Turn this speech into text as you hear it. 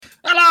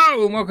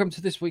Hello and welcome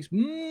to this week's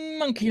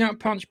Monkey Nut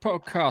Punch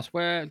podcast,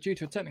 where due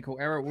to a technical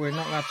error, we're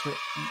not allowed to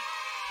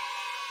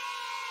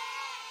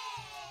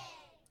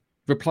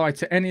reply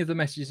to any of the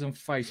messages on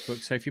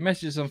Facebook. So if you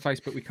message us on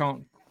Facebook, we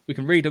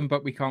can read them,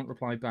 but we can't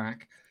reply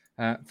back.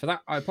 For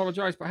that, I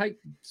apologize, but hey,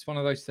 it's one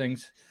of those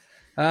things.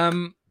 I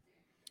haven't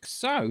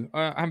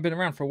been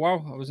around for a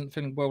while. I wasn't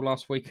feeling well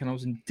last week, and I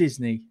was in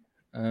Disney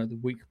the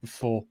week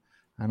before,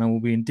 and I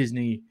will be in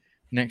Disney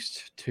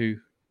next 2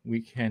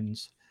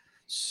 weekends.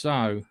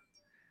 So,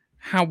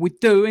 how we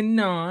doing,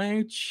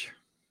 Nige?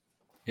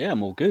 Yeah,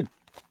 I'm all good.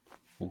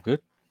 All good.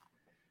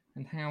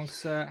 And how's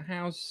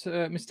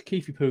Mr.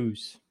 Keefy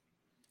Poos?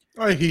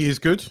 Oh, he is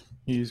good.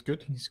 He is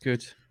good. He's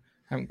good.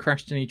 Haven't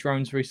crashed any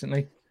drones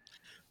recently.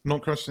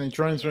 Not crashed any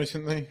drones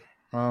recently.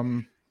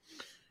 No.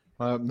 I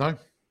haven't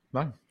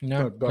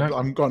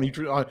got any.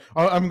 I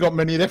haven't got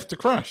many left to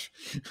crash.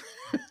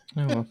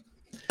 Oh well.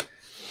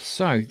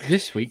 So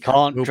this week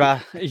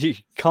You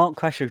can't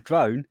crash a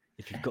drone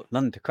if you've got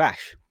none to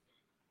crash.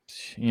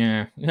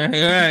 Yeah.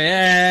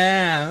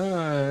 Yeah.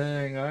 Oh,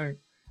 there you go.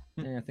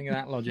 Yeah, think of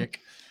that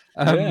logic.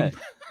 Yeah.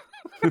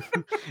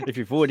 If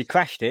you've already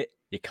crashed it,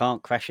 you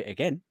can't crash it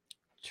again.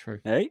 True.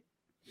 Hey?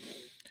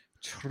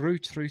 True.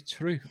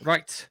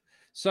 Right.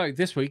 So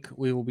this week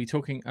we will be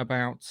talking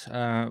about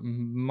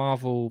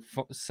Marvel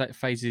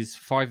phases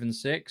 5 and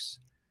 6.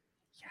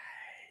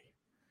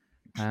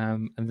 Yay!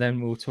 And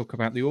then we'll talk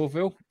about the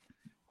Orville,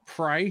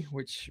 Prey,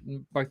 which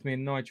both me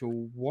and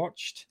Nigel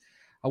watched.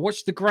 I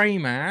watched The Grey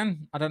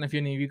Man. I don't know if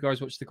any of you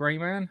guys watched The Grey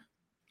Man.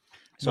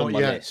 It's on my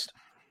list.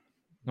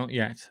 Not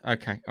yet.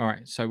 Okay. All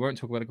right. So we won't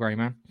talk about The Grey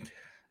Man.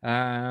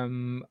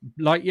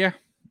 Lightyear.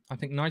 I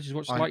think Nigel's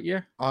watched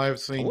Lightyear. I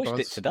have seen Buzz.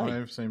 it today. I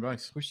have seen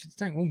Buzz. Watched it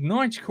today. Well,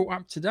 Nigel caught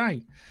up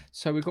today.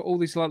 So we've got all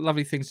these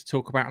lovely things to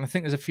talk about. And I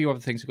think there's a few other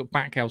things. We've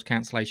got Batgirl's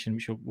cancellation,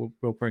 which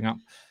we'll bring up.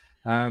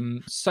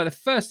 So the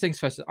first things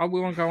first, we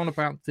want to go on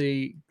about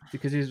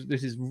because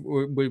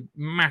we're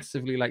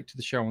massively late to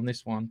the show on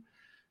this one.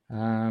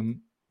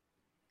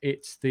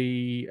 It's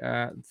the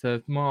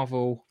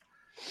Marvel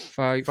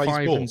 5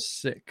 and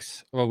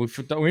 6. Well,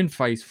 we're in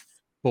phase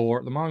 4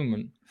 at the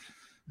moment.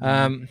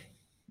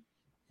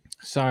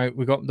 So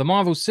we've got the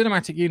Marvel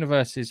Cinematic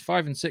Universes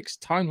 5 and 6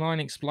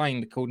 timeline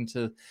explained according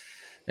to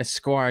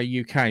Esquire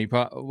UK,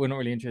 but we're not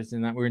really interested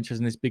in that. We're interested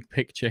in this big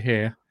picture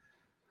here.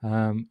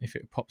 If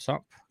it pops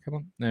up, come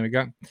on, there we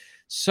go.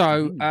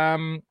 So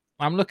I'm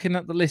looking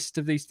at the list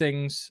of these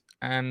things,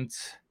 and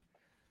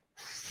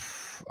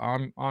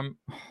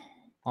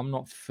I'm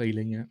not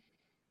feeling it.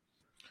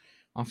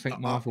 I think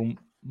Marvel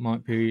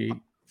might be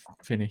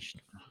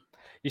finished.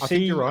 You I see,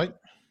 think you're right.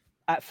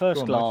 At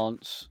first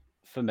glance,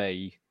 for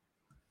me,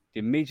 the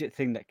immediate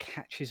thing that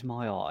catches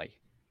my eye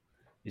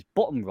is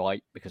bottom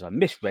right, because I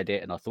misread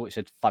it and I thought it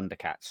said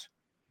Thundercats.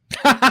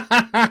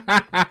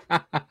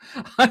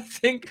 I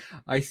think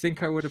I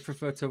would have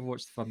preferred to have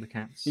watched the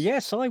Thundercats.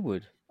 Yes, I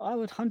would. I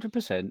would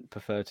 100%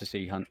 prefer to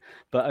see Hunt.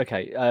 But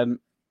okay,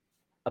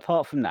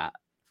 apart from that,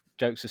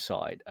 jokes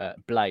aside,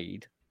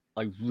 Blade,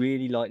 I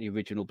really like the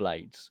original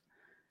Blades.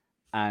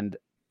 And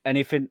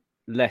anything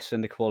less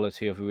than the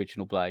quality of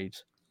original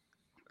Blades,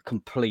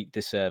 complete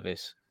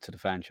disservice to the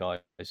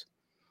franchise.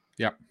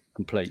 Yep.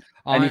 Complete.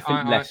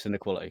 Anything less than the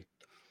quality.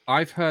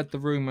 I've heard the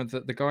rumor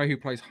that the guy who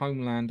plays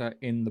Homelander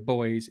in The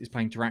Boys is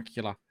playing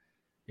Dracula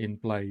in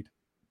Blade,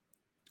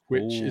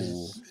 which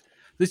is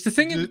this the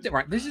thing.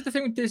 Right, this is the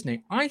thing with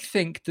Disney. I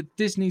think that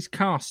Disney's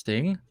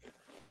casting,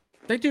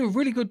 they do a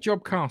really good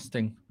job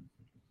casting.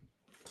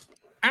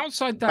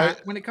 Outside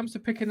that, when it comes to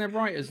picking their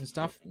writers and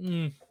stuff,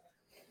 the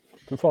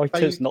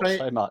writers not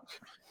so much.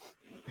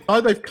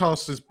 How they've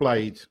cast as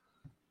Blade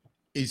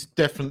is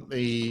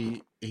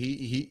definitely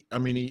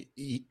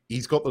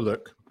he's got the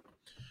look.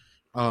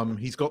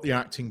 He's got the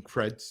acting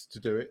creds to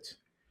do it.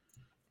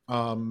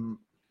 I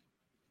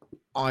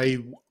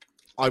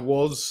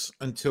was,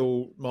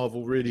 until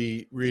Marvel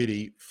really,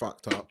 really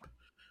fucked up,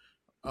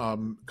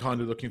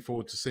 kind of looking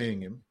forward to seeing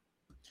him.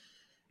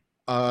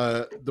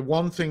 The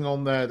one thing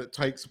on there that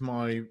takes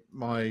the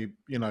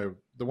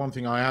one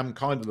thing I am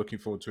kind of looking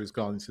forward to is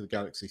Guardians of the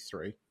Galaxy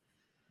 3.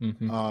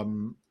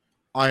 Mm-hmm.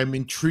 I am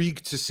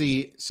intrigued to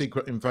see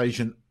Secret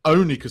Invasion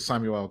only because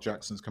Samuel L.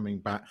 Jackson's coming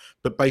back,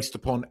 but based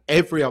upon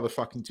every other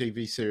fucking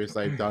TV series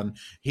they've done,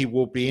 he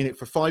will be in it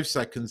for 5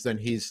 seconds, then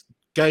his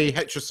gay,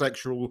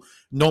 heterosexual,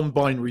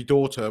 non-binary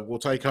daughter will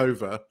take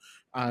over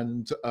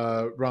and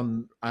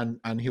run,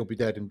 and he'll be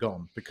dead and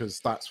gone,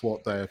 because that's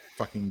what they're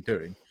fucking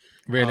doing.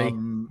 Really?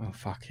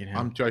 Fucking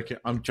hell.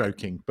 I'm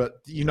joking, but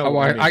you know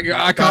what I mean.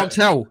 I can't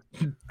tell.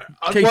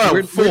 Keith, we're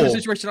in a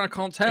situation I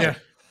can't tell. Yeah.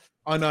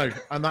 I know,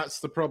 and that's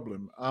the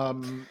problem.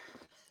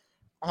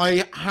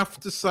 I have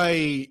to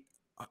say,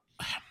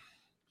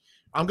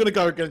 I'm going to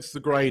go against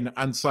the grain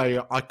and say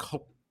I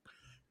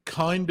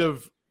kind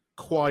of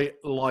quite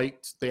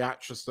liked the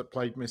actress that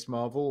played Miss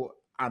Marvel,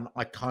 and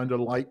I kind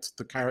of liked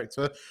the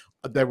character.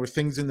 There were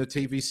things in the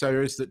TV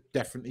series that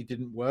definitely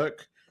didn't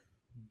work,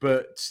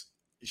 but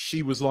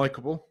she was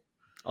likable.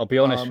 I'll be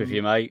honest with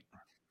you, mate.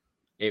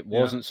 It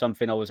wasn't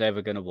something I was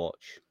ever going to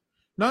watch.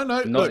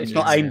 No, It's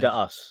not aimed at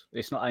us.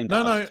 It's not aimed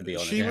at us, to be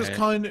honest. She was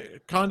kind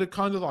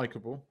of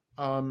likable.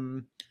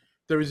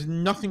 There is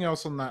nothing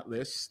else on that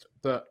list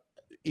that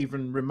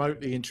even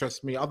remotely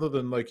interests me other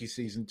than Loki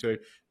season 2,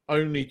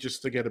 only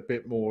just to get a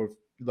bit more of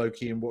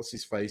Loki and what's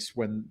his face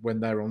when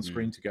they're on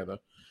screen together.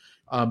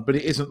 But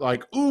it isn't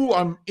like, ooh,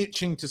 I'm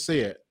itching to see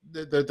it.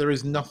 There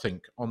is nothing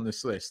on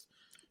this list.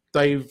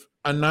 They've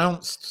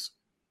announced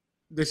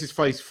this is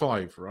phase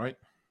 5, right?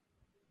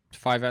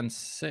 5 and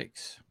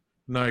 6.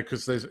 No,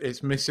 because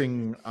it's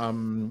missing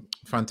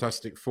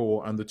Fantastic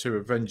Four and the 2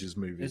 Avengers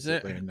movies. Is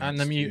it? And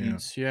the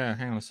mutants? Yeah.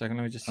 Hang on a second.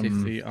 Let me just see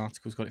if the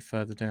article's got it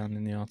further down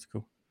in the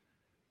article.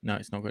 No,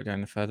 it's not got it down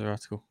in the further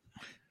article.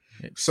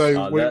 It's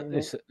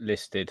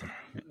listed.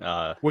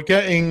 We're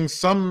getting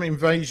some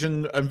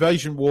invasion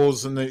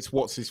wars, and it's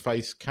what's his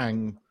face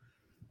Kang,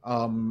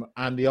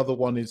 and the other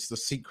one is the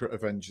Secret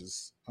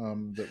Avengers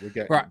that we're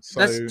getting. Right.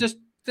 So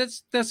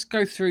Let's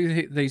go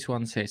through these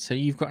ones here. So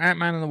you've got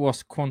Ant-Man and the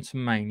Wasp: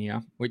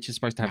 Quantumania, which is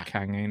supposed to have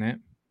Kang in it.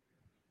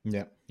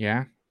 Yeah.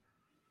 Yeah.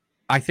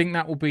 I think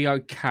that will be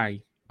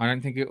okay. I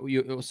don't think it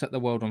will set the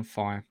world on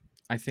fire.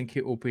 I think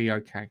it will be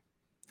okay.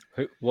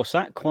 What's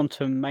that?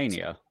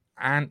 Quantumania?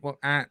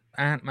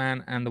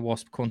 Ant-Man and the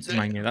Wasp: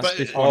 Quantumania. That's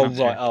this one.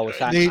 Right.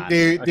 It's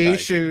Ant-Man. The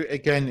issue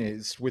again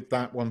is with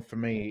that one for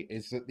me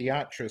is that the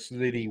actress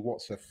Lily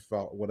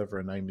whatever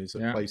her name is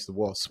that plays the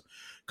Wasp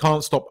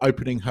can't stop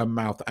opening her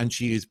mouth, and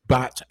she is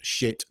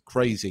batshit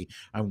crazy.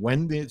 And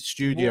when the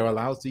studio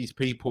allows these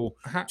people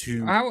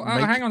to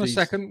hang on a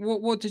second,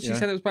 what did she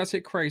say that was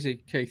batshit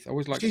crazy, Keith? I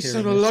always like. She's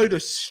said a load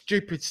of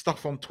stupid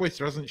stuff on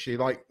Twitter, hasn't she?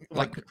 Like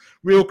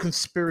real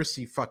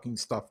conspiracy fucking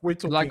stuff. We're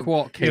talking like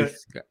what,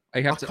 Keith?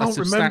 I can't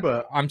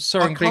remember. I'm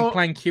sorry, I'm being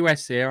playing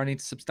QS here. I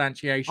need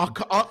substantiation.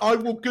 I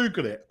will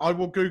Google it.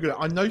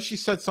 I know she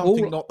said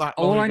something not that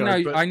long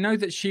ago. I know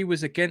that she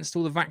was against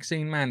all the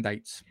vaccine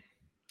mandates.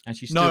 And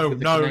she no,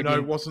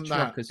 it wasn't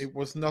truckers. That. It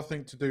was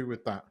nothing to do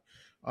with that.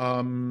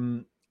 I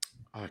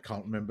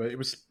can't remember. It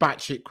was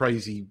batshit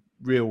crazy,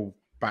 real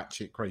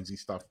batshit crazy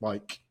stuff.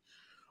 Like,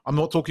 I'm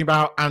not talking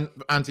about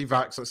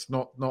anti-vax. That's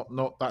not.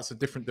 That's a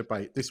different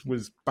debate. This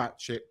was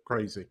batshit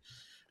crazy.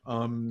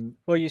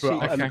 Well, you see,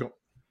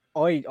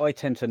 I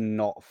tend to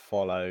not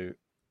follow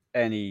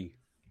any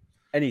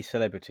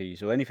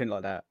celebrities or anything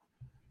like that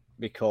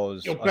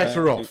because you're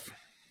better off.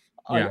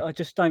 I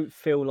just don't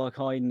feel like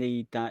I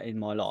need that in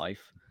my life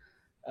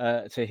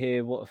to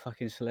hear what a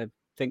fucking celeb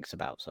thinks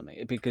about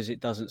something, because it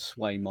doesn't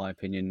sway my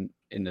opinion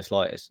in the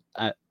slightest.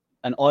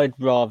 And I'd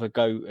rather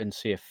go and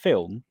see a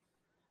film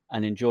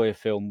and enjoy a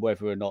film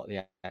whether or not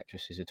the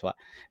actress is a twat.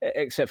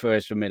 Except for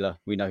Ezra Miller,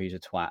 we know he's a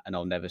twat, and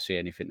I'll never see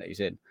anything that he's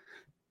in.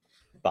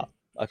 But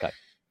okay,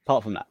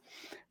 apart from that,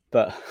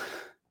 but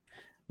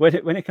when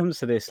it comes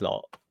to this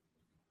lot,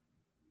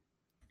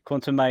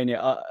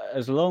 Quantumania,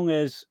 as long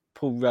as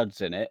Paul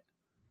Rudd's in it,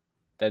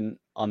 then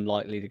I'm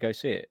likely to go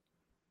see it.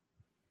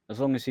 As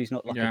long as he's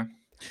not like a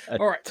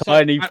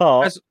tiny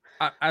part.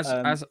 As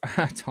a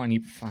tiny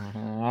part.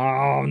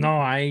 Oh,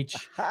 no age.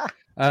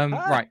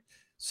 Right.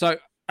 So,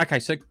 okay.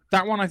 So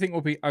that one I think will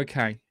be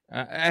okay.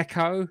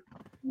 Echo.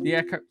 The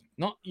Echo.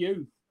 Not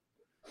you.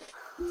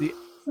 Sorry.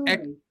 I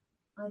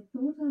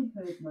thought I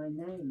heard my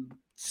name.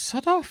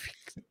 Shut off.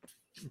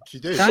 She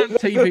did. That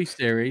TV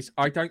series,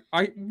 why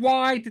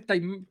did they,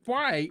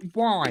 why?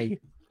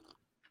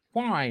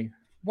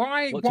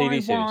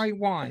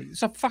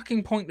 It's a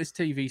fucking pointless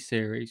TV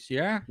series,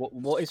 yeah?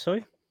 What is,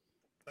 sorry?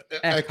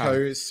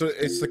 Echo. It's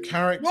the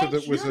character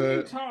that was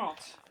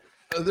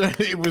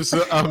it was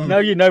now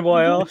you know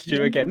why I asked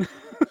you again.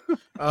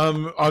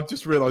 I've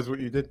just realised what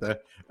you did there.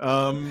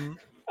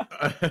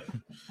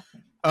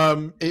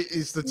 It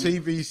is the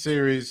TV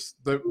series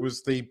that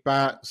was the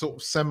sort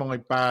of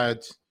semi-bad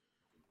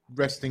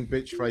resting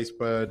bitch face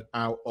bird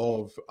out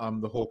of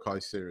the Hawkeye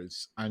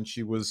series, and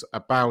she was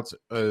about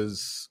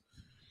as,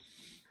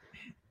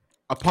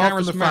 apart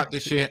from the fact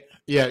that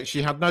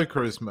she had no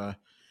charisma,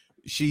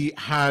 she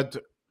had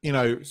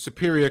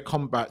superior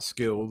combat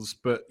skills,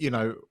 but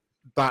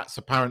that's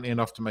apparently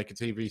enough to make a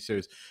TV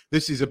series.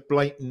 This is a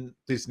blatant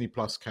Disney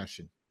Plus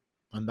cash-in,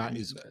 and that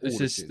is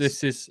this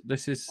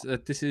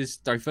is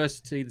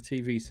Diversity, the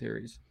TV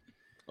series.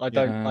 I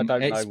don't know.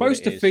 It's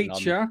supposed to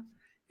feature.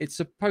 It's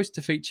supposed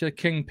to feature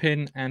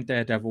Kingpin and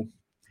Daredevil,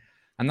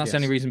 and that's the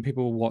only reason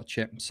people will watch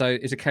it. So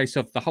it's a case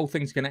of the whole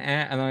thing's going to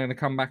air, and I'm going to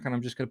come back and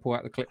I'm just going to pull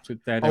out the clips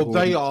with Daredevil.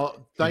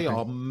 Oh, they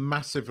are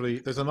massively.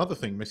 There's another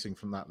thing missing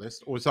from that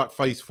list, or is that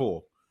Phase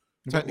 4?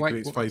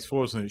 Technically, it's Phase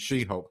 4, isn't it?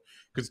 She-Hulk,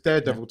 because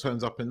Daredevil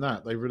turns up in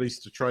that. They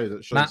released a trailer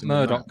that shows Matt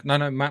Murdock.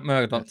 No, Matt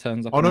Murdock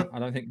turns up. I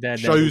don't think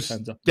Daredevil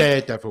turns up.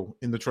 Daredevil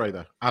in the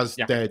trailer as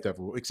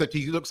Daredevil, except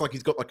he looks like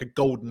he's got like a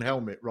golden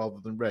helmet rather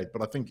than red.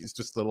 But I think it's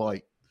just the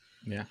light.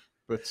 Yeah.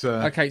 But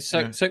okay,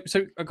 so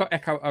I got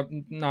Echo.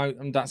 No,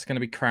 that's going to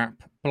be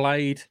crap.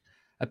 Blade,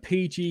 a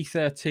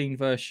PG-13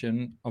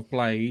 version of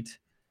Blade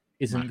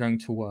isn't going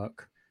to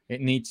work.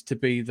 It needs to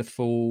be the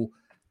full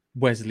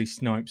Wesley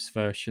Snipes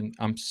version.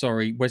 I'm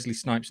sorry, Wesley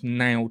Snipes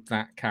nailed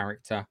that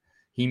character.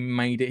 he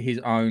made it his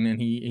own, and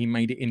he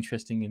made it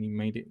interesting, and he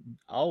made it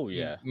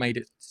made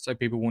it so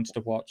people wanted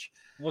to watch.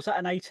 Was that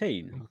an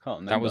 18? I can't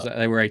remember. That was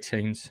they were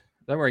 18s.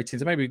 They were 18s.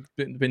 They maybe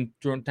been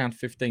drawn down to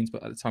 15s,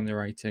 but at the time they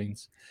were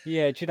 18s.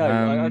 Yeah, do you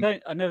know?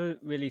 I never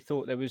really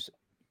thought there was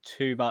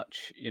too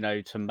much,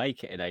 to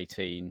make it an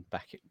 18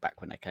 back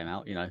when they came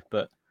out,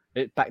 But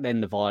back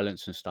then, the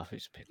violence and stuff,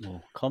 it's a bit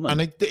more common.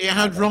 And it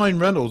had Ryan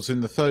Reynolds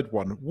in the third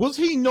one. Was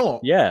he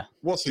not? Yeah.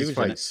 What's his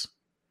face?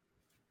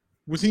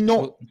 Was he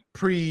not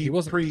He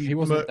wasn't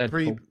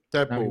Deadpool.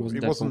 Deadpool. No,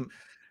 he wasn't.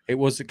 It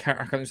was a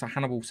character. I think it was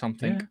Hannibal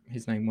something. Yeah.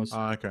 His name was.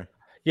 Okay.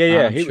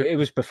 Yeah. It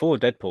was before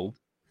Deadpool.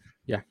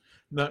 Yeah.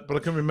 No, but I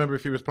can't remember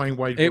if he was playing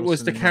Wade. It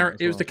was the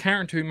character. It was the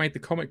character who made the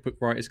comic book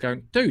writers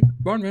going, "Dude,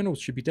 Ryan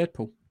Reynolds should be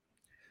Deadpool."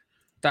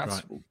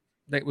 That's right.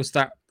 It was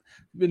that.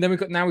 And then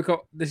we've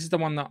got. This is the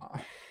one that.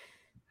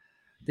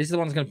 This is the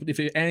one that's going to.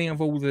 If any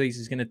of all of these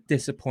is going to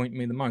disappoint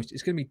me the most,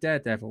 it's going to be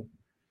Daredevil.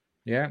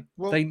 Yeah,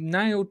 well, they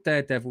nailed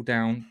Daredevil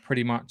down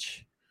pretty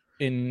much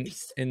in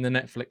the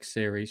Netflix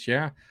series.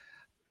 Yeah,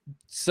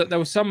 so there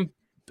was some.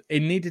 It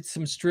needed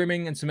some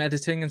streaming and some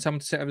editing and some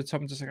to set over the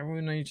top and just like, oh,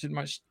 we need to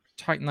much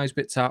tighten those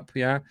bits up.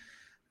 Yeah,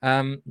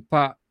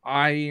 but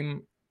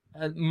I'm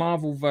a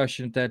Marvel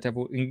version of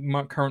Daredevil in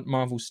my current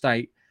Marvel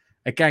state.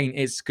 Again,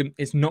 it's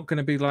not going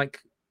to be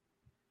like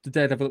the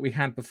Daredevil that we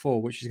had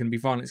before, which is going to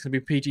be violent. It's going to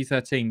be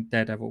PG-13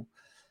 Daredevil.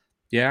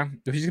 Yeah,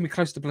 which is going to be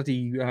close to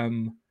bloody.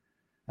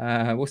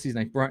 What's his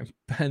name?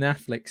 Ben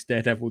Affleck's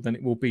Daredevil than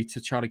it will be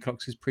to Charlie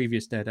Cox's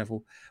previous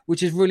Daredevil,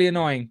 which is really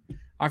annoying.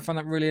 I find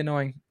that really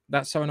annoying.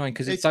 That's so annoying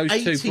because it's those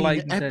two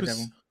blatant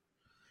Daredevil.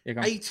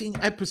 18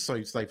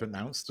 episodes they've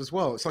announced as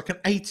well. It's like an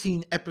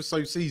 18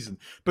 episode season,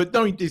 but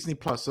knowing Disney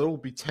Plus, they'll all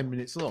be 10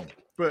 minutes long.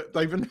 But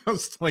they've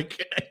announced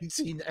like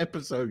 18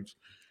 episodes.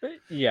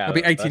 Yeah,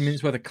 it'll be 18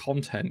 minutes worth of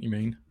content. You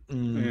mean?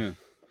 Yeah.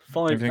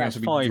 That's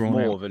 5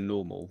 more than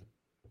normal.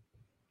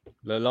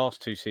 The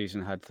last 2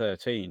 seasons had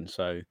 13,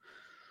 so.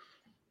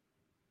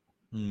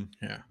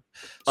 Yeah.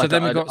 So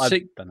then we've got.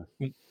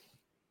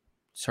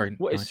 Sorry.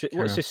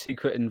 What's this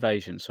Secret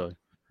Invasion? Sorry.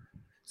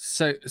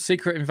 So,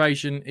 Secret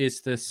Invasion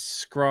is the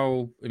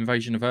Skrull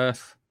invasion of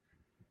Earth.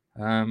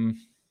 I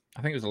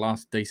think it was the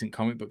last decent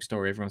comic book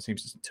story. Everyone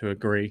seems to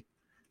agree,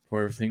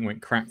 where everything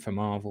went crap for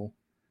Marvel.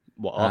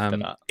 What after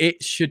that?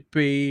 It should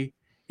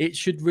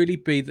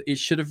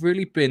have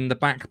really been the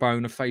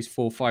backbone of Phase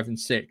 4, 5, and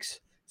 6,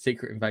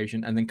 Secret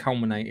Invasion, and then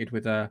culminated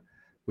with a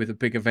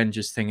big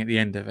Avengers thing at the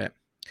end of it.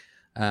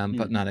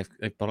 But no,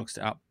 they've bollocksed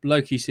it up.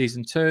 Loki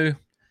season 2.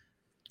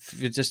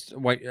 Just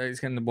wait. He's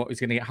going to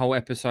get a whole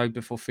episode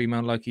before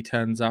female Loki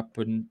turns up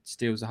and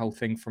steals the whole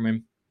thing from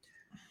him.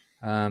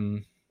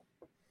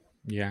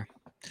 Yeah.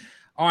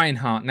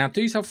 Ironheart. Now,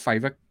 do yourself a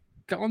favor.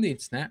 Go on the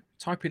internet.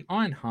 Type in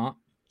Ironheart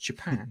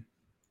Japan.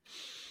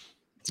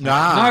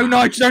 No,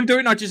 don't do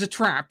it. No, just a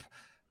trap.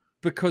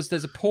 Because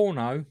there's a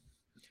porno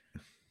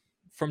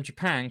from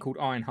Japan called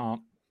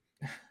Ironheart.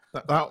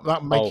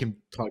 That make him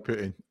type it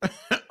in.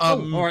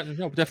 All right,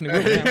 no,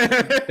 definitely will.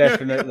 Yeah.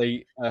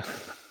 Definitely.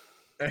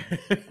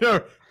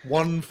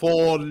 1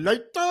 4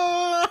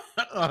 later.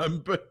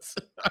 But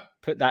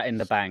put that in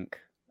the bank.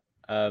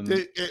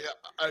 MCU.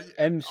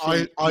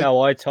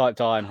 I typed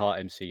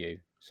Ironheart MCU.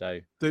 So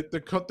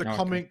the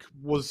comic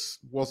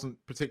wasn't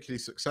particularly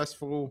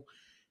successful.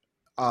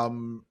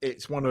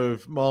 It's one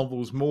of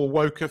Marvel's more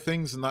woker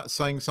things, and that's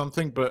saying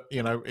something. But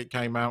it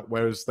came out,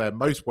 whereas their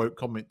most woke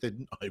comic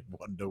didn't. I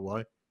wonder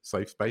why.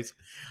 Safe space.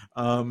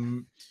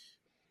 No.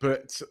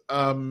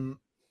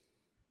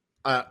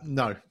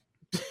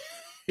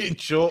 In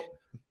short,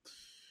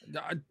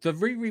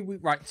 the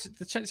right.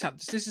 Check this out.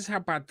 This is how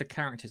bad the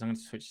character is. I'm going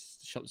to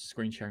shut the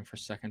screen sharing for a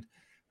second.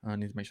 I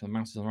need to make sure the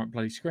mouse is on the right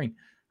bloody screen.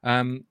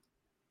 The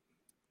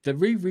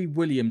Riri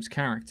Williams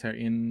character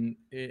in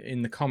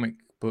the comic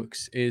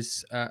books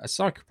is a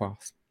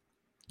psychopath.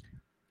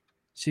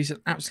 She's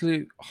an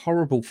absolute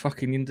horrible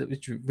fucking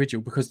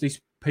individual because these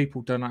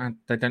people don't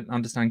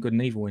understand good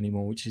and evil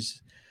anymore, which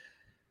is,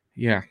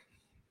 yeah,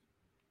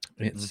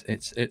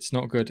 it's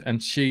not good.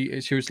 And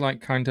she was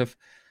like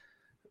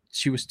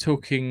she was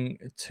talking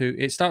to.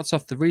 It starts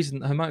off, the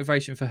reason her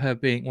motivation for her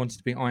wanting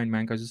to be Iron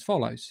Man goes as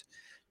follows.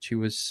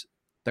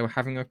 They were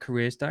having a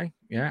careers day,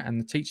 yeah, and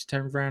the teacher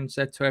turned around and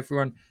said to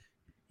everyone,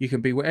 "You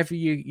can be whatever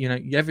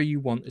you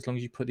want as long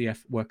as you put the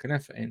work and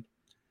effort in."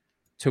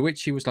 To which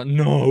she was like,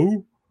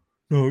 "No,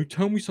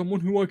 tell me someone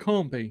who I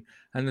can't be."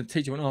 And the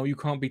teacher went, "Oh, you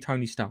can't be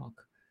Tony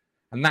Stark."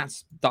 And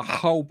that's the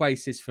whole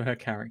basis for her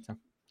character.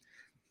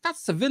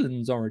 That's the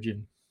villain's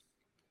origin.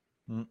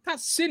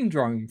 That's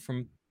Syndrome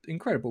from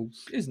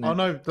Incredibles, isn't it? Oh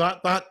no,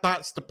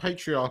 that's the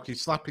patriarchy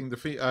slapping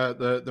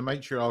the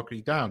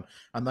matriarchy down,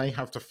 and they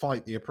have to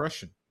fight the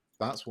oppression.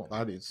 That's what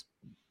that is.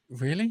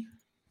 Really?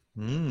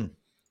 That's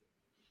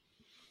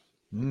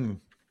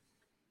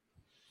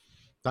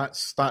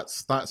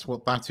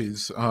what that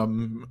is.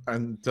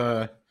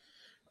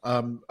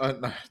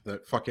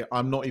 Fuck it.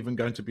 I'm not even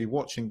going to be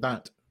watching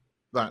that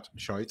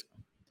shite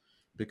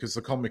because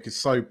the comic is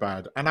so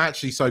bad and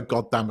actually so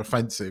goddamn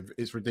offensive.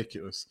 It's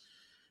ridiculous.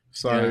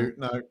 So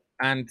no.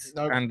 and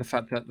the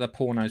fact that the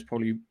porno's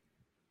probably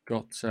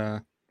got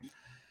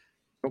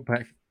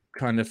better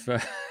kind of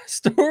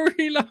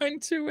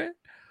storyline to it.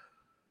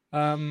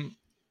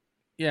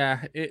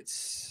 Yeah,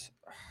 it's,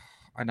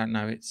 I don't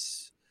know.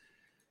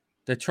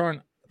 They're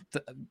trying.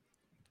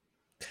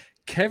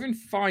 Kevin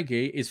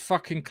Feige is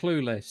fucking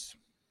clueless.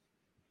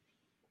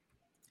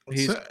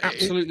 He's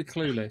absolutely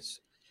clueless.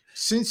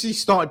 Since he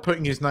started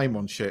putting his name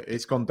on shit,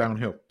 it's gone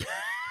downhill.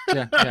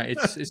 Yeah.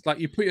 It's like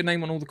you put your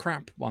name on all the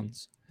crap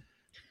ones.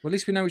 Well, at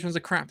least we know which one's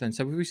a crap then.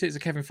 So if we see it's a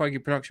Kevin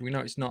Feige production, we know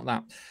it's not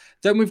that.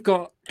 Then we've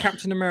got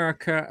Captain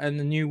America and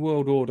the New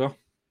World Order.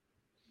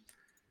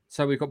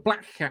 So we've got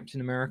Black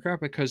Captain America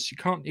because you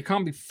can't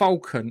be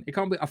Falcon. It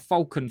can't be a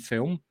Falcon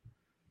film.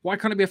 Why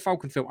can't it be a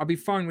Falcon film? I'd be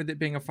fine with it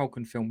being a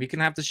Falcon film. He can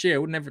have the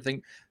shield and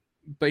everything,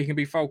 but he can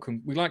be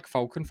Falcon. We like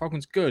Falcon.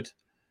 Falcon's good.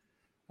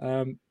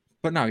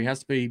 But no, he has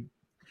to be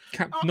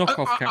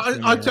knockoff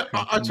Captain America.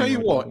 I tell you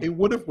what, it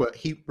would have worked.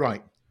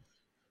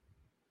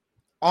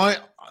 I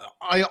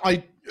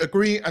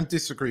agree and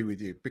disagree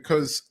with you,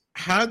 because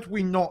had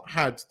we not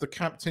had the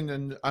Captain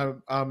and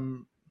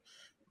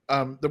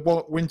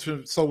the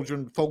Winter Soldier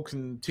and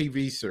Falcon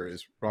TV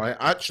series, right?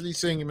 Actually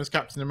seeing him as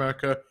Captain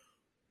America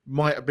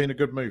might have been a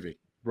good movie,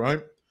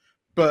 right?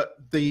 But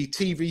the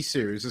TV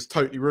series has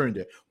totally ruined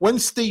it. When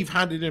Steve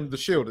handed him the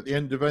shield at the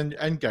end of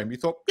Endgame, you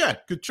thought, yeah,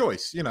 good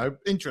choice,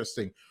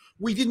 interesting.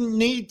 We didn't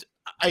need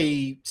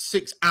a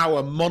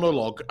 6-hour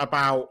monologue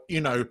about,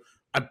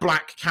 a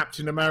black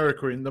Captain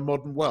America in the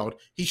modern world.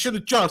 He should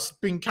have just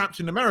been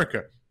Captain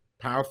America.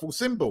 Powerful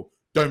symbol.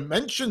 Don't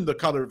mention the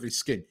color of his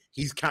skin.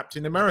 He's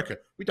Captain America.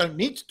 We don't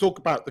need to talk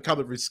about the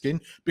color of his skin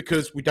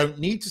because we don't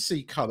need to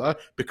see color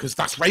because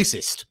that's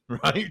racist,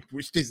 right?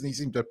 Which Disney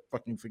seemed to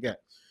fucking forget.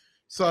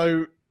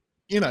 So,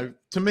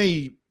 to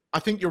me, I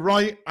think you're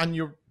right. And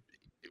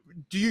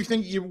do you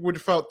think you would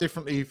have felt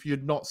differently if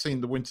you'd not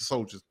seen the Winter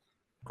Soldier's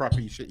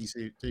crappy,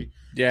 shitty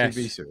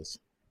TV series?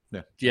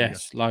 Yeah.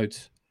 Yes,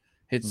 loads.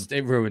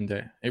 It ruined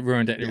it. It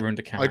ruined it. It ruined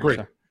the character. I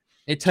agree.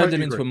 It turned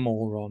him into a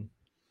moron.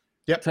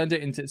 Yeah. Turned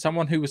it into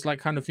someone who was like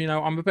kind of,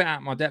 I'm a bit out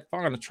of my depth.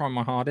 I'm going to try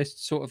my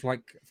hardest, sort of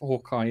like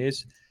Hawkeye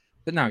is.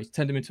 But no, it's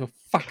turned him into a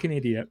fucking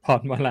idiot,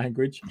 pardon my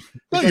language.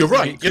 No, you're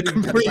right. You're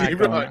completely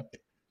right.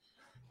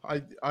 I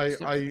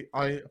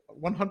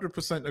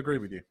 100% agree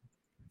with you.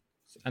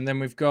 And then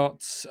we've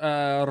got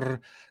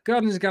Guardians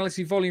of the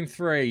Galaxy Volume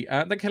 3.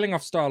 They're killing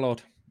off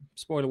Star-Lord.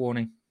 Spoiler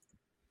warning.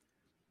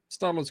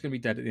 Star-Lord's going to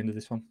be dead at the end of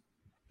this one.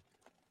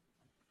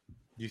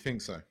 You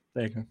think so?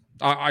 There you go.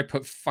 I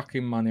put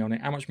fucking money on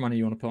it. How much money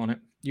you want to put on it?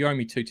 You owe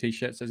me 2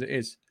 t-shirts as it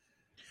is.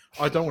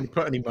 I don't want to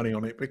put any money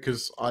on it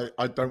because I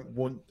don't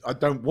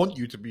want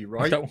you to be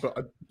right, but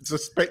I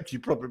suspect you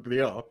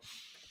probably are.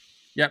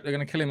 Yep, they're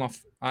going to kill him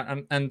off.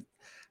 And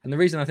the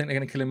reason I think they're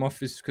going to kill him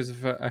off is because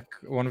of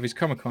one of his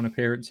Comic-Con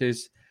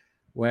appearances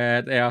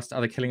where they asked,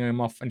 are they killing him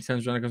off? And he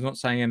turns around and goes, not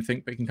saying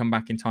anything, but he can come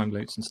back in time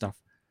loops and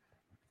stuff.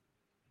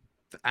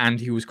 And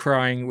he was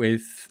crying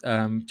with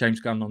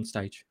James Gunn on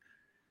stage.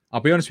 I'll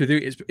be honest with you,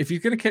 if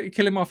you're going to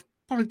kill him off,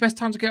 probably the best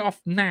time to get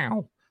off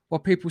now, while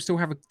people still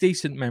have a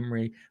decent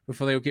memory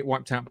before they'll get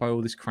wiped out by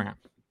all this crap.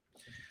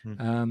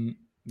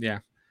 Yeah.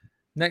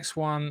 Next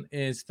one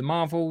is the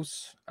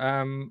Marvels.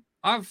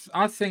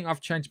 I think I've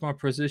changed my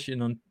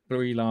position on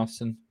Brie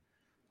Larson.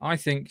 I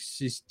think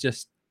she's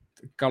just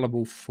a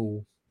gullible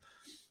fool.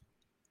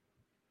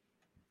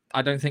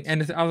 I don't think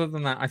anything other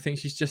than that. I think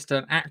she's just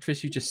an actress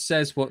who just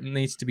says what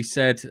needs to be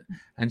said,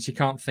 and she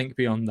can't think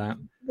beyond that.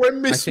 When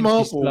Miss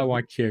Marvel, she's low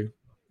IQ.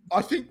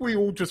 I think we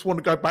all just want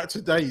to go back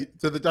to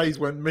the days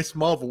when Miss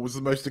Marvel was the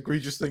most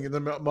egregious thing in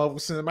the Marvel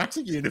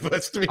Cinematic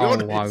Universe. To be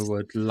honest, I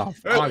would love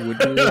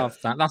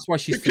that. That's why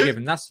she's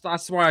forgiven.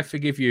 That's why I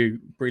forgive you,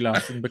 Brie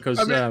Larson,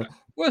 because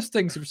worse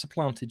things have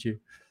supplanted you.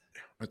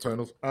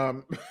 Eternals.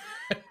 Barry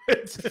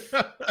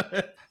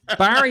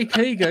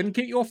Keoghan,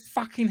 get your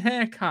fucking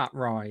haircut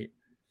right.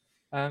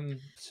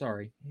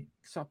 Sorry.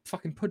 It's a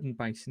fucking pudding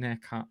base in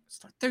haircut.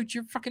 It's like, dude,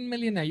 you're a fucking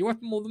millionaire. You're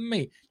worth more than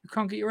me. You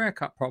can't get your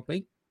haircut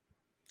properly.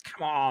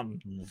 Come on.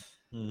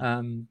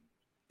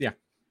 Yeah.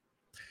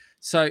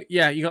 So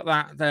yeah, you got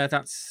that there.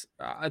 That's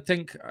I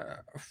think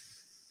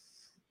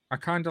I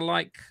kind of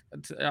like.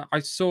 I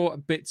saw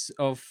bits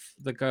of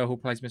the girl who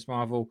plays Miss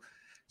Marvel.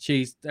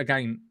 She's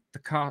again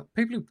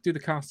people who do the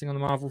casting on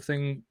the Marvel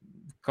thing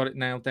got it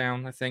nailed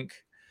down. I think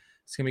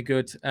it's gonna be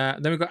good.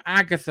 Then we've got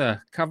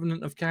Agatha,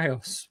 Covenant of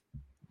Chaos.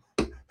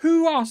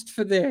 Who asked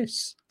for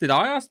this? Did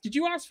I ask? Did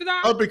you ask for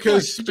that? Oh,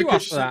 because did you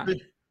ask for that,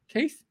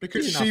 Keith?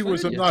 Because she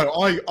was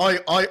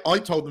I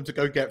told them to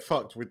go get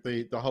fucked with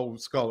the whole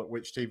Scarlet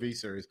Witch TV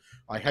series.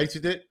 I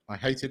hated it. I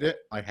hate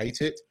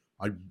it.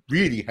 I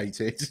really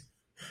hate it,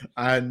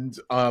 and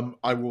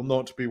I will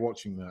not be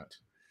watching that.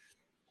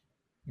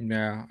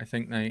 Yeah, I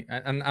think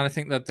and I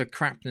think that the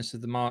crapness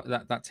of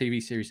that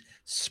TV series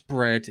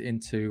spread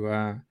into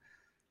the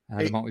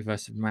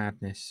multiverse of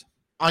madness.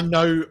 I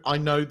know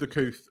the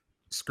Couth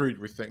screwed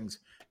with things,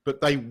 but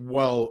they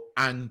well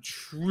and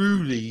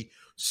truly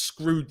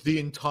screwed the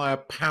entire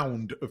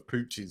pound of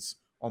pooches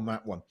on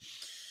that one.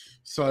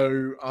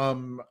 So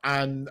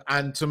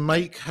and to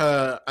make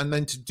her, and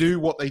then to do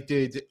what they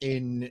did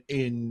in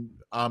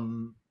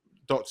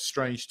Doctor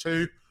Strange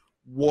 2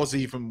 was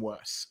even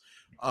worse.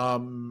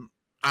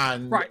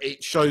 And Right.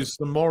 it shows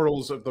the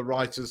morals of the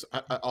writers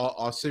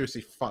are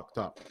seriously fucked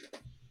up.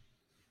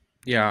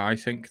 Yeah, I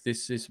think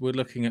we're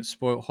looking at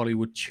spoiled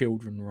Hollywood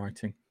children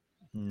writing.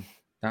 Hmm.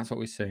 That's what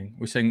we're seeing.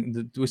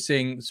 We're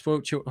seeing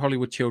spoiled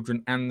Hollywood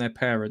children and their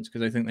parents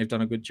because they think they've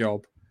done a good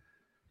job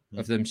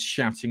of them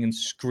shouting and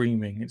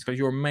screaming. It's because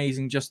you're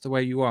amazing just the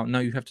way you are. No,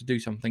 you have to do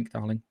something,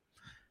 darling.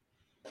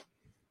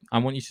 I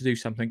want you to do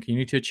something. You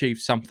need to achieve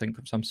something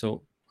of some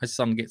sort. My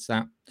son gets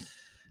that.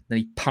 Then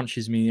he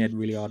punches me in the head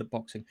really hard at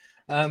boxing.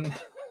 But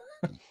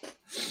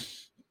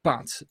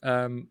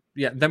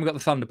yeah, then we've got the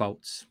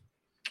Thunderbolts.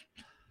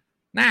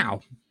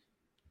 Now,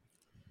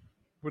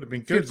 Would have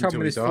been if you'd good told until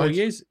me he this 4 died.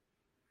 years,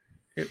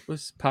 it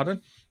was,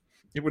 pardon?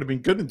 It would have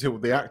been good until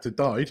the actor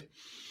died.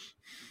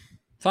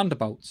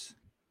 Thunderbolts.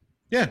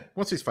 Yeah,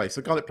 what's his face?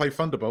 The guy that played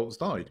Thunderbolts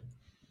died.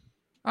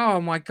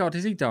 Oh my God,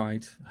 has he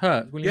died?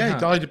 Hurt? William Yeah, Hurt?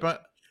 he died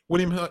about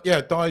William Hurt.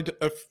 Yeah, died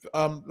of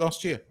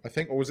last year, I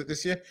think, or was it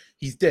this year?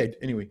 He's dead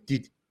anyway.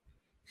 Did.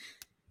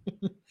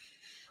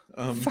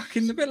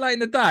 Fucking a bit late in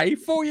the day.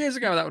 4 years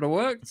ago, that would have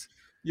worked.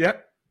 Yeah.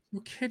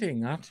 You're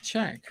kidding. I have to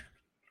check.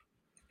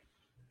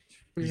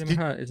 William did-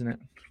 Hurt, isn't it?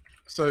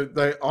 So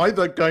they're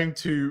either going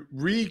to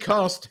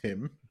recast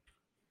him,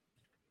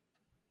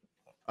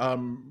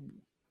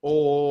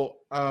 or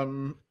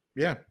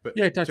yeah, but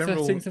Yeah, died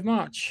general, 13th of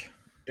March.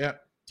 yeah,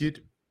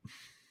 did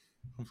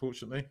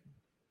unfortunately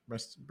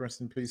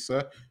rest in peace,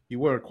 sir. You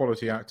were a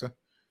quality actor.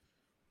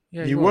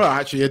 Yeah, you were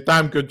actually a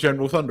damn good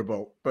General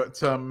Thunderbolt, but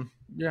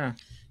yeah.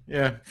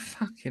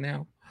 Fucking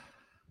hell.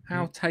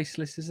 How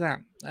tasteless is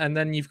that? And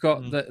then you've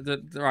got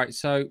the right.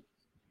 So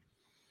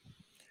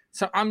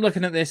I'm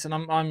looking at this, and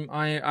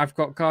I've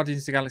got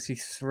Guardians of the Galaxy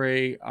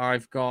 3.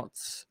 I've got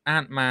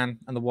Ant-Man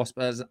and the Wasp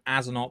as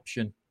an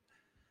option.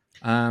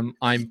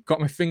 I've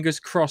got my fingers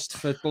crossed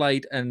for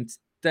Blade and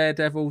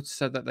Daredevil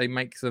so that they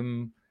make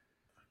them.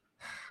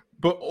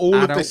 But all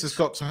of this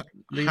adult has got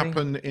to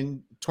happen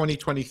in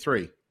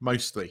 2023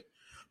 mostly,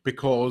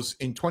 because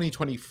in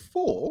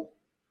 2024,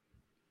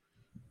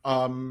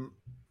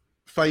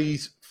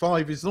 Phase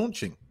 5 is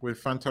launching with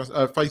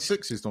Phase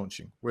 6 is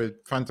launching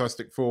with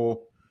Fantastic Four,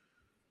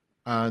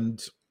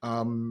 and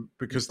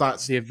because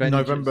that's The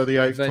Avengers. November the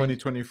 8th,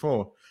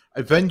 2024.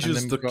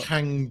 Avengers: The got-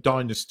 Kang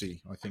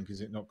Dynasty, I think, is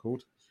it not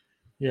called?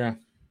 Yeah.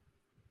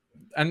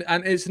 And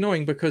it's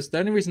annoying because the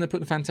only reason they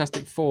put the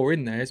Fantastic Four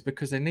in there is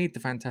because they need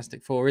the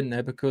Fantastic Four in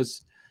there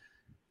because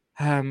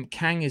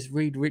Kang is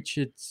Reed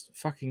Richards'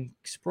 fucking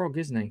Sprog,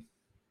 isn't he?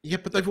 Yeah,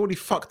 but they've already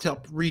fucked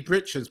up Reed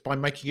Richards by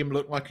making him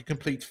look like a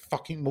complete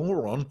fucking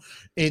moron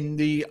in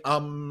the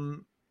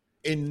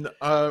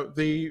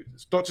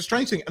Doctor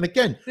Strange thing. And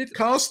again,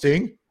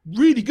 casting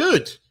really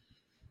good.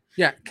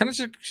 Yeah, can I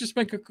just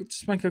make a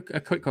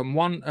quick one?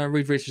 One,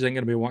 Reed Richards ain't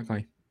going to be a white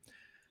guy.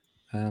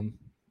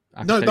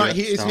 No, that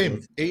he is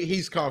him.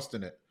 He's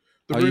casting it.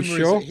 The Are you rumor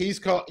sure? is he's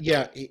cast.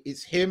 Yeah,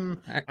 it's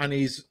him and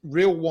his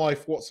real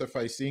wife. What's her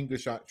face? The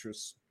English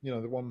actress. You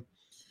know, the one.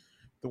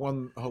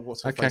 Oh,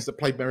 what's her face? That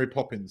played Mary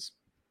Poppins.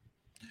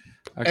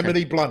 Okay.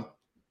 Emily Blunt.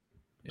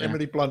 Yeah.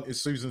 Emily Blunt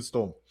is Susan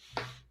Storm.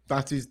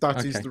 That is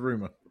the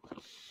rumor.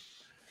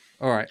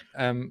 All right.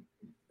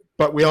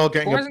 But we are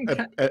getting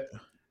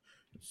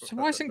So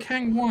why isn't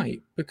Kang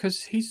white?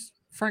 Because he's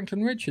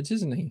Franklin Richards,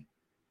 isn't he?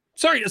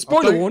 Sorry, a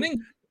spoiler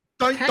warning.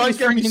 Don't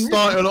get me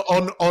started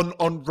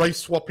on race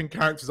swapping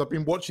characters. I've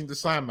been watching The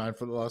Sandman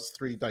for the last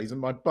 3 days,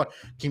 and my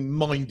fucking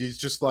mind is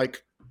just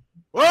like,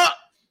 what?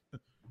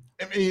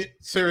 I mean,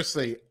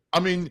 seriously. I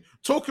mean,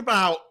 talk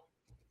about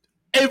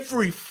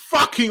every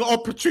fucking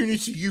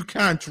opportunity you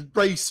can to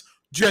race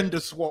gender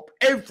swap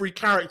every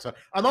character,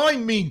 and I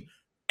mean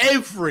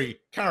every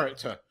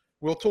character.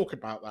 We'll talk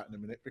about that in a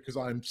minute because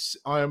I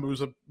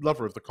was a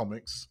lover of the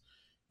comics,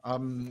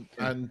 and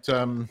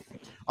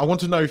I want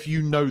to know if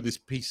you know this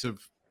piece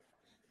of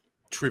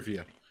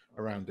trivia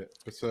around it,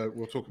 but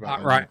we'll talk about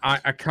that. Right,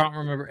 I can't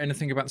remember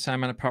anything about the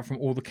Sandman apart from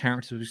all the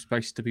characters were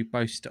supposed to be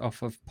based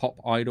off of pop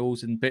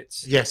idols and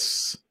bits.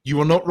 Yes, you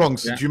are not wrong.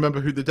 So Yeah. do you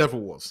remember who the devil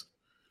was?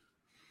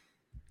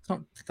 It's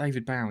not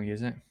David Bowie,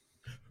 is it?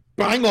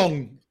 Bang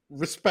on.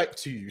 Respect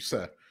to you,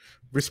 sir.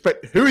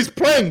 Respect. Who is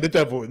playing the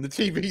devil in the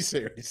TV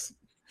series?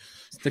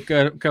 It's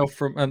the girl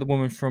from the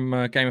woman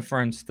from Game of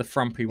Thrones, the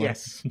frumpy one.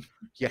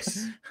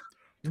 Yes.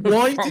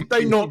 Why did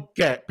they not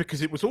get?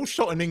 Because it was all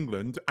shot in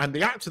England, and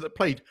the actor that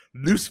played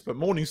Lucifer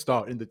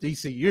Morningstar in the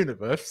DC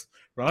universe,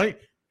 right,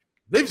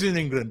 lives in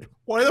England.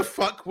 Why the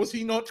fuck was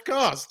he not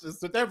cast as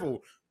the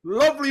devil?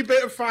 Lovely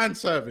bit of fan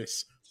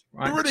service.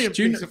 Right. Brilliant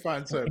piece of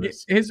fan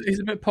service. Here's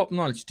a bit of pop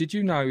knowledge. Did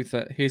you know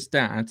that his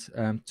dad,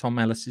 Tom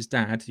Ellis's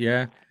dad,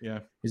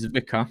 is a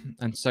vicar,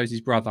 and so's his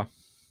brother.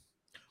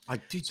 I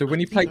did. So when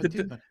he played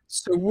the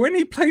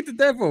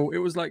devil, it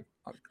was like,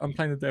 I'm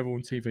playing the devil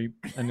on TV,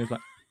 and it was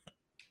like,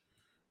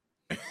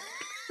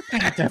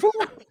 the devil?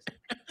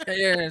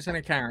 Yeah, it's in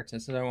a character,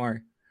 so don't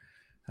worry.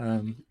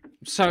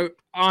 So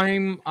I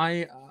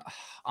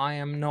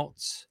am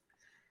not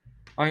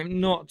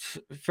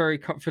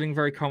feeling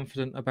very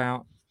confident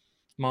about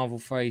Marvel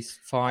Phase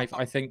 5.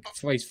 I think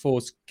Phase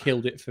 4's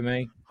killed it for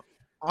me.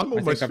 I'm I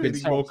think almost I've been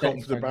feeling so more upset in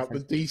confident about the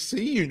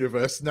DC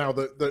universe now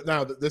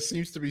that there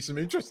seems to be some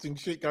interesting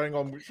shit going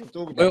on, which we'll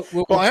talk about.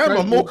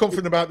 I'm more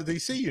confident about the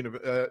DC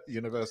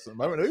universe at the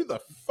moment. Who the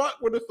fuck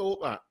would have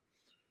thought that?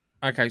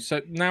 Okay,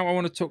 so now I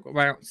want to talk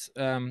about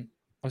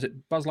was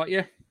it Buzz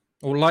Lightyear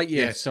or Lightyear?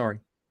 Yes. Sorry.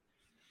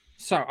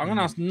 So I'm going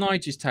to ask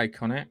Nigel's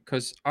take on it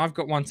because I've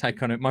got one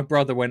take on it. My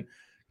brother went,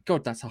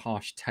 "God, that's a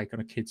harsh take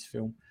on a kids'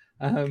 film."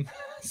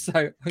 So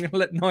I'm going to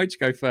let Nigel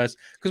go first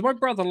because my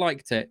brother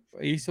liked it.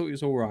 He thought it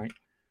was all right.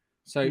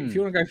 So if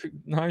you want to go for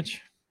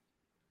Nigel.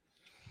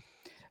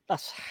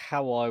 That's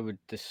how I would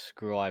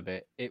describe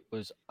it. It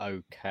was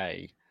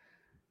okay.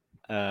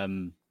 I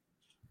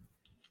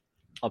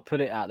put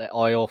it out there.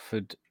 I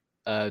offered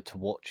to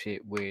watch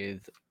it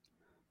with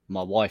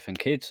my wife and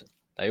kids.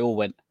 They all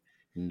went,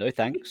 no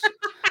thanks.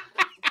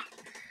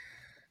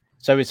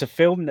 So it's a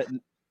film that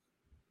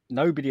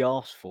nobody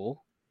asked for,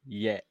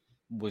 yet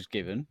was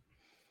given.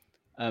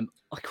 I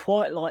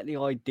quite like the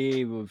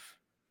idea of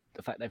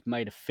the fact they've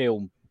made a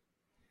film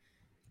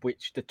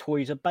which the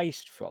toys are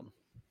based from.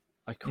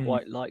 I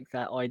quite like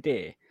that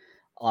idea.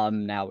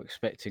 I'm now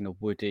expecting a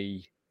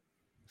Woody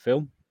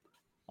film.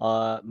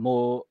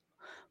 More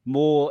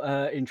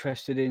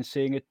interested in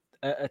seeing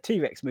a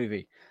T-Rex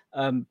movie.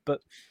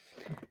 But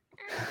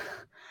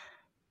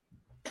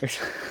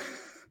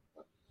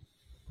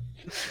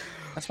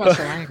That's why I'm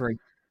so angry.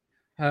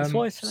 That's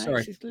why it's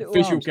sorry, little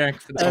visual arms. gag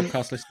for the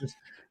podcast listeners.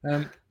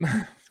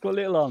 It's got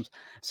little arms.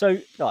 So,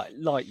 like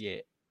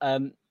Lightyear,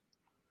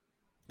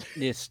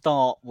 the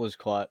start was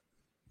quite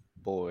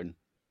boring,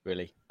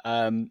 really.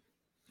 I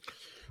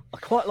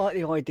quite like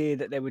the idea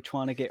that they were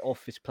trying to get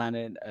off this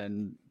planet,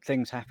 and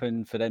things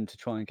happen for them to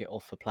try and get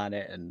off the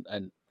planet, and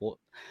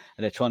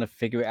they're trying to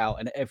figure it out.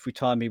 And every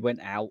time he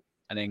went out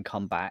and then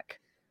come back,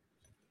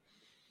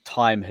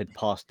 time had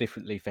passed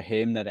differently for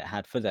him than it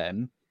had for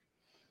them.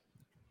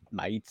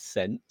 Made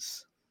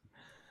sense.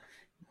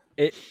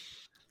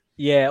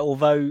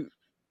 Although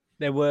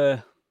there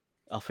were,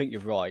 I think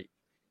you're right,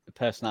 the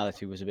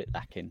personality was a bit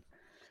lacking.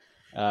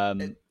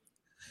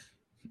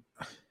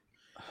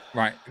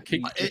 Right.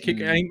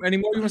 Any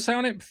more you want to say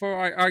on it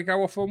before I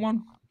go off on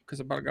one? Because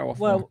I'm about to go off.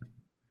 Well,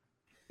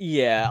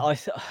 yeah, I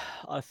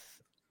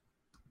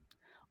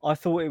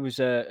thought it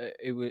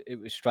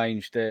was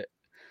strange that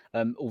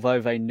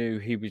although they knew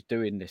he was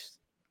doing this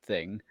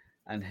thing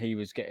and he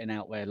was getting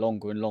out there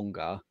longer and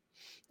longer,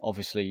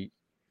 obviously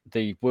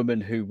the woman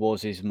who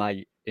was his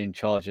mate in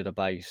charge of the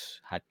base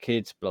had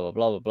kids, blah blah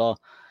blah blah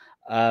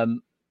blah.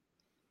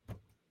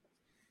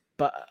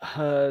 But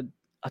I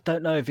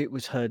don't know if it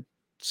was her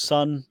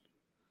son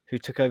who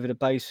took over the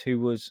base who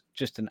was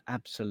just an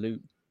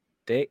absolute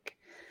dick,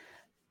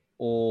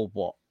 or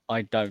what.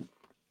 I don't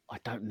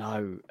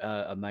know,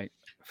 mate.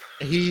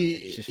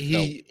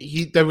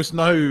 There was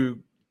no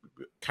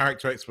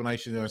character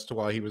explanation as to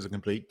why he was a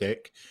complete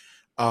dick.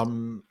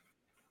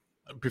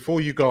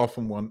 Before you go off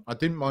on one, I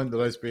didn't mind the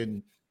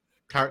lesbian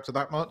character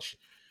that much.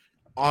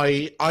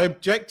 I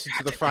objected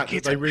to the fact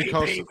that they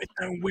recast with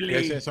no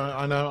willy. Yes,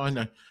 I know.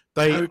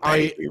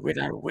 With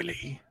no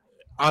willy.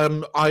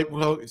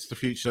 Well, it's the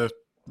future,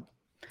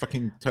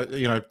 fucking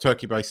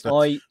turkey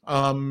baster.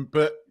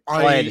 But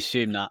I had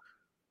assumed that.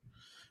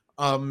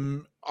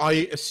 I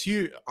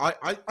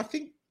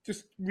think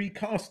just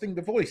recasting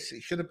the voice,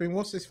 it should have been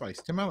what's his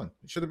face, Tim Allen.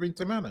 It should have been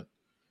Tim Allen.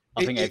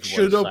 It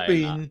should have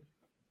been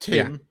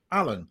Tim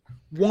Allen.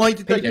 Why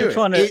did they do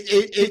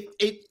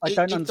it? I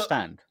don't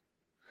understand.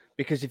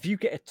 Because if you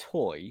get a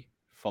toy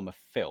from a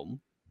film,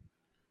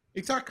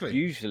 exactly,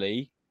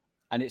 usually,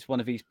 and it's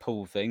one of these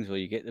pull things where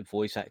you get the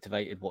voice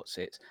activated.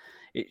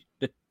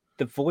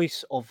 The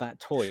voice of that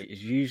toy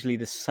is usually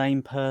the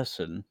same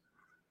person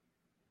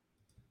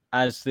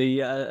as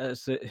the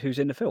who's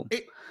in the film.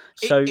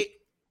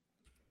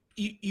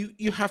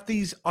 You have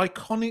these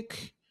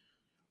iconic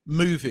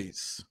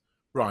movies,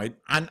 right?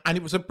 And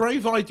it was a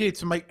brave idea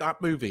to make that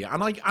movie,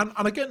 and I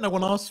get no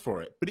one asked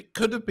for it, but it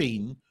could have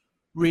been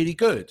really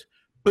good.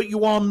 But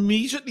you are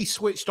immediately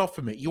switched off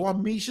from it. You are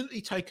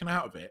immediately taken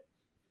out of it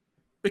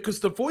because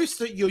the voice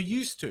that you're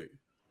used to,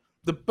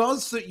 the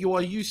buzz that you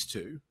are used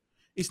to,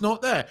 is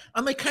not there.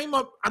 And they came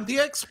up, and the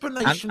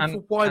explanation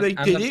for why they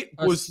did it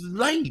was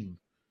lame.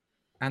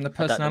 And the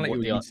personality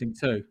we're using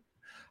too.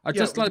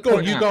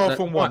 You go off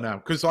on one now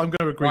because I'm going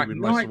to agree with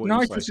most of what you're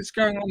saying. Nigel is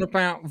going on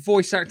about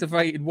voice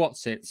activated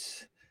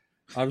what's-its.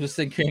 I was just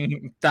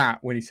thinking that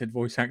when he said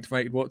voice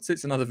activated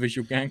what's-its, another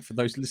visual gag for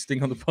those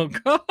listening on the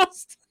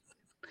podcast.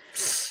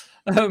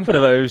 For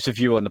those of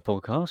you on the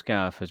podcast,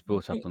 Gareth has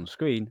brought up on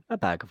screen a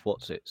bag of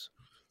what's-its.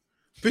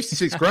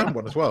 56 grand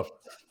one as well.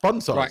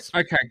 Fun size.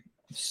 Right, okay.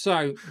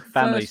 So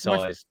family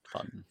size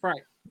fun.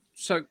 Right.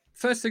 So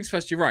first things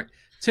first, you're right.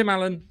 Tim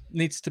Allen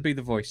needs to be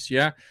the voice,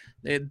 yeah?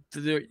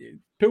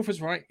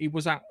 Pilfer's right. He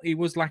was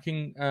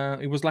lacking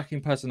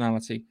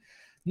personality.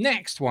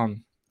 Next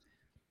one.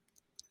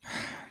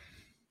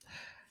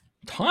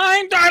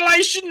 Time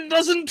dilation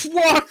doesn't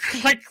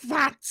work like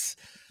that.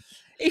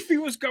 If he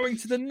was going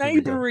to the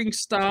neighboring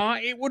star,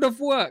 it would have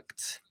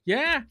worked.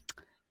 Yeah?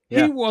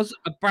 Yeah. He was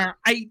about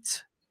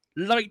 8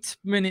 light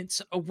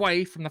minutes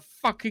away from the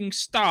fucking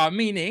star,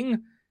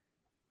 meaning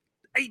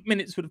 8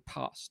 minutes would have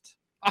passed.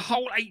 A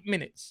whole 8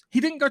 minutes. He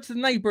didn't go to the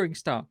neighboring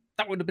star.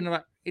 That would have been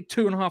about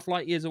 2.5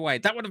 light years away.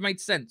 That would have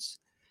made sense.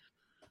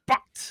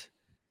 But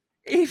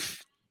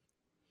if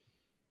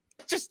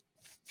just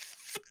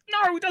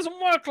no, it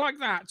doesn't work like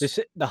that.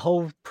 The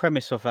whole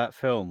premise of that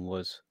film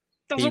was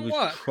Doesn't he was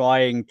work.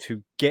 trying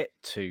to get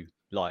to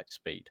light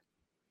speed.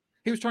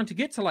 He was trying to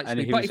get to light And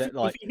speed, he but was if at,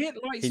 like, he hit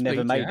light he speed,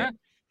 never made it.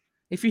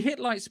 if he hit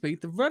light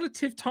speed, the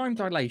relative time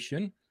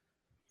dilation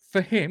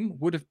for him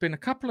would have been a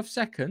couple of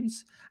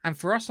seconds, and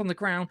for us on the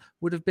ground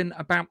would have been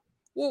about,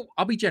 well,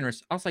 I'll be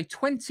generous, I'll say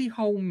 20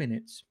 whole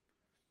minutes.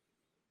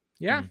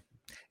 Yeah?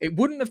 It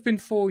wouldn't have been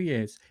 4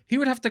 years. He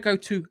would have to go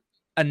to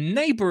a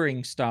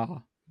neighboring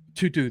star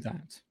to do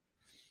that.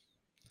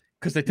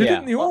 Because they did it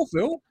in the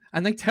Orville,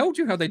 and they told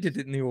you how they did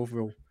it in the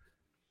Orville.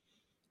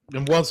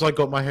 And once I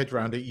got my head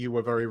around it, you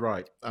were very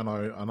right, and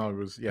I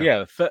was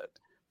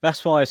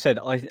That's why I said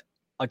I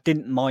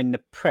didn't mind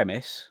the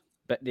premise,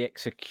 but the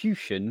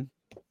execution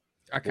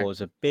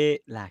was a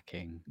bit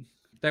lacking.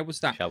 There was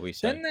that. Shall we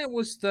say? Then there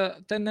was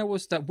the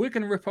we're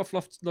going to rip off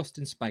Lost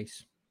in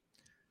Space.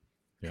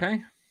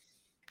 Okay.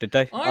 Did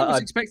they? I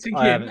was expecting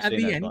him at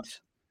the end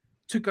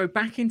to go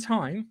back in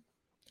time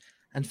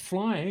and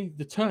fly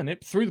the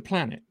turnip through the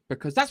planet,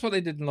 because that's what they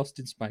did in Lost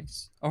in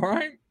Space. All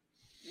right.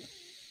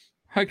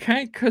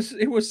 Okay, because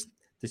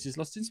this is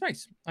Lost in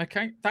Space.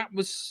 Okay, that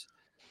was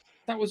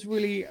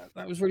really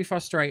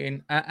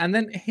frustrating. And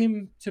then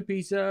him to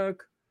be Zurg,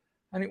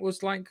 and it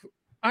was like,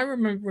 I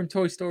remember in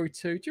Toy Story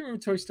 2. Do you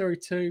remember Toy Story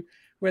 2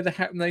 where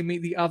they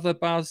meet the other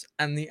Buzz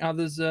and the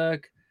other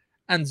Zurg,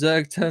 and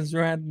Zurg turns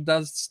around and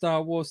does the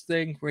Star Wars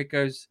thing where it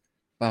goes,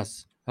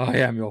 Buzz, I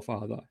am your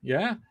father.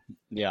 Yeah?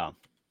 Yeah.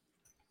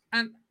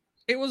 And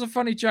it was a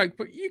funny joke,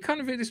 but you kind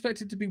of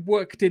expected to be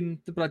worked in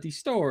the bloody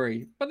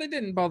story, but they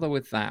didn't bother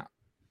with that.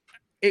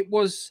 There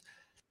was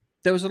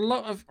a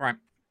lot of, right.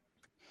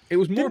 It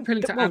was more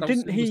appealing to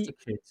adults than it was to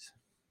kids.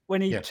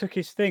 When he took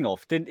his thing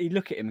off, didn't he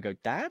look at him and go,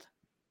 Dad?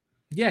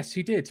 Yes,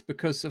 he did,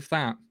 because of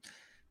that.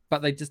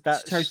 But they just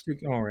chose to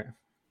ignore it.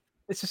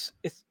 It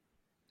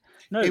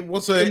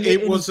was a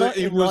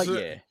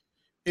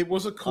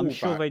callback. I'm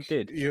sure they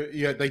did.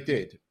 Yeah, they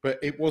did, but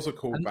it was a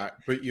callback.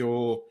 But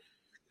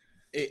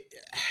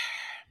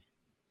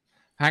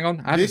hang on,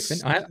 I haven't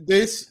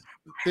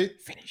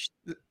finished.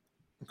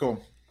 Go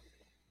on.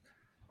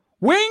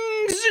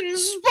 Wings in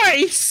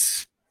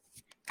space.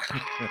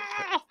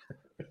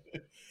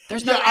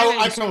 There's no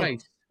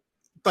space.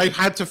 They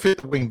had to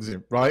fit the wings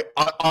in, right?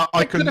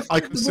 I can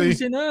see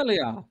wings in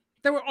earlier.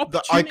 There were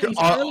opportunities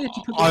earlier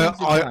to put the wings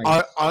in place.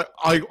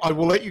 I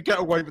will let you get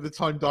away with the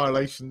time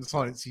dilation,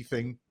 sciencey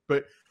thing,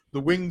 but the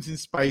wings in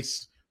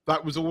space,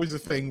 that was always a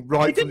thing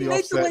right from the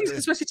offset. He didn't need the wings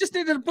in space. He just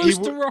needed a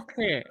booster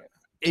rocket.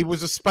 He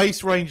was a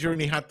space ranger and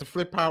he had to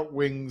flip out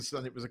wings,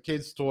 and it was a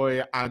kid's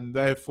toy, and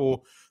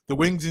therefore the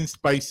wings in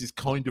space is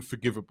kind of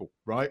forgivable,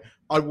 right?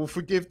 I will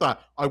forgive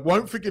that. I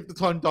won't forgive the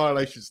time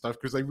dilation stuff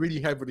because they really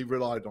heavily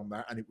relied on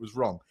that and it was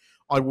wrong.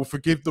 I will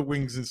forgive the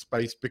wings in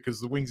space because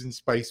the wings in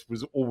space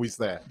was always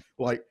there.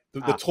 Like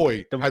the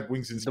toy had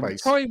wings in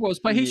space. The toy was,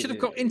 but he should have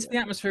got into the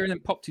atmosphere and then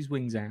popped his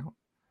wings out.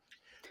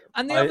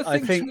 And the other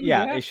thing, I think,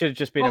 it should have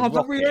just been a rocket.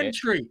 The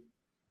re-entry.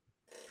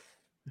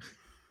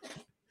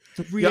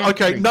 Yeah,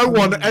 okay. No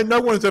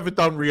one's ever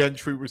done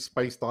re-entry with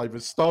space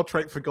divers. Star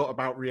Trek forgot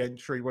about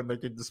re-entry when they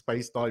did the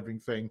space diving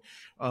thing.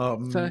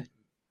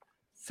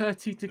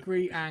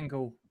 30-degree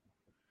angle.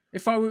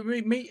 If I were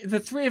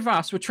the three of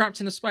us were trapped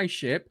in a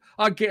spaceship,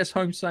 I'd get us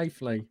home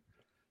safely.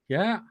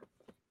 Yeah.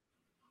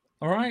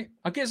 All right.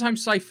 I'd get us home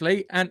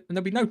safely, and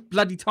there'd be no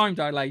bloody time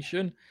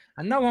dilation,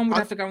 and no one would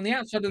have to go on the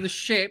outside of the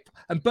ship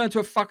and burn to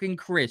a fucking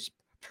crisp.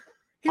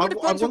 He would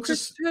have burned to a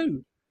crisp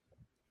too.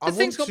 The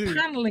thing's got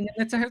paneling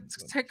in there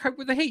to cope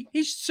with the heat.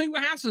 His suit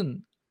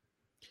hasn't.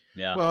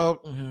 Yeah.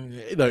 Well,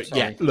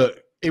 yeah.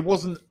 Look, it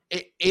wasn't.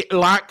 It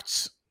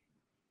lacked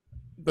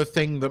the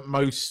thing that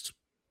most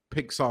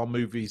Pixar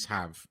movies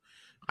have,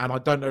 and I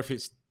don't know if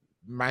it's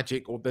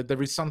magic or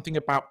there is something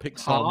about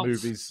Pixar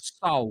movies.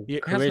 Soul,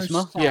 charisma.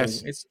 No soul.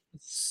 Yes, it's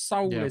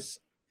soulless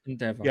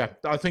endeavor. Yeah,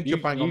 I think you're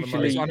bang on the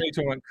money. I need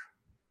to like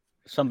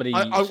somebody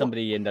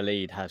in the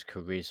lead has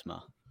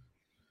charisma.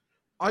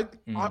 I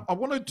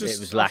want to just. It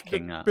was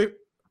lacking.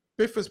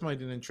 Biff has made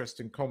an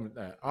interesting comment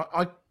there.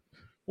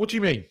 What do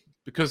you mean?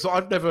 Because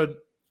I've never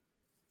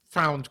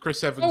found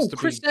Chris Evans to be.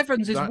 Chris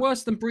Evans is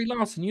worse than Brie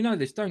Larson. You know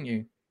this, don't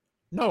you?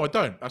 No, I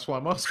don't. That's why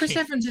I'm asking. Chris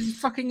Evans is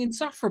fucking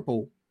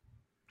insufferable.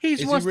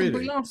 He's worse than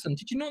Brie Larson.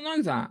 Did you not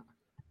know that?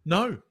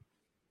 No.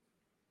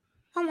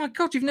 Oh my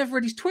God, you've never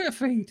read his Twitter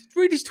feed.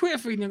 Read his Twitter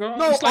feed and you go,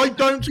 no, I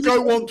don't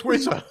go on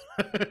Twitter.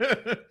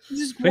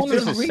 This is one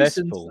of the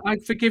reasons I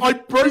forgive.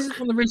 This is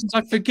one of the reasons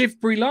I forgive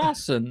Brie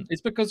Larson.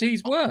 It's because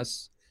he's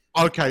worse.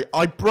 Okay,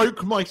 I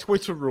broke my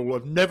Twitter rule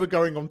of never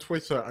going on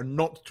Twitter and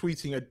not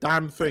tweeting a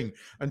damn thing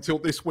until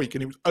this week,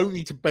 and it was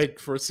only to beg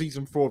for a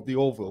season 4 of the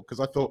Orville, because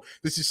I thought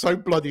this is so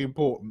bloody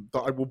important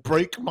that I will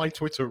break my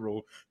Twitter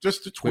rule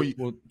just to tweet.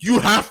 You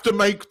have to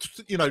make,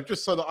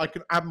 just so that I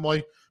can add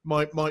my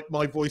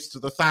voice to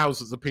the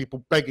thousands of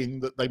people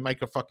begging that they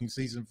make a fucking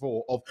season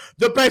 4 of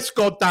the best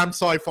goddamn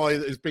sci-fi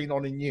that has been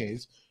on in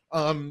years.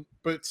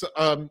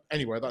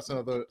 Anyway, that's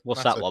another.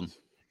 What's that one?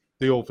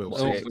 The Orville.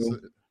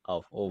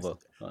 Oh, Orville.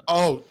 Right.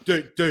 Oh,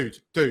 dude,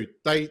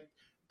 they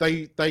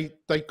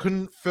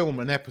couldn't film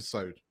an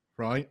episode,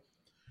 right?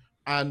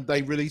 And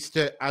they released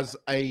it as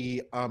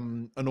an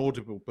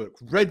Audible book,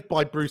 read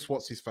by Bruce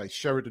What's-His-Face,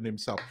 Sheridan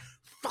himself.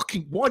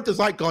 Fucking, why does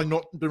that guy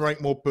not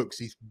narrate more books?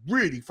 He's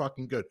really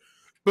fucking good.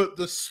 But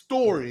the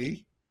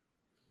story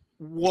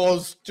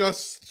was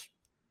just...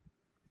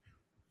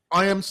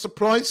 I am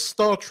surprised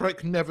Star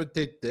Trek never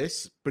did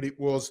this, but it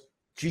was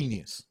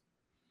genius.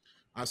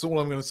 That's all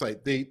I'm going to say.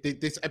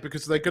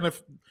 Because they're going to...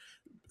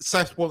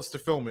 Seth wants to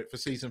film it for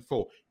season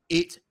 4.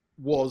 It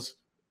was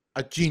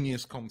a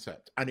genius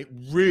concept, and it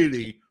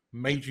really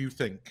made you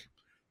think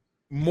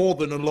more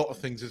than a lot of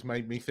things has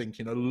made me think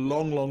in a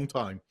long, long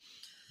time.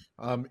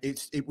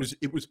 It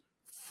was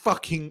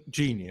fucking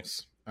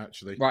genius,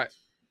 actually. Right.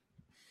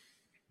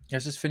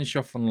 Let's just finish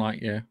off on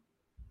Lightyear,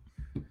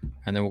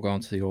 and then we'll go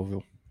on to the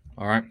Orville.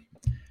 All right.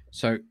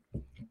 So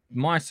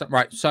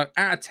So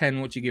out of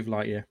 10, what do you give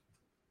Lightyear?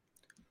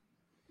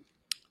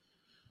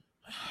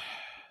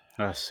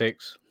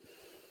 6.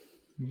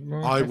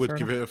 I would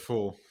give it a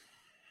 4.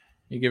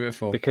 You give it a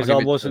 4 because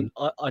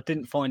I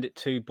didn't find it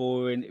too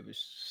boring. It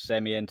was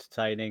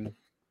semi-entertaining,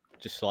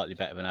 just slightly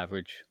better than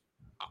average.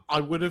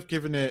 I would have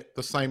given it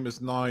the same as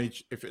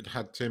Nige if it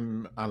had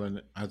Tim Allen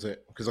as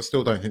it, because I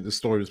still don't think the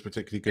story was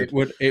particularly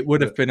good. It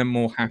would have been a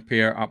more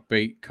happier,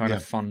 upbeat kind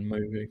of fun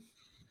movie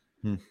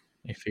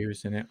if he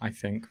was in it. I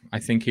think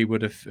he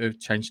would have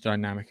changed the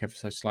dynamic ever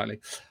so slightly.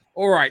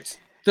 All right,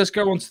 let's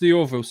go on to the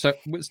Orville. So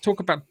let's talk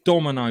about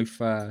Domino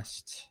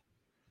first.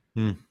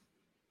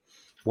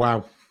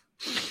 Wow.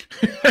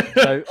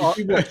 So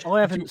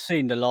I haven't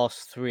seen the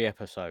last 3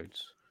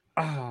 episodes.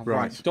 Ah,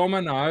 right.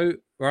 Domino.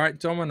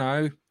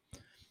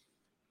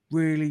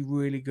 Really,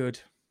 really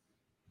good.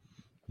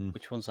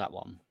 Which one's that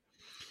one?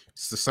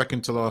 It's the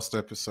second to last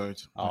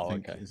episode. Oh, I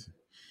think okay.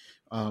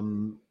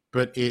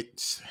 But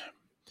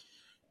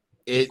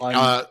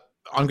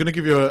I'm going to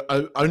give you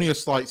only a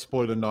slight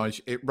spoiler,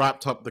 Nige. It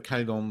wrapped up the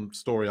Kanon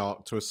story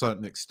arc to a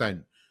certain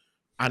extent,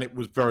 and it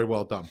was very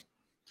well done.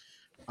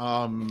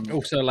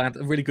 Also allowed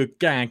a really good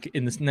gag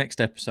in this next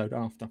episode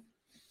after.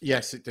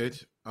 Yes, it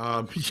did.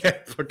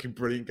 Fucking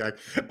brilliant gag.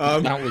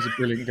 That was a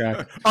brilliant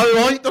gag. I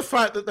like the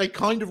fact that they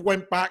kind of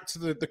went back to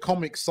the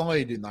comic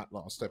side in that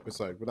last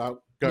episode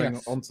without going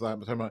onto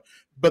that.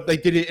 But they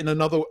did it in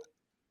another...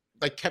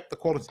 They kept the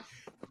quality.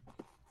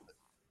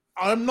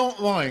 I'm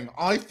not lying.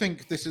 I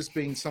think this has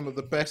been some of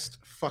the best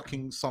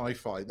fucking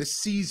sci-fi. This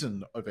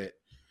season of it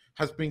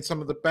has been some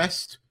of the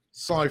best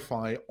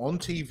sci-fi on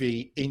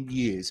TV in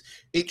years.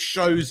 It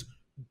shows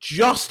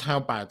just how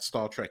bad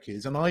Star Trek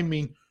is, and I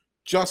mean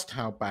just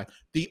how bad.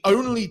 The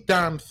only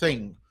damn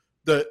thing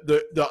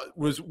that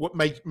was what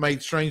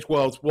made Strange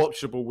Worlds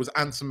watchable was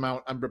Anson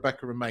Mount and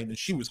Rebecca Romaine, and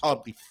she was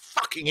hardly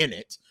fucking in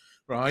it,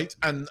 right?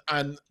 And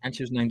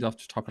she was named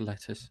after a type of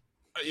lettuce.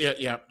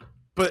 Yeah.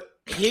 But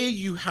here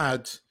you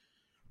had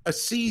a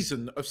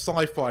season of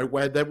sci-fi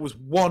where there was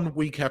 1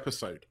 week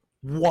episode.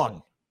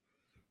 1,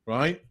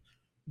 right?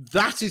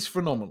 That is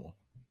phenomenal.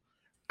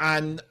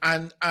 And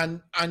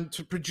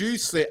to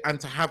produce it and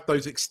to have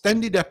those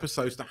extended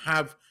episodes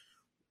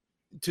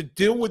to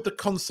deal with the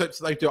concepts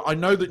that they do. I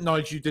know that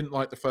Nigel, you didn't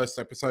like the first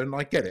episode, and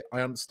I get it.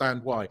 I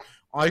understand why.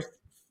 I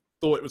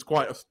thought it was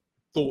quite a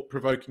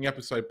thought-provoking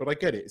episode, but I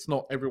get it. It's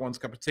not everyone's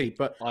cup of tea.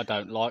 But I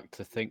don't like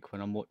to think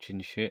when I'm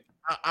watching shit.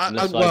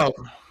 I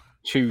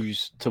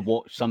choose to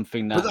watch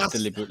something that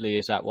deliberately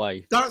is that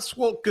way. That's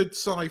what good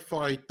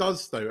sci-fi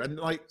does, though. And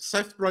like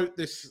Seth wrote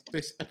this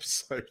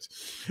episode.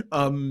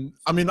 I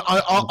mean,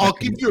 I'll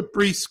give you a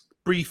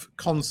brief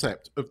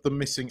concept of the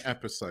missing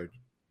episode.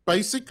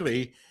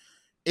 Basically,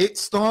 it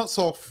starts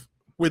off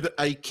with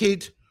a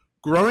kid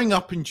growing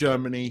up in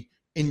Germany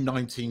in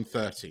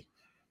 1930,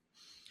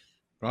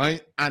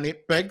 right? And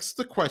it begs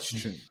the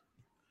question.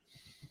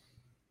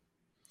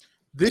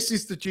 This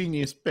is the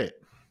genius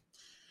bit.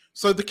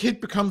 So the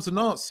kid becomes a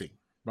Nazi,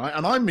 right?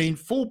 And I mean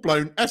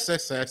full-blown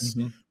SSS,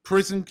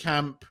 prison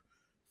camp,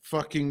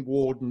 fucking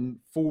warden,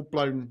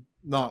 full-blown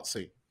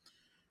Nazi.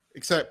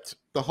 Except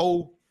the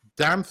whole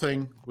damn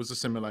thing was a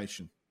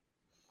simulation.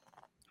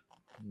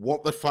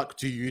 What the fuck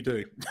do you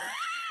do?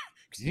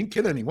 Because you didn't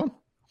kill anyone.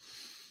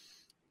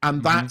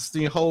 And that's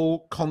the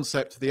whole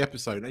concept of the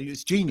episode. And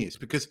it's genius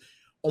because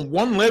on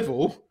one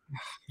level,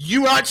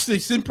 you actually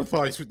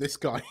sympathize with this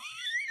guy.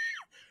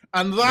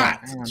 And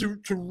that,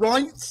 to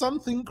write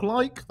something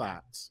like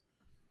that,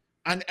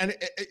 and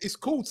it's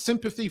called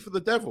Sympathy for the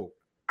Devil,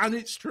 and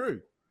it's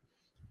true.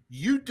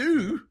 You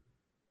do,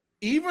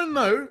 even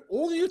though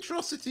all the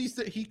atrocities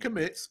that he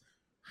commits,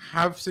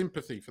 have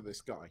sympathy for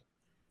this guy.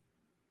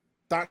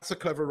 that's a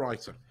clever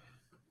writer,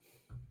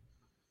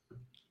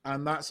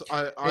 and that's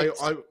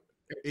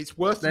it's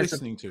worth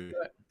listening to.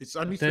 It's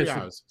only 3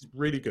 hours. It's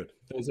really good.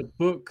 There's a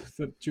book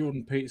that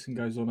Jordan Peterson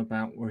goes on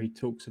about where he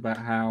talks about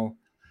how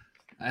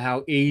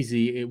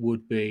easy it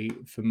would be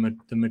for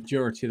the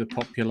majority of the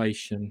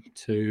population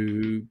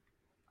to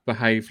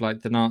behave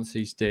like the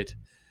Nazis did.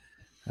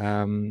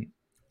 And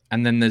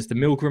then there's the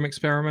Milgram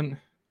experiment.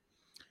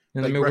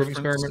 And the Milgram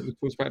experiment we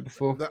talked about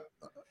before.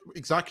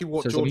 Exactly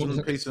what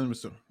Jordan Peterson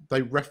was doing.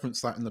 They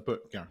reference that in the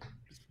book. Yeah.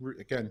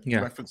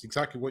 Reference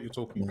exactly what you're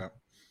talking about.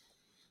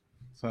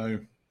 So,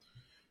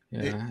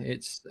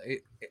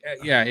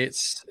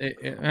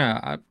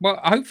 well,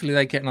 hopefully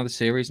they get another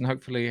series, and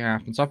hopefully it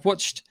happens. I've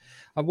watched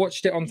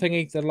it on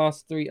thingy the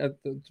last 3.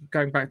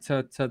 Going back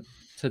to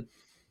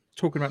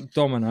talking about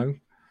Domino.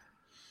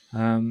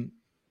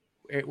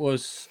 It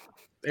was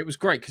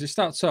great because it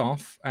starts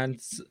off,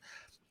 and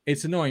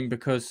it's annoying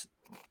because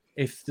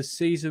if the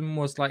season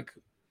was like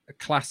a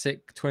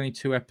classic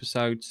 22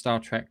 episode Star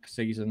Trek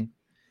season,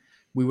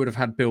 we would have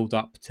had build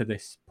up to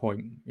this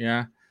point,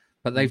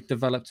 but they've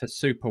developed a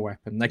super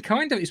weapon.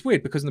 It's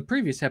weird because in the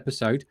previous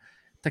episode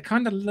they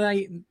kind of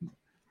lean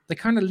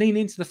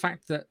into the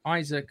fact that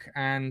Isaac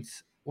and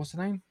what's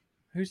her name,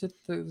 who's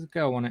the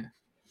girl on it,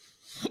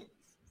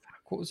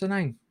 what was her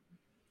name?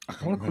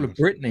 I want to call her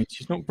Brittany.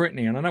 She's not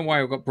Brittany, and I know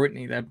why I got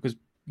Brittany there because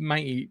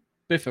matey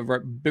Biffa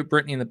wrote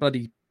Brittany in the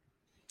bloody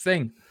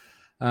thing.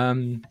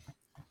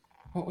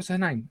 What was her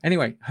name?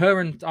 Anyway,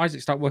 her and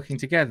Isaac start working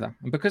together,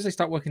 and because they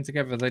start working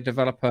together, they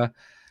develop a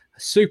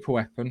super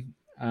weapon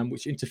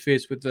which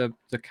interferes with the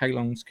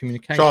Kalon's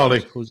communication.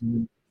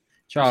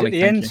 Charlie,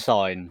 the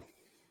ensign.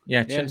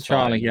 Yeah, the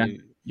Charlie.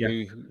 Ensign,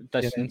 who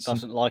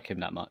doesn't like him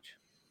that much.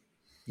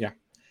 Yeah,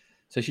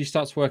 so she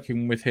starts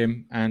working with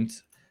him, and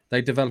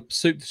they develop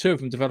the two of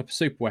them develop a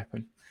super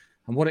weapon.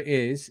 And what it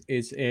is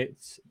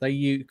they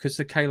use, because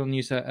the Kalon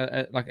use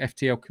a like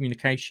FTL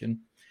communication,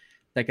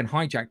 they can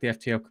hijack the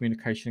FTL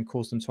communication and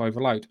cause them to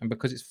overload. And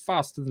because it's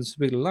faster than the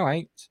speed of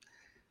light,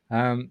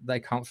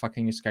 they can't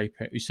fucking escape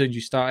it. As soon as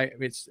you start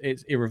it,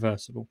 it's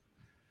irreversible.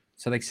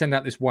 So they send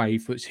out this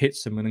wave which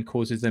hits them and then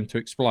causes them to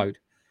explode.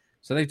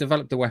 So they've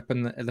developed a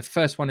weapon. The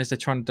first one is they're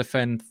trying to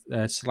defend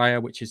Slayer,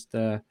 which is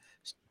the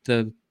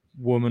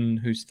woman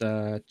who's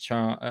in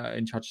charge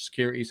of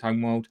security's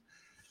homeworld.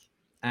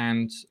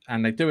 And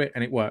they do it,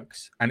 and it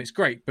works. And it's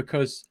great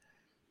because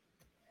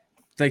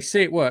they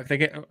see it work. They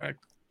get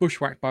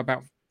bushwhacked by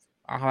about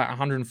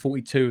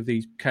 142 of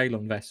these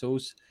Kalon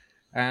vessels,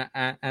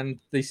 and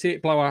they see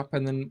it blow up.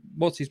 And then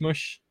what's his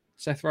mush?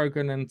 Seth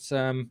Rogen and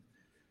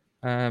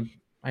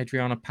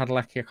Adriana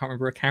Padalecki, I can't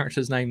remember her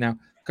character's name now,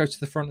 go to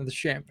the front of the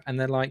ship, and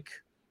they're like,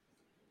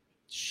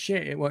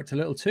 "Shit, it worked a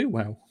little too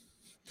well."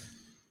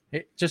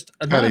 It just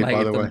annihilated Kelly,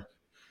 by the them.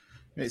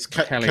 way, it's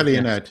Kelly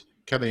and Ed.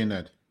 Kelly and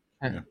Ed.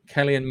 Yeah.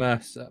 Kelly and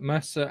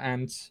Mercer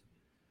and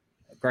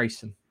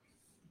Grayson.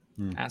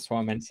 That's what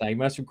I meant to say.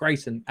 Mercer and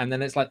Grayson, and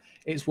then it's like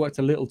it's worked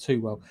a little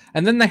too well.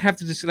 And then they have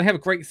a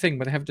great thing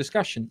where they have a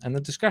discussion, and the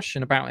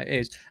discussion about it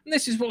is, and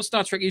this is what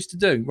Star Trek used to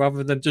do,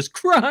 rather than just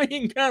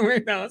crying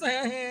corridors,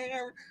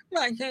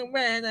 like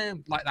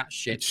that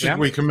shit. Should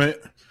we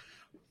commit?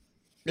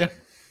 Yeah,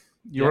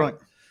 you're right.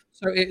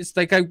 So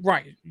they go,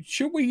 right,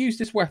 should we use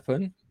this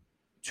weapon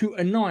to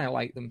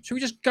annihilate them? Should we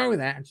just go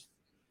there and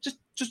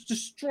just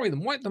destroy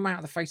them, wipe them out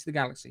of the face of the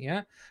galaxy?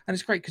 Yeah. And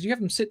it's great because you have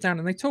them sit down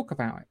and they talk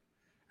about it,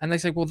 and they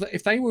say, well,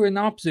 if they were in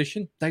our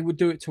position, they would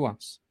do it to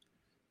us.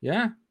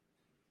 Yeah.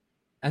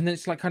 And then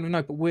it's like, kind of,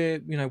 no, but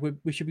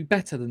we should be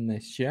better than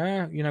this.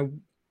 Yeah.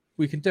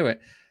 We can do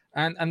it.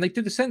 And they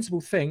do the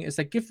sensible thing is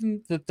they give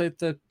them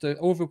the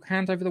Orville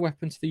hand over the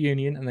weapon to the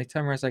Union, and they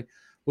turn around and say,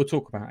 we'll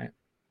talk about it.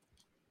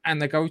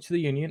 And they go to the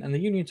Union, and the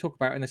Union talk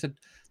about it, and they said,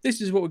 this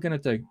is what we're going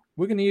to do.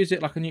 We're going to use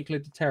it like a nuclear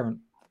deterrent.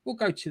 We'll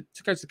go to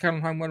the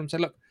Kalon homeworld and say,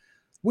 look,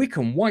 we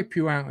can wipe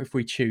you out if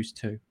we choose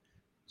to.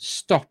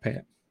 Stop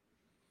it.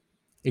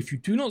 If you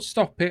do not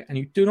stop it, and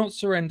you do not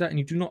surrender, and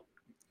you do not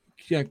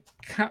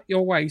cut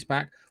your ways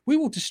back, we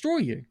will destroy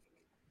you.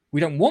 We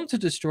don't want to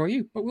destroy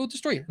you, but we'll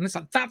destroy you. And it's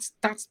like,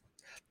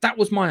 that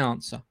was my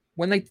answer.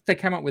 When they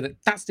came up with it,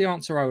 that's the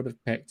answer I would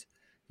have picked.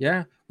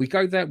 Yeah? We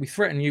go there, we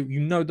threaten you,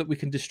 you know that we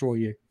can destroy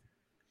you.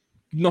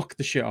 Knock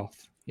the shit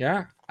off.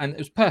 Yeah? And it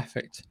was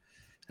perfect.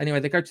 Anyway,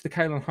 they go to the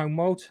Kalon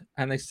homeworld,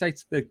 and they say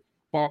to the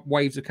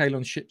waves of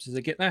Kalon ships as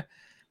they get there,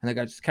 and they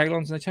go to the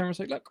Kalons, and they turn around and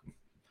say, look,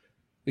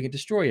 we can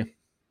destroy you.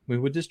 We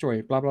would destroy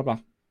you, blah, blah, blah.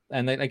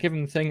 And they give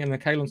them the thing, and the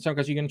Kalon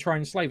goes, you're going to try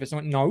and enslave us. I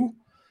went, no.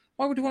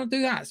 Why would you want to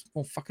do that? It's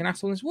more fucking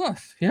hassle than it's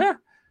worth. Yeah?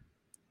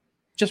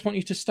 Just want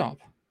you to stop.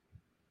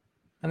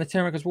 And the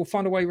Terran goes, well,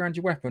 find a way around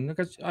your weapon. I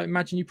goes, I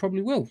imagine you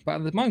probably will. But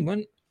at the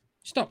moment,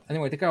 stop.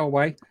 Anyway, they go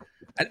away,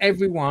 and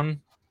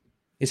everyone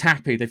is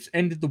happy. They've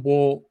ended the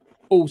war.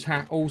 All's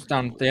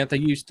done. They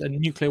used a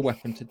nuclear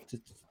weapon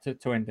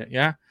to end it.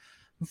 Yeah.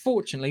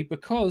 Unfortunately,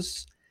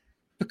 because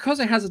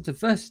it has a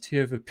diversity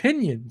of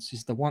opinions,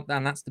 is the one,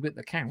 and that's the bit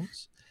that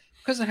counts.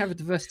 Because they have a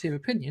diversity of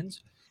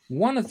opinions,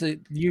 one of the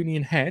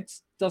Union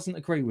heads doesn't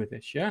agree with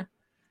this. Yeah,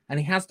 and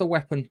he has the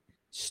weapon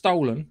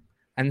stolen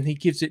and he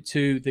gives it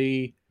to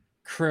the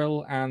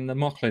Krill and the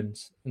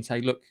Mocklins and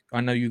say, "Look,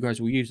 I know you guys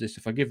will use this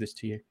if I give this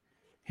to you.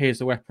 Here's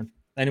the weapon."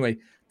 Anyway,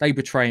 they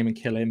betray him and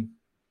kill him.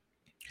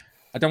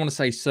 I don't want to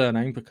say his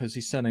surname because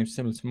his surname's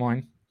similar to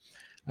mine.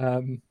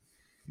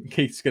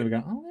 Keith's going to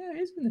be going, "Oh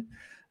yeah, isn't it?"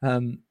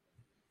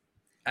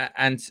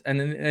 And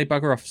then they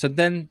bugger off. So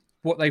then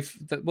what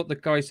the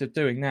guys are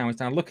doing now is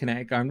now looking at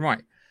it, going,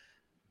 right,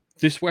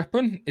 this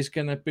weapon is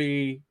going to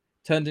be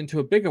turned into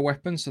a bigger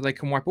weapon, so they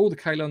can wipe all the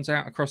Kalons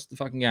out across the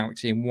fucking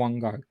galaxy in one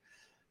go.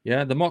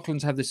 Yeah, the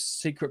Mocklins have this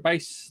secret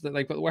base that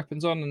they've got the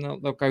weapons on, and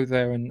they'll go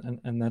there and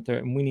they'll do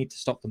it, and we need to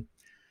stop them.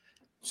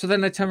 So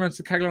then they turn around to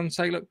the Kalon and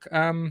say, "Look,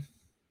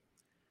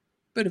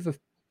 bit of a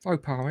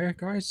faux pas here,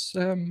 guys.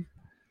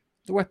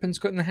 The weapon's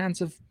got in the hands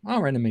of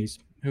our enemies,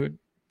 who are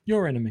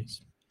your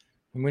enemies,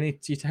 and we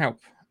need you to help."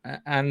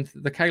 And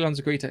the Kalons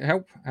agree to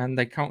help, and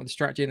they come up with a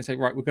strategy and they say,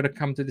 "Right, we're going to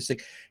come to this thing."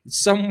 It's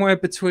somewhere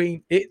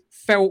between. It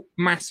felt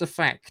Mass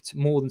Effect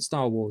more than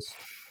Star Wars.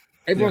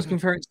 Everyone's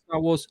comparing to Star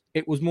Wars.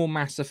 It was more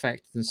Mass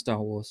Effect than Star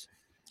Wars.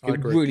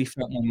 It really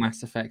felt more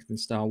Mass Effect than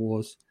Star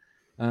Wars.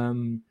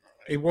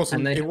 It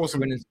wasn't. It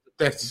wasn't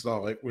Death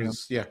Star. It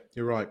was. Yeah,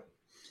 you're right.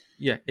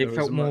 Yeah, it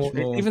felt more.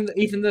 Even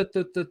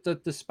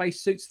the space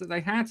suits that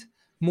they had,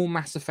 more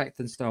Mass Effect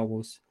than Star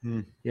Wars.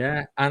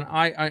 Yeah, and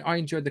I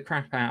enjoyed the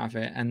crap out of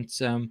it, and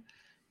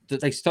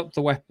that they stopped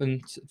the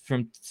weapon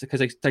from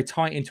because they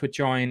tie it into a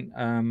giant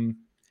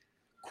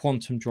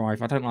quantum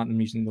drive. I don't like them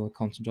using the word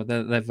quantum drive.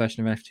 Their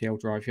version of FTL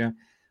drive, yeah,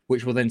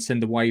 which will then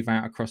send a wave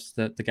out across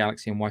the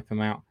galaxy and wipe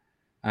them out.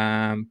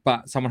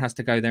 But someone has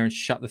to go there and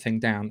shut the thing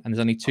down, and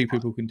there's only two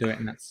people who can do it,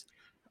 and that's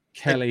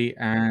Kelly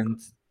and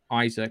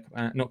Isaac.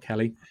 Not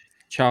Kelly,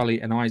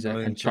 Charlie and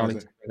Isaac. And Charlie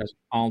goes,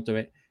 "I'll do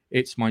it.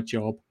 It's my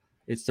job.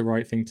 It's the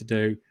right thing to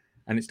do."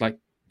 And it's like,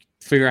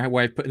 figure out a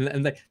way of putting it.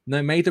 And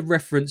they made a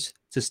reference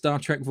to Star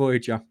Trek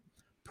Voyager.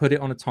 Put it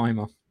on a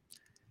timer.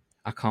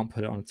 I can't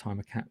put it on a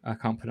timer. I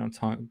can't put it on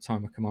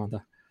timer,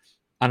 Commander.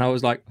 And I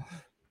was like,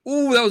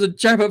 "Oh, that was a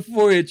jab at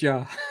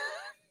Voyager."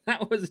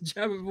 That was a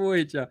jab at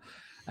Voyager.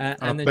 I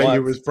bet it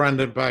was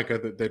Brandon Bagger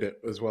that did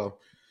it as well.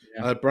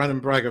 Yeah. Brandon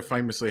Bagger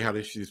famously had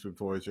issues with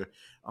Voyager,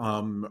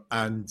 and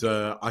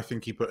I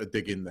think he put a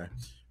dig in there.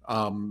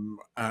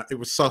 It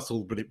was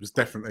subtle, but it was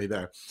definitely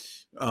there.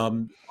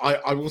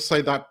 I will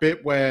say that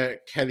bit where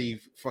Kelly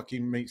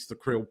fucking meets the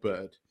Krill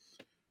bird,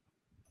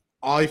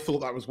 I thought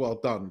that was well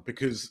done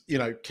because, you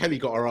know, Kelly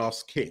got her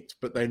ass kicked,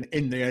 but then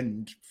in the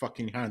end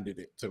fucking handed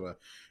it to her.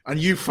 And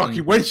you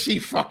fucking, when she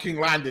fucking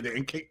landed it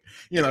and kicked,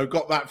 you know,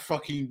 got that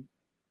fucking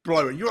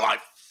blow, and you're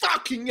like,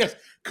 fucking yes,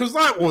 because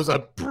that was a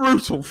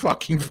brutal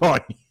fucking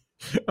fight.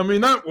 I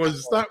mean, that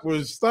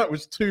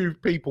was two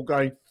people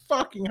going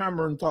fucking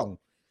hammer and tongue,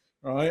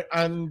 right?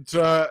 And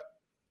yeah,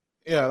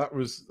 that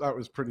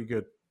was pretty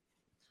good.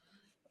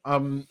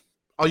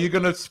 Are you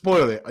going to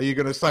spoil it? Are you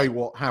going to say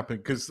what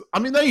happened? Because I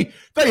mean, they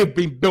have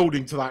been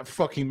building to that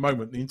fucking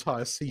moment the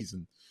entire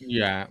season.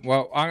 Yeah,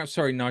 well, I'm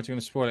sorry, Nigel, I'm going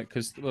to spoil it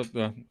because I've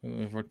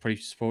probably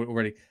spoiled it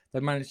already.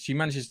 She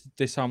manages to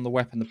disarm the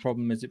weapon. The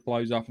problem is it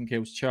blows up and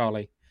kills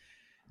Charlie.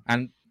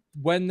 And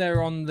when they're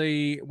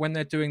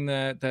doing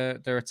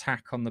their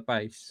attack on the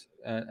base,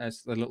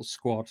 as the little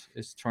squad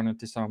is trying to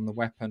disarm the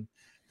weapon,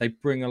 they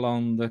bring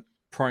along the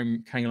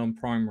Kalon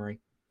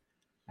primary,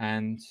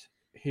 and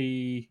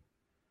he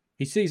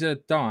sees her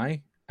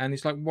die, and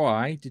he's like,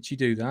 "Why did she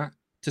do that?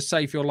 To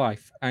save your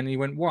life?" And he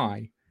went,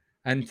 "Why?"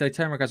 And they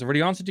tell him, "I've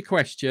already answered your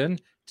question.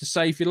 To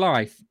save your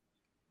life.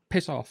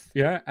 Piss off."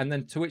 Yeah. And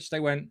then to which they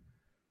went,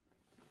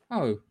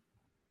 "Oh."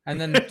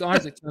 And then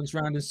Isaac turns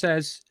around and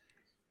says,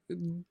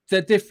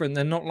 "They're different.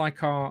 They're not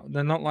like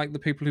the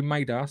people who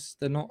made us.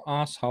 They're not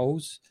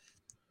assholes.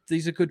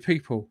 These are good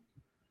people.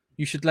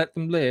 You should let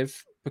them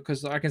live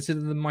because I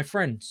consider them my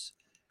friends."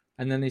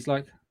 And then he's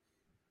like,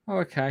 "Oh,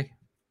 okay."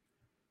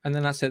 And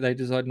then that's it. They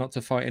decide not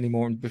to fight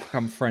anymore and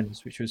become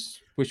friends, which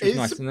was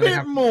nice. And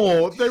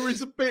There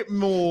is a bit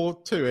more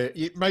to it.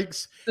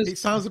 It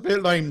sounds a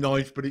bit lame,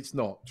 Knife, but it's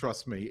not.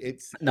 Trust me.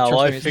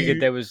 I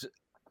figured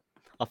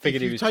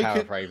he was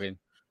paraphrasing.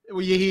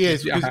 Well, yeah, he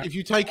is. Because if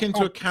you take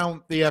into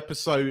account the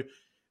episode,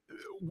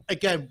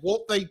 again,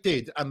 what they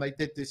did, and they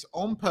did this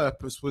on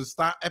purpose, was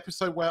that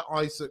episode where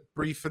Isaac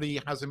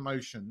briefly has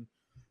emotion.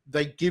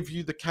 They give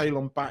you the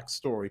Kalon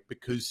backstory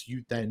because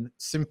you then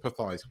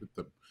sympathize with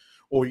them,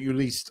 or you at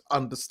least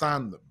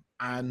understand them.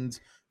 And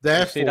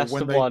therefore, that's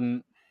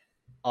one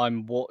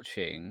I'm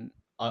watching.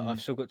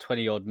 I've still got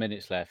 20 odd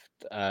minutes left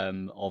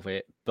of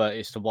it, but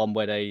it's the one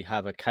where they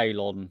have a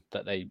Kalon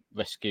that they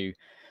rescue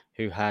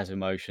who has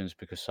emotions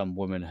because some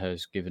woman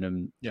has given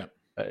them,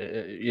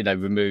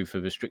 removed the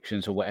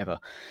restrictions or whatever,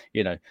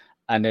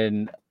 And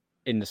then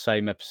in the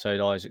same episode,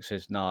 Isaac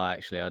says, "No,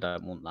 actually, I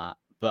don't want that."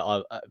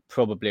 But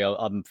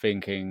I'm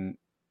thinking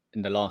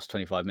in the last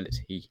 25 minutes,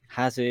 he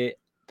has it,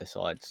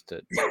 decides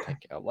to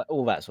take it away,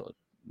 all that sort of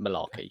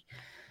malarkey.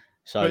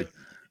 So but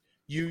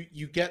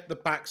you get the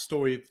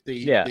backstory of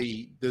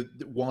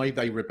the why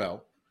they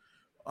rebel,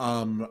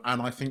 and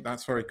I think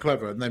that's very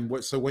clever. And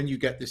then so when you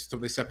get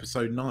this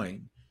episode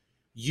 9,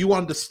 you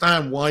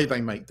understand why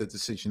they make the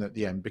decision at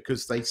the end,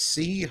 because they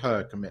see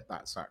her commit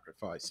that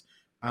sacrifice.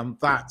 And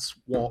that's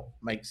what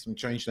makes them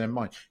change their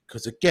mind.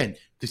 Because again,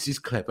 this is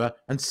clever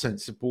and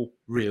sensible,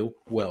 real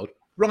world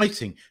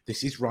writing.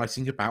 This is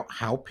writing about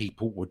how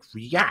people would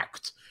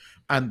react.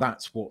 And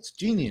that's what's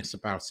genius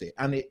about it.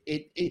 And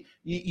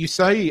you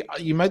say,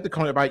 you made the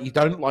comment about you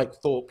don't like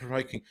thought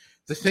provoking.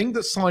 The thing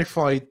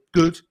that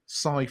good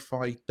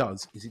sci-fi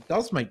does is it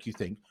does make you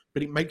think,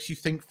 but it makes you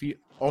think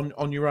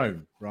on your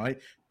own, right?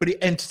 But it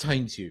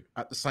entertains you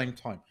at the same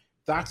time.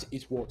 That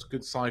is what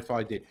good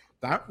sci-fi did.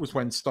 That was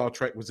when Star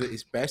Trek was at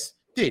its best.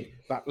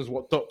 That was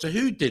what Doctor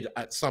Who did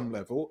at some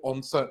level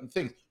on certain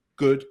things.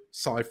 Good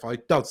sci-fi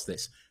does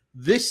this.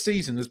 This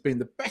season has been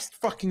the best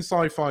fucking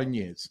sci-fi in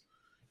years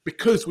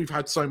because we've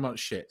had so much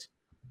shit.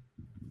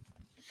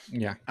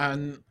 Yeah.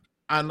 And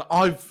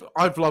I've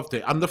loved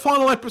it. And the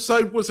final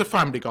episode was a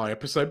Family Guy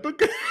episode, but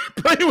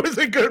it was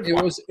a good one.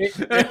 I'll be honest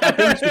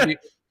with you,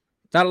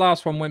 that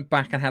last one went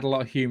back and had a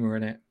lot of humor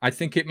in it. I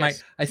think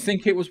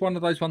it was one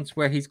of those ones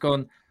where he's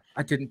gone,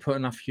 I didn't put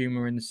enough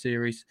humor in the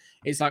series.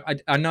 It's like,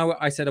 I know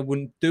I said I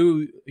wouldn't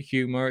do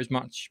humor as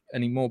much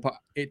anymore, but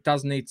it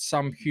does need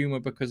some humor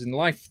because in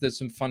life there's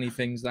some funny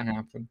things that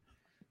happen.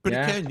 But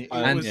again,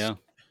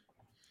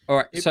 all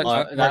right.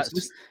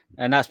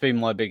 That's been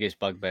my biggest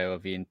bugbear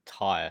of the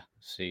entire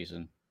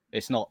season.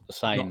 It's not the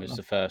same as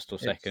the first or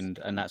second,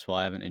 and that's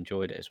why I haven't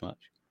enjoyed it as much.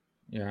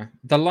 Yeah,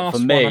 the last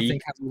for me, one I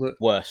think has the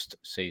worst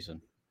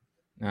season.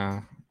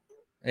 No,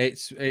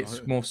 it's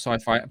more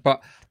sci-fi,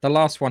 but the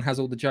last one has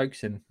all the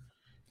jokes in.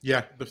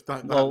 Yeah,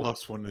 that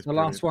last one is. The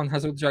last one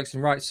has all the jokes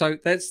in, right? So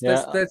there's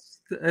I'll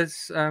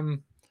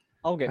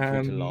get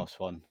through to the last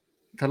one.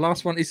 The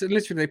last one is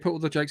literally they put all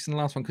the jokes in the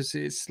last one because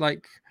it's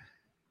like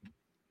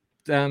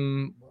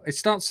it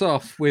starts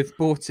off with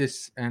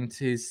Bortis and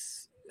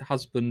his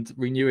husband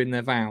renewing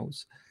their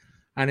vows,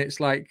 and it's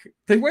like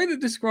the way they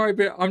describe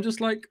it, I'm just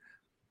like,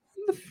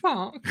 what the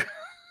fuck?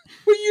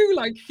 Were you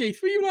like, Keith?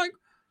 Were you like,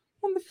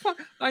 what the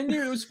fuck? I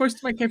knew it was supposed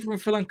to make everyone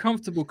feel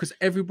uncomfortable because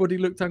everybody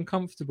looked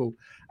uncomfortable,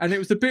 and it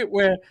was the bit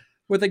where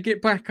they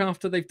get back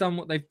after they've done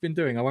what they've been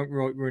doing. I won't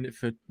ruin it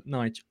for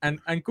Nige, and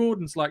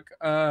Gordon's like,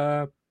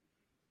 and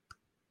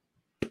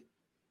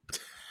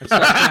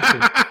starts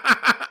clapping.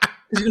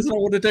 He doesn't know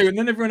what to do, and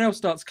then everyone else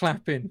starts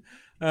clapping,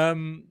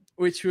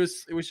 which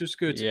was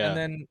good. Yeah.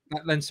 And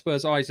that then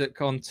spurs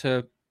Isaac on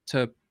to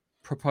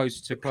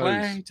propose to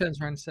Claire. He turns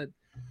around and said,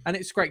 and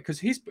it's great because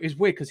it's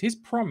weird because his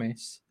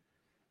promise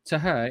to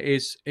her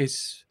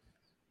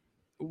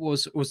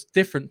was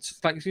different.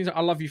 Like,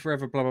 I love you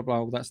forever, blah blah blah,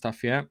 all that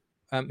stuff. Yeah.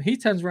 He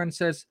turns around and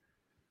says,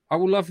 I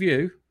will love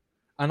you,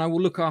 and I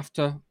will look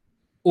after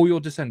all your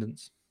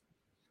descendants,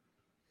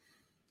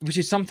 which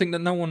is something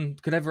that no one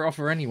could ever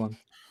offer anyone.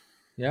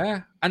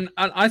 Yeah, and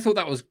I thought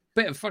that was a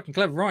bit of fucking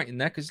clever writing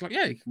there because, like,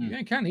 he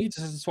can. He just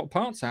has to swap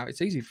parts out.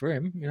 It's easy for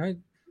him,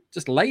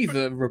 just lay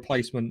the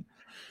replacement.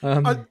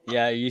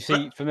 You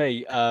see, for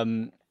me, I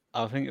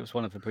think it was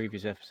one of the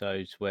previous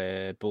episodes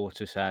where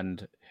Bortus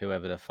and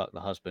whoever the fuck the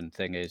husband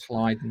thing is,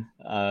 Clyden.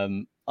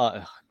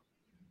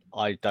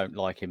 I don't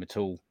like him at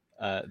all,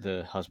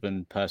 the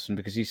husband person,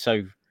 because he's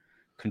so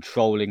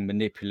controlling,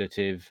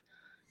 manipulative,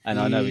 and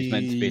I know he's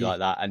meant to be like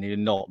that, and you're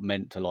not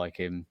meant to like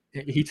him.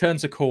 He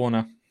turns a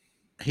corner.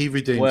 He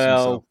redeems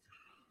himself.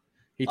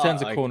 He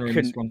turns a corner in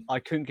this one. I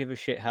couldn't give a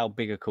shit how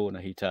big a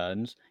corner he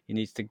turns. He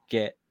needs to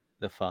get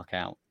the fuck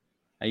out.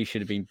 And he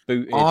should have been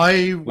booted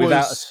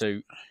without a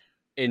suit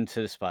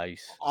into the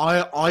space.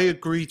 I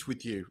agreed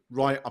with you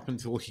right up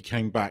until he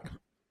came back.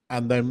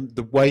 And then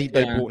the way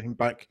they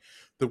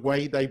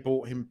brought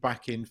him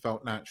back in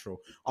felt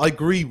natural. I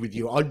agree with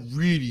you. I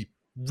really,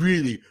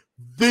 really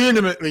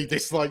vehemently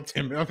disliked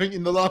him. I think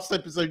in the last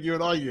episode you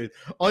and I did,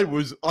 I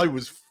was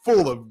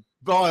full of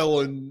vile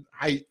and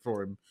hate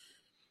for him.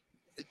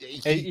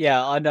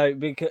 I know,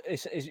 because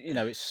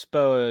it's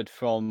spurred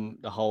from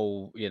the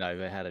whole, they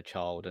had a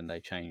child and they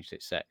changed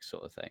its sex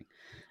sort of thing.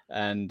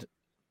 And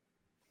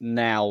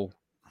now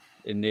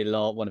in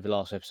one of the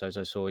last episodes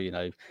I saw, he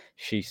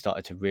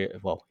started to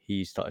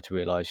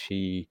realize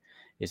she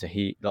is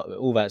like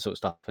all that sort of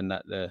stuff, and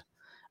that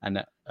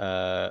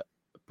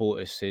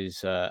Bortus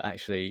is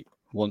actually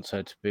wants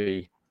her to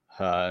be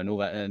her and all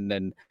that, and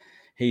then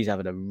he's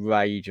having a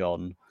rage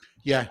on.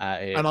 Yeah,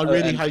 and I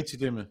really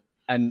hated him.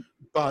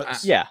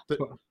 But the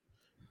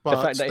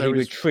fact that he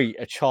would treat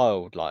a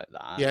child like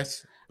that.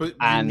 Yes, but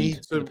you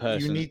need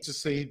to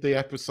see the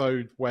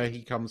episode where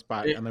he comes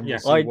back, and then we'll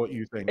see what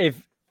you think.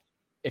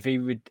 If he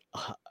would,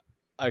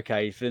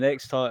 okay, for the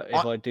next time,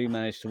 if I do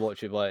manage to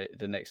watch it by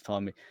the next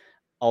time,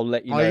 I'll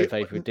let you know if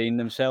they've redeemed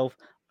themselves.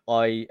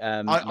 I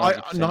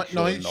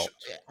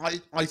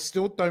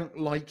still don't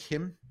like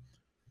him,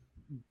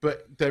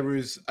 but there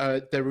is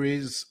a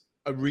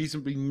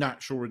reasonably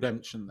natural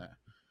redemption there.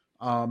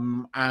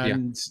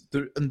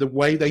 The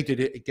way they did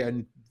it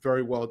again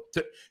very well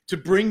to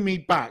bring me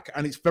back,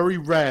 and it's very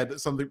rare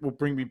that something will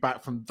bring me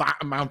back from that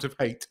amount of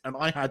hate, and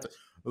I've had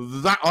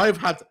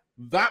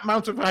that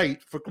amount of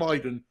hate for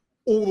Clyden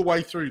all the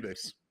way through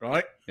this,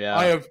 right? Yeah.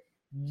 I have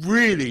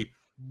really,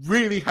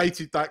 really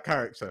hated that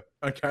character.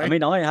 Okay. I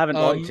mean, I haven't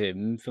liked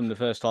him from the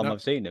first time no,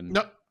 I've seen him.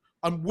 No,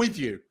 I'm with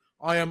you.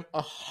 I am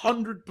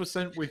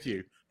 100% with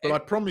you. But I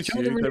promise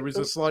you, there is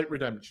a slight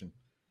redemption.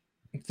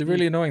 The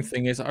really annoying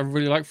thing is, I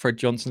really like Fred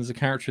Johnson as a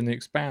character in The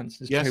Expanse.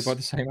 It's played by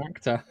the same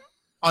actor.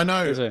 I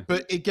know,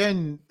 but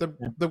again,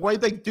 the way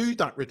they do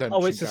that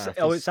redemption. It's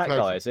that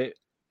guy, is it?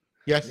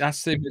 Yes,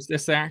 that's him.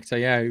 It's the actor.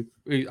 Yeah,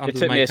 it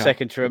took me a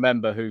second to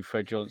remember who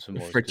Fred Johnson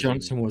was. Fred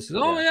Johnson was.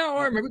 Oh yeah,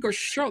 I remember. He got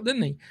shot,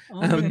 didn't he?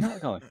 Oh,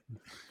 that guy.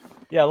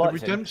 Yeah, I like the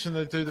redemption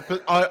they do.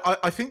 But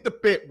I think the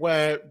bit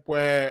where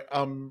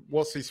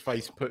what's his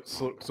face puts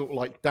sort of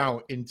like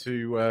doubt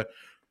into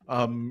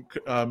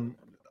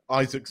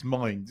Isaac's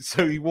mind.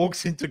 So he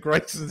walks into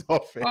Grayson's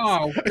office.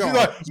 Oh, and she's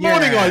like,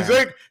 "Morning,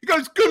 Isaac." He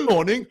goes, "Good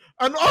morning."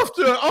 And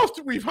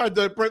after we've had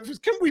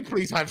breakfast, can we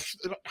please have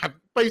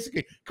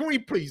basically? Can we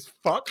please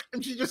fuck?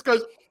 And she just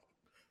goes,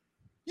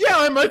 "Yeah,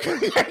 I'm okay."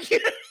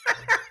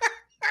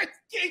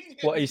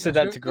 What, he said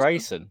that to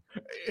Grayson?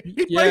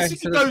 He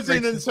basically goes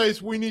in and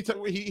says, "We need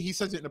to." He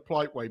says it in a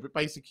polite way, but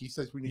basically he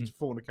says, "We need to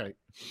fornicate."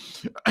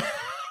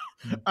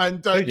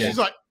 And she's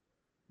like,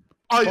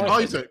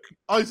 Isaac,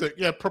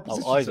 yeah,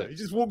 propositions. Isaac. He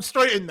just walks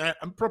straight in there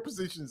and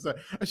propositions there,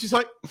 and she's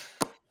like,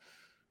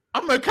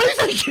 "I'm okay,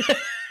 thank you."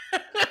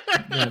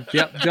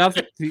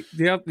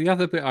 The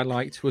other bit I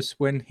liked was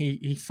when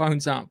he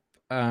phones up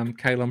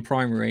Kalon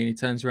Primary and he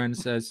turns around and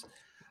says,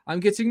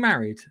 "I'm getting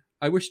married.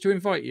 I wish to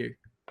invite you."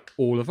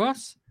 "All of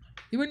us?"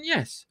 He went,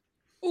 "Yes,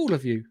 all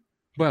of you."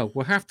 "Well,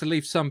 we'll have to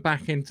leave some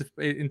back in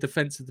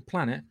defense of the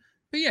planet.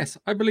 But yes,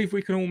 I believe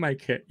we can all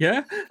make it."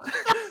 Yeah,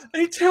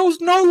 and he tells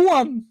no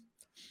one.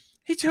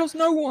 He tells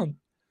no one.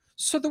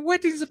 So the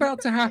wedding's about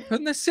to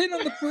happen. They're sitting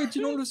on the bridge,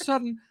 and all of a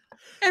sudden,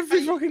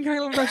 every fucking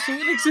Kalon vessel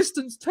in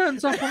existence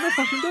turns up on their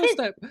fucking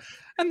doorstep.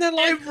 And they're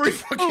like,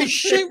 "Oh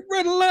shit,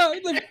 red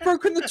alert! They've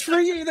broken the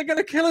treaty. They're going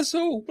to kill us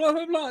all." Blah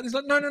blah blah. And it's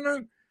like,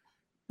 no,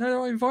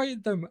 I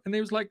invited them, and it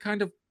was like,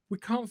 kind of, we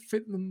can't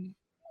fit them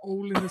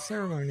all in the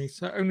ceremony,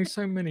 so only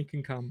so many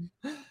can come.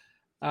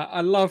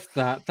 I loved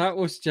that. That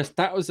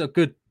was a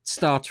good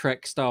Star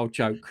Trek style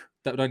joke.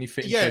 That would only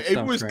fit. Yeah,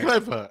 it was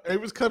clever.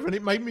 It was clever, and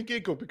it made me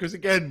giggle because,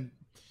 again,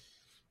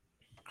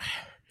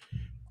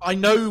 I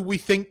know we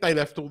think they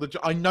left all the.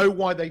 I know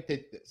why they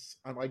did this,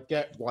 and I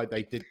get why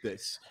they did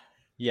this.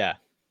 Yeah,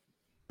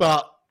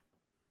 and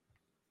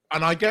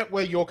I get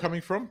where you're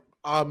coming from.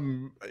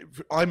 I'm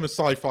a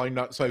sci-fi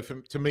nut, so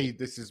to me,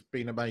 this has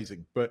been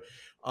amazing. But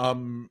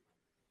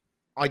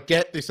I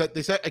get this.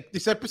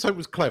 This episode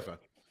was clever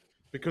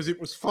because it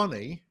was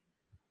funny,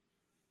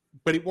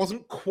 but it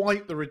wasn't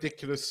quite the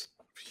ridiculous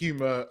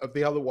humor of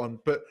the other one.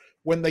 But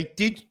when they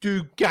did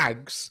do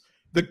gags,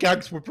 the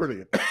gags were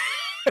brilliant.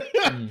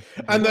 and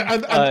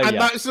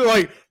that's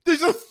like,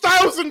 there's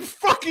 1,000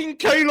 fucking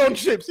Kalon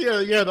ships.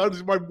 Yeah, that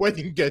was my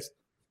wedding guest.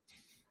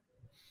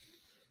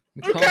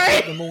 We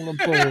can't put them all on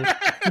board.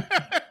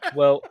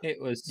 Well, it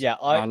was. Yeah,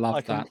 I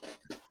love that.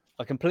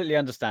 I completely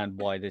understand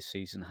why this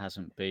season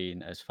hasn't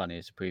been as funny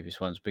as the previous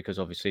ones, because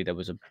obviously there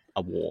was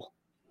a war,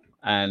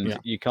 and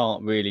you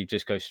can't really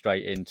just go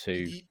straight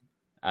into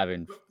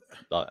having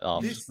like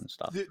arms and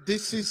stuff.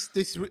 This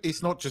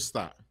it's not just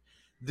that.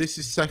 This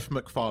is Seth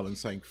MacFarlane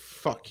saying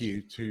 "fuck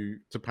you" to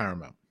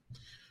Paramount,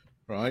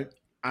 right?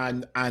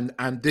 And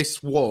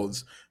this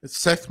was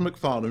Seth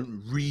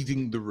MacFarlane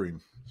reading the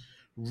room,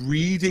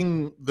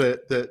 reading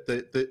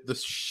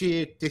the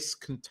sheer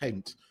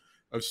discontent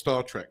of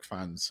Star Trek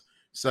fans.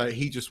 So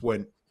he just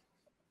went,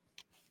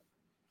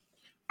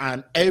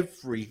 and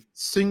every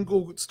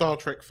single Star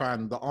Trek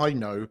fan that I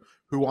know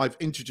who I've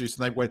introduced,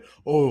 and they went,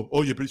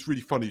 oh yeah, but it's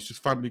really funny. It's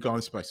just Family Guy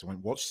in space. I went,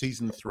 watch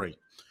season 3,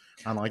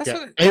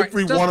 and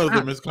every one of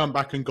them has come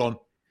back and gone.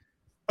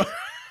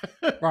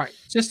 Right,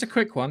 just a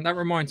quick one. That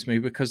reminds me,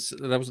 because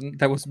there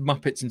was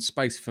Muppets in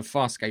space for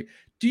Farscape.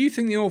 Do you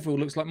think the Orville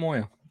looks like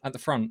Moya at the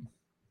front?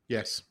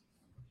 Yes.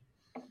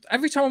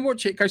 Every time I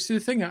watch it, it goes through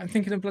the thing. I'm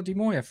thinking of bloody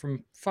Moya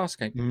from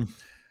Farscape.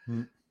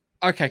 Mm-hmm.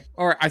 Okay,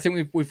 all right. I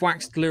think we've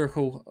waxed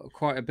lyrical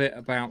quite a bit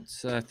about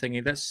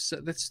thingy.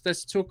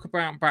 Let's talk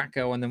about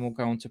Batgirl, and then we'll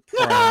go on to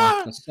Pro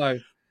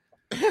after.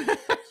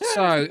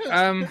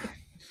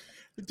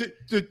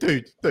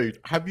 Dude,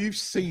 have you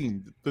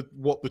seen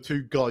what the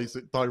two guys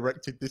that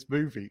directed this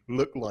movie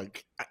look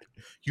like?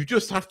 You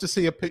just have to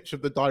see a picture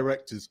of the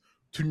directors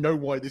to know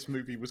why this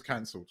movie was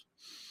cancelled.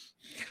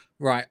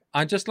 Right.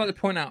 I'd just like to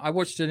point out, I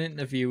watched an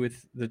interview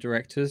with the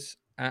directors,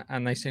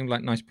 and they seemed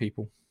like nice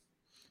people.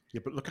 Yeah,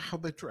 but look at how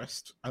they're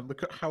dressed, and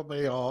look at how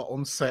they are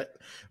on set.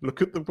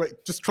 Look at the way.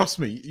 Just trust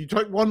me. You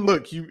take one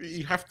look,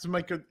 you have to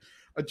make a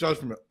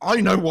judgment. I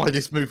know why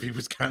this movie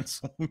was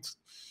cancelled.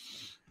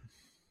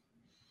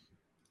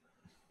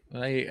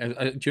 Do you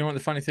know what the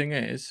funny thing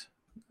is?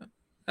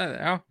 There they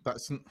are.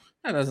 That's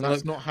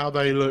look... not how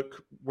they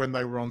look when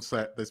they were on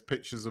set. There's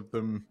pictures of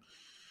them.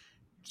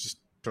 Just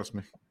trust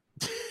me.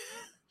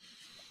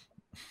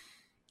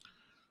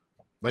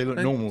 They look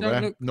normal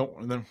there. Not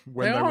when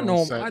they were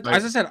normal. Set,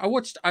 as I said, I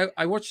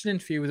watched an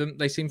interview with them.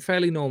 They seem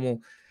fairly normal.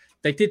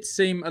 they did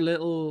seem a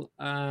little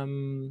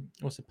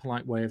what's a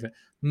polite way of it,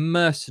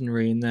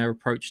 mercenary in their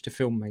approach to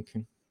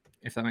filmmaking,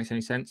 if that makes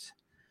any sense.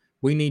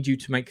 We need you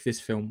to make this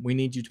film. We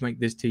need you to make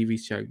this TV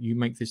show. You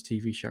make this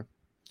TV show.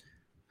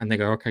 And they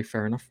go, okay,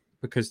 fair enough,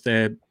 because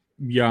they're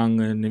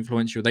young and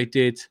influential. They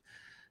did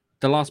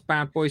the last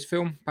Bad Boys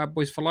film, Bad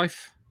Boys for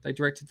Life. They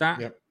directed that.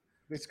 Yep.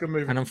 It's a good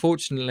movie. And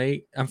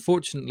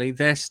unfortunately,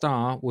 their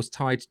star was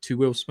tied to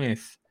Will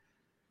Smith.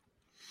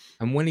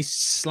 And when he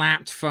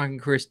slapped fucking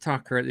Chris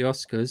Tucker at the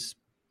Oscars,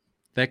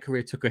 their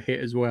career took a hit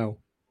as well.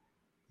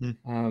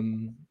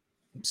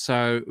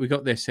 So we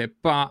got this here.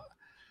 But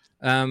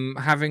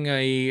having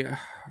a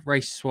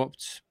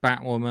race-swapped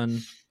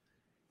Batwoman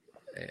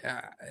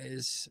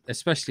is,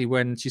 especially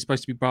when she's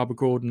supposed to be Barbara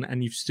Gordon,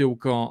 and you've still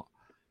got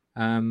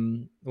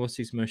what's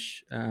his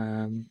mush,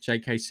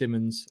 J.K.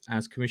 Simmons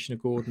as Commissioner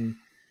Gordon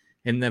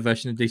in their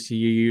version of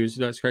DCU. Is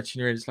like scratching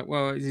your head. It's like,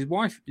 well, is his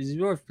wife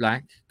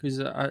black? Because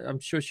I'm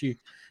sure she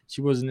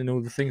wasn't in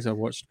all the things I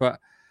watched, but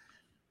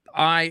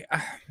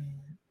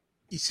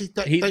you see,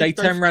 they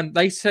turned around.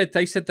 They said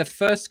the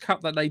first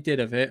cut that they did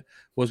of it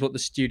was what the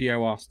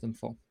studio asked them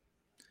for,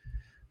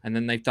 and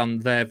then they've done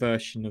their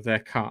version of their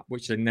cut,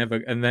 which they never.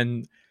 And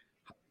then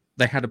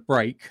they had a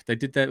break. They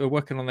were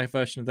working on their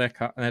version of their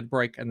cut, and they had a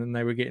break, and then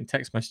they were getting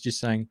text messages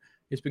saying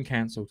it's been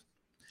cancelled.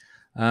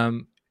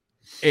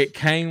 It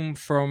came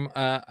from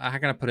how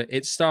can I put it?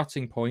 Its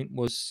starting point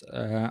was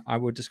I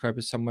would describe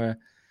as somewhere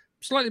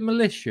slightly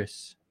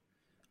malicious.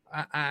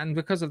 And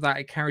because of that,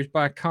 it carries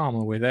bad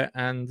karma with it,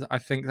 and I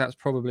think that's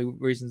probably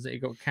reasons that it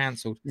got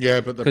cancelled.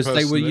 Yeah, but because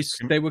they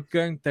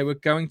were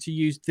going to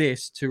use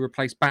this to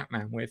replace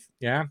Batman with.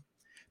 Yeah,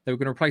 they were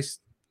going to replace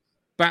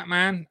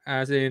Batman,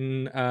 as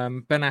in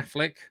Ben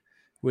Affleck,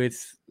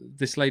 with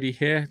this lady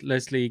here,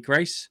 Leslie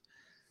Grace,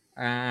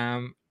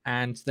 and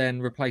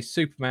then replace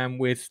Superman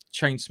with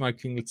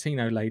chain-smoking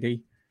Latino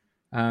lady,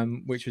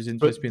 which was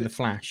supposed to be in The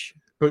Flash.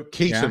 But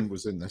Keaton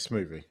was in this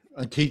movie,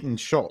 and Keaton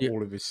shot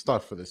all of his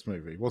stuff for this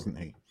movie, wasn't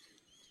he?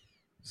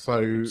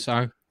 So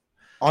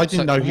I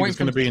didn't know he was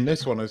going to be in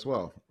this one as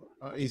well.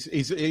 He's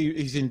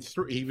in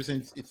three. He was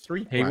in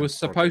three. He was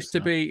supposed to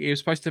be. It was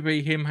supposed to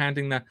be him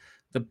handing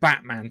the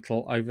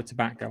Batmantle over to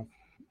Batgirl,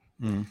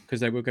 because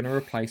they were going to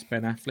replace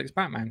Ben Affleck's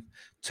Batman.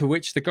 To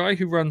which the guy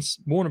who runs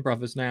Warner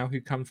Brothers now,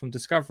 who come from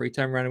Discovery,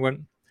 turned around and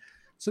went,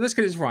 "So let's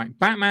get this right.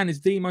 Batman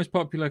is the most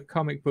popular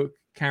comic book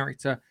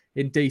character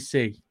in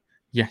DC.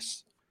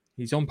 Yes,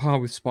 he's on par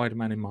with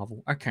Spider-Man in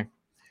Marvel. Okay,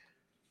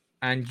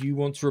 and you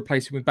want to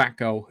replace him with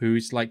Batgirl, who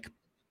is like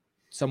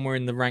somewhere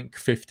in the rank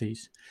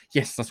 50s.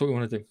 Yes, that's what we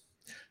want to do.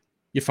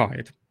 You're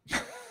fired."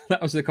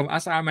 That was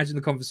that's how I imagine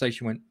the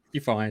conversation went.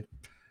 You're fired.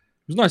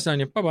 It was nice knowing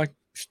you. Bye bye.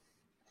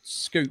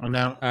 Scoot. And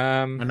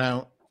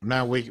now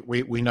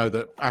we know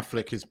that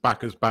Affleck is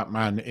back as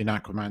Batman in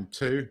Aquaman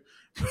 2,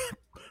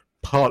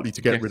 partly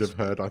to get rid of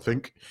Heard, I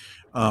think.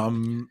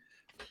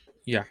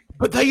 Yeah,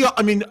 but they are.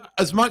 I mean,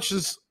 as much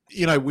as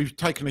we've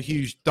taken a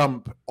huge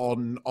dump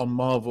on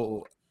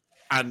Marvel,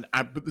 and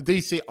but the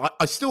DC,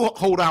 I still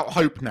hold out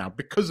hope now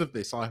because of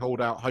this. I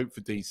hold out hope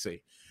for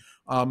DC,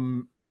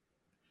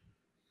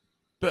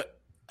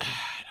 but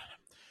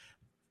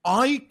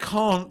I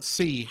can't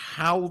see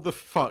how the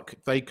fuck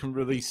they can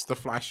release the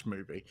Flash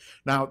movie.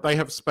 Now, they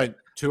have spent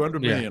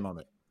 $200 million on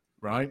it,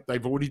 right?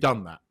 They've already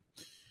done that.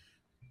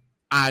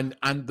 And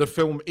the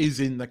film is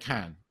in the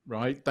can,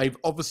 right? They've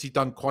obviously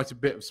done quite a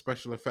bit of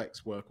special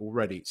effects work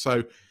already.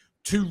 So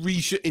to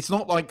reshoot, it's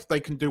not like they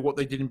can do what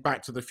they did in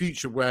Back to the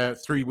Future, where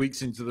 3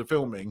 weeks into the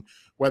filming,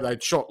 where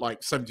they'd shot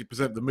like 70%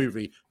 of the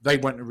movie, they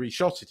went and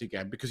reshot it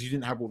again because you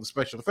didn't have all the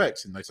special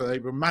effects in there. So they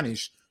were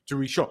managed to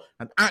reshot.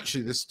 And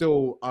actually, there's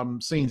still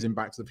scenes in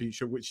Back to the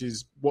Future, which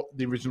is what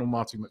the original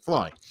Marty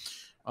McFly.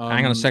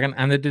 Hang on a second.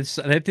 And they did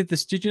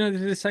this. Did you know they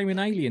did the same in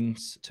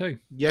Aliens too?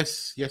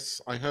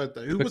 Yes, I heard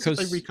that. Who was it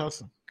they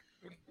recast?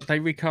 They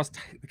recast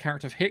the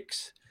character of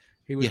Hicks.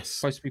 He was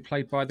supposed to be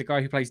played by the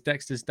guy who plays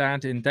Dexter's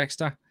dad in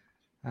Dexter.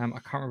 I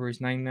can't remember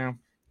his name now.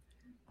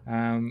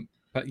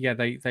 But yeah,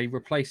 they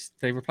replaced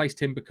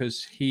him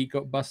because he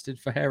got busted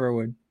for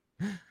heroin.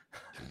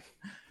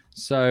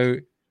 So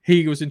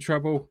he was in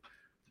trouble.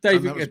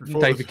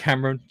 David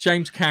Cameron,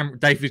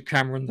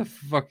 the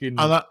fucking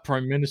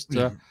Prime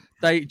Minister.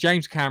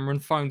 James Cameron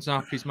phones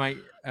up his mate,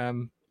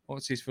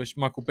 what's his first,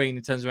 Michael Biehn,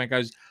 and turns around and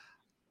goes,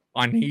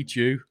 "I need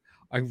you.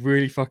 I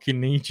really fucking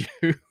need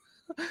you.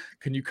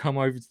 Can you come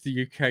over to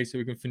the UK so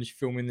we can finish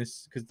filming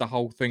this? Because the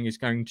whole thing is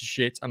going to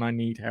shit and I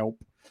need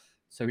help."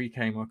 So he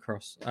came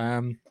across.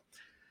 Right.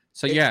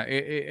 So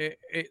the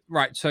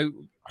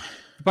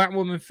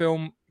Batwoman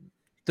film,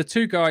 the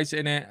two guys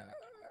in it,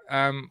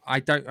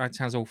 it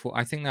sounds awful.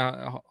 I think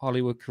their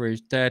Hollywood career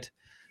is dead.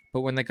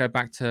 But when they go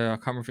back to, I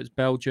can't remember if it's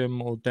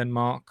Belgium or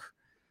Denmark,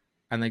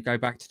 and they go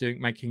back to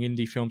making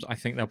indie films, I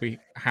think they'll be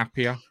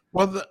happier.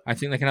 Well, I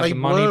think they can have the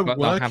money, but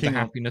they'll have the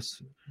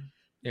happiness.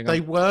 They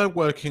were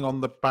working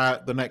on the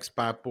next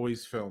Bad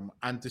Boys film,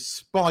 and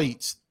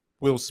despite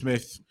Will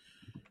Smith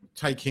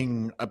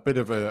taking a bit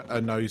of a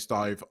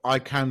nosedive, I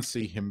can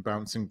see him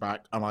bouncing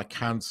back, and I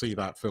can see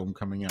that film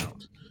coming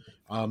out.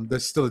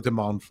 There's still a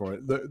demand for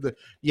it.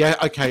 Yeah,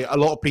 okay. A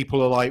lot of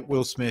people are like,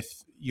 Will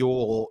Smith,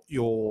 you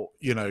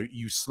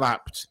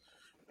slapped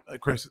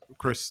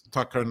Chris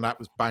Tucker, and that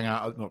was bang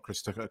out of, not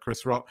Chris Tucker,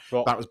 Chris Rock.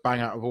 That was bang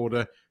out of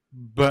order.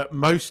 But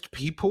most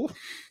people,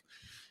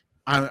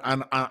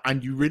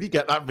 and you really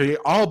get that video,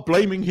 are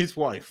blaming his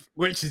wife,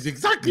 which is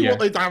exactly what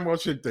they damn well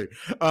should do.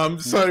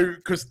 So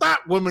because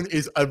that woman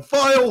is a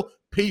vile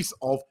piece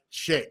of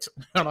shit,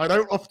 and I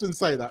don't often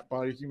say that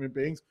by human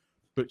beings,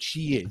 but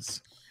she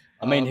is.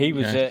 I mean,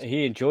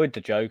 he enjoyed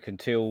the joke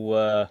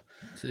until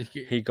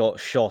he got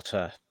shot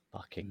a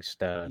fucking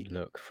stern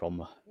look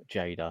from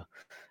Jada,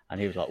 and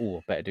he was like, "Oh,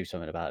 I better do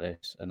something about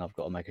this, and I've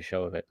got to make a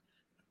show of it,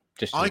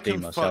 just to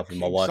redeem myself and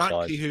my wife's eyes." I can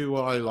exactly who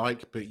I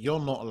like, but you're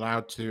not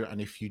allowed to. And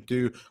if you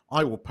do,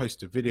 I will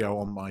post a video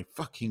on my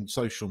fucking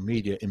social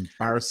media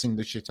embarrassing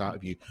the shit out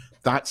of you.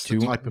 That's the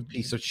type of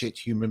piece of shit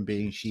human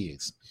being she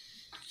is.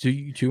 Do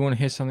you want to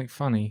hear something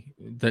funny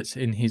that's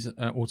in his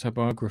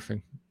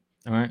autobiography?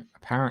 All right.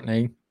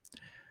 Apparently,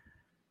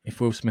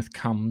 if Will Smith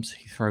comes,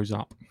 he throws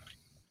up.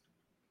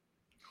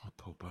 Oh,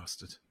 poor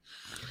bastard.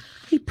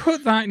 He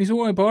put that in his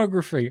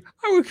autobiography.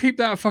 I would keep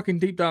that a fucking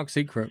deep, dark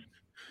secret.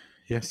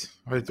 Yes,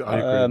 I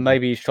agree.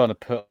 Maybe he's trying to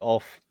put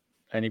off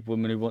any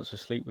woman who wants to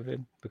sleep with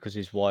him because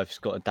his wife's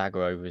got a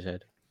dagger over his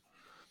head.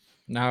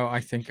 No, I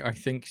think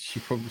she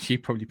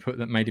probably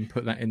made him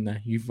put that in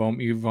there. You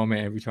vomit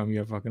every time you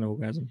have like an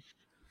orgasm.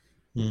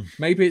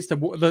 Maybe it's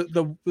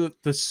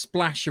the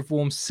splash of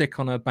warm sick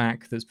on her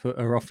back that's put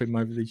her off him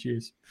over these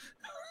years.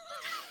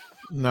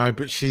 No,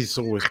 but she's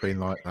always been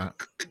like that.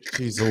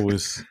 She's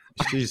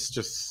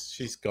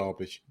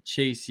garbage.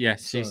 She's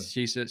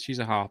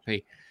a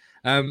harpy.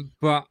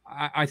 But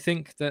I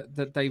think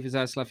that David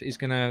Zaslav is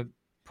going to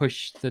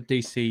push the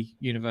DC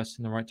universe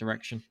in the right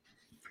direction.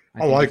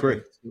 I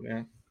agree.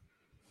 Yeah.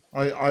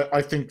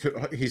 I think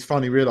he's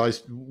finally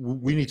realized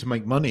we need to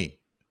make money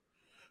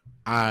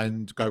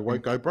and go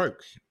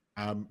broke.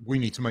 We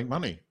need to make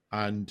money.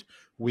 And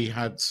we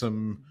had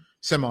some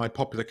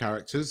semi-popular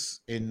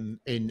characters in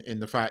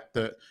the fact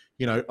that,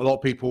 you know, a lot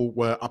of people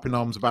were up in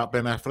arms about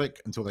Ben Affleck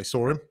until they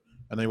saw him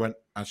and they went,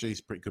 actually, he's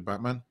a pretty good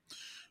Batman.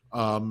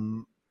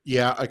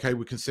 Yeah, okay,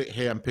 we can sit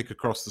here and pick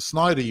across the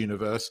Snyder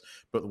universe,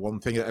 but the one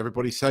thing that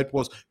everybody said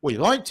was, we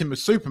liked him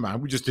as Superman,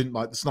 we just didn't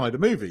like the Snyder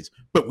movies.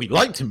 But we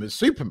liked him as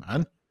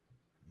Superman.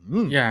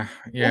 Yeah.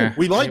 Oh,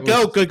 we like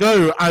Gal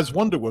Gadot as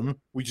Wonder Woman,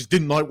 we just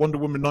didn't like Wonder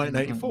Woman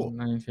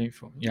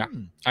 1984. Yeah.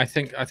 I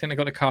think they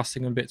got the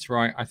casting and bits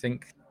right. I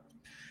think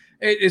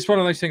it's one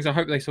of those things. I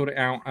hope they sort it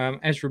out.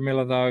 Ezra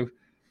Miller, though,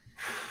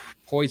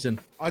 poison.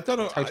 I don't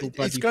know.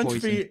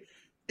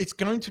 It's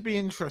going to be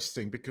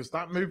interesting because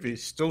that movie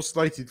is still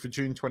slated for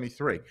June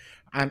 23,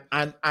 and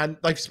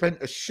they've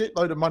spent a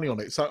shitload of money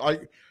on it. So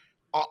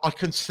I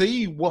can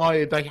see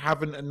why they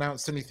haven't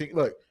announced anything.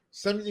 Look,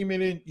 70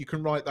 million, you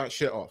can write that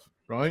shit off,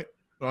 right?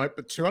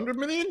 But 200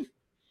 million.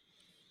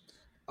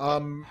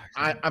 I'm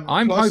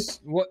hoping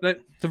what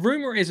the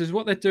rumor is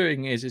what they're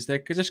doing is they're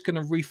just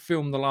going to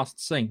refilm the last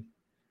scene.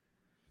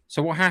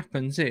 So what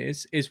happens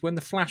is when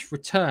the Flash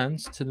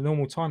returns to the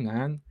normal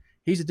timeline,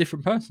 he's a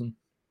different person.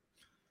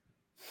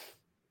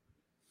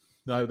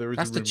 No, there is.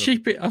 That's the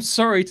cheapest. I'm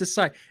sorry to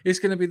say, it's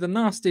going to be the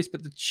nastiest,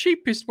 but the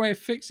cheapest way of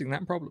fixing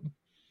that problem.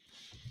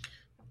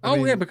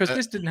 Because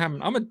this didn't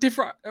happen.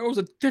 It was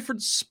a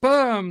different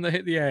sperm that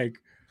hit the egg.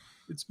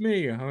 It's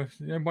me.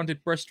 One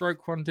did breaststroke,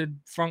 one did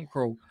front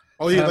crawl.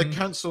 Oh yeah, they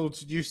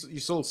cancelled. You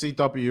saw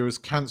CW has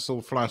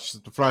cancelled Flash.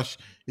 The Flash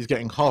is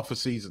getting half a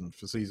season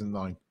for season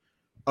 9.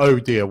 Oh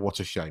dear, what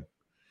a shame.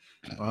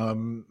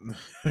 I'm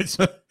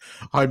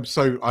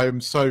so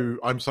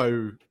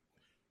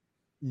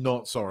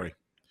not sorry.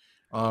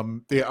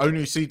 The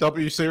only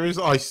CW series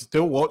I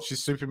still watch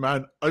is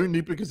Superman,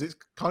 only because it's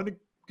kind of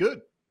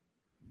good,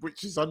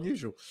 which is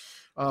unusual.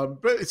 But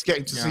it's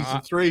getting to season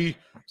 3,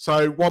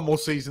 so one more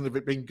season of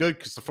it being good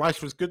because the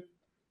Flash was good.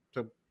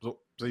 So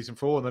season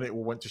 4, and then it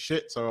all went to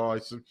shit. So I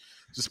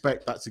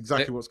suspect that's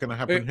exactly what's going to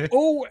happen here. It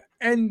all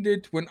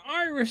ended when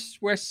Iris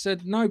West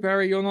said, "No,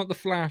 Barry, you're not the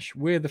Flash.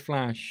 We're the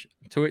Flash."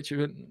 To which he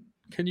went,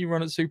 "Can you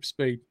run at super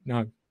speed?"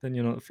 "No, then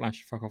you're not the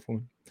Flash. Fuck off,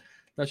 woman."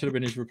 That should have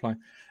been his reply.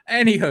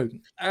 Anywho,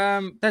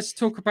 let's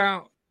talk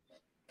about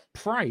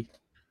Prey.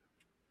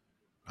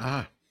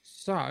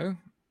 So,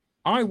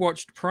 I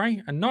watched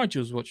Prey, and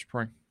Nigel's watched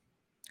Prey.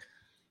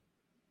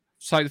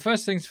 So the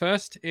first things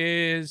first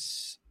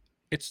is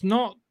it's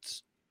not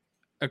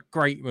a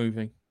great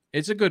movie.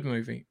 It's a good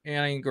movie. It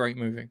ain't a great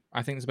movie.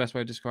 I think it's the best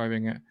way of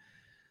describing it.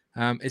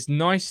 It's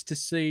nice to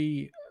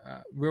see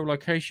real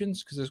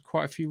locations because there's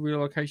quite a few real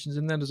locations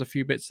in there. There's a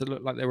few bits that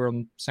look like they were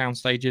on sound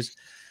stages,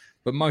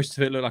 but most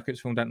of it looked like it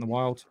was filmed out in the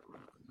wild.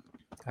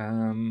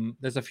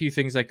 There's a few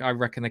things I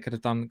reckon they could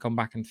have gone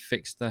back and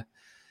fixed the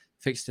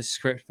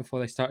script before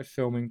they started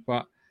filming,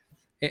 but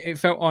it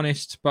felt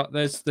honest. But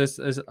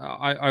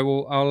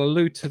I'll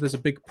allude to there's a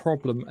big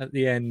problem at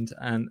the end,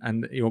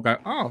 and you'll go,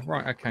 oh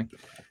right, okay.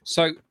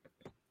 So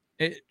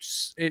it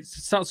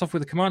starts off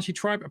with the Comanche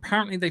tribe.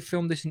 Apparently they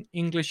filmed this in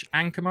English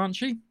and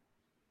Comanche.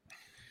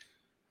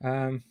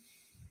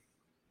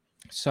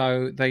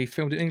 So they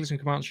filmed it in English and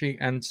Comanche,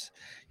 and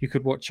you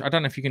could watch. I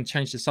don't know if you can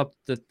change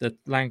the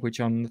language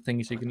on the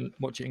thing, so you can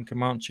watch it in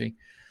Comanche,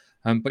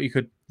 but you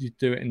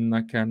do it in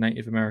like a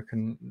Native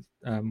American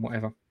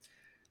whatever.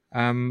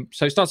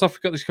 So it starts off.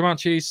 We've got these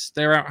Comanches.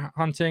 They're out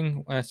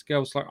hunting. This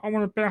girl's like, "I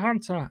want to be a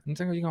hunter." And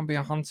you're gonna be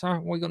a hunter?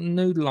 Well, you got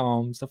noodle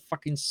arms. They'll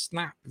fucking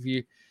snap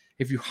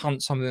if you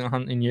hunt something that's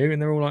hunting you. And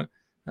they're all like,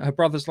 her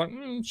brother's like,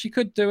 she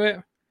could do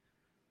it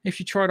if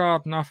she tried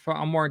hard enough, but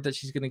I'm worried that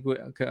she's gonna get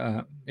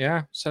hurt.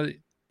 Yeah. So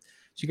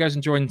she goes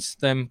and joins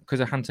them because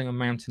they're hunting a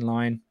mountain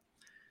lion.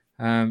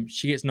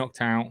 She gets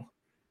knocked out.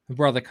 Her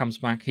brother comes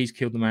back. He's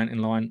killed the mountain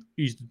lion.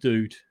 He's the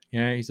dude.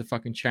 Yeah. He's the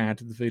fucking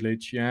Chad of the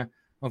village. Yeah.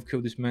 I've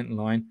killed this mountain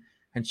lion.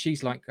 And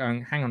she's like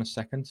going, hang on a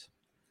second.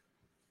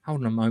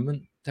 Hold on a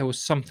moment. There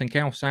was something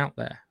else out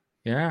there.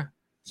 Yeah?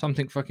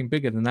 Something fucking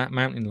bigger than that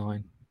mountain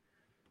lion.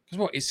 Because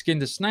what? It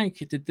skinned a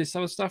snake. It did this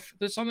other stuff.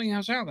 There's something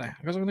else out there.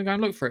 Because I'm going to go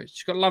and look for it.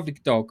 She's got a lovely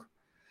dog.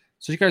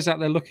 So she goes out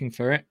there looking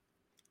for it.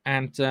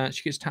 And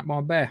she gets tapped by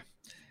a bear.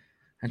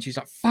 And she's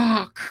like,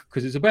 fuck.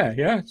 Because it's a bear.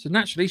 Yeah? So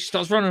naturally, she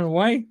starts running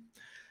away.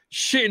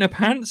 Shit in her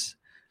pants.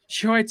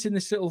 She hides in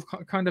this little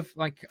kind of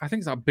like, I think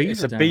it's like a beaver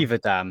dam. It's a beaver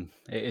dam.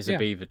 It is a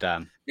beaver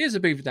dam. It is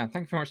a beaver dam.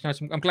 Thank you very much, Nice.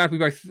 I'm glad we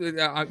both,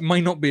 it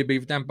may not be a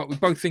beaver dam, but we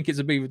both think it's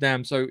a beaver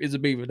dam, so it's a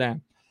beaver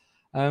dam.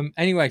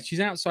 Anyway, she's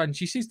outside and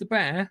she sees the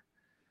bear,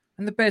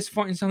 and the bear's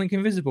fighting something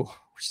invisible,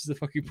 which is the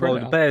fucking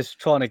predator. Well, the bear's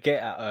trying to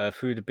get at her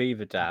through the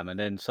beaver dam, and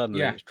then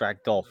suddenly it's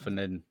dragged off, and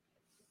then,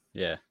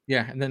 yeah.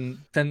 And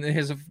then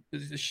there's a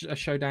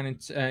showdown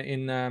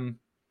in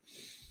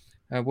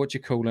what do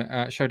you call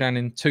it? Showdown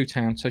in Two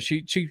Town. So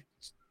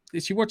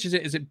she watches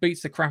it as it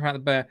beats the crap out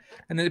of the bear,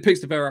 and then it picks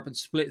the bear up and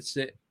splits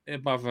it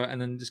above her, and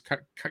then just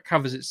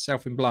covers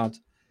itself in blood.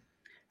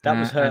 That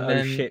was her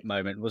oh shit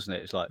moment, wasn't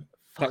it? It's like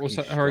that was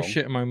her oh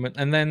shit moment,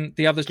 and then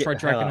the others tried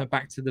dragging her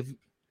back to the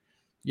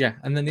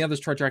and then the others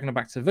tried dragging her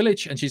back to the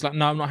village, and she's like,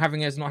 "No, I'm not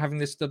having it. I'm not having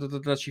this."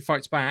 She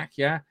fights back,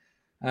 and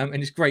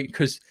it's great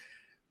because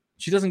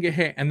she doesn't get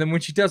hit, and then when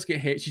she does get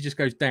hit, she just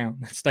goes down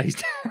and stays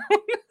down,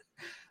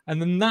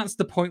 and then that's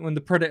the point when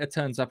the predator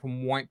turns up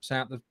and wipes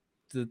out the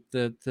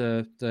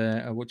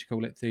what do you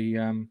call it,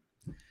 the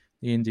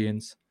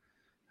Indians,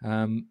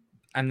 and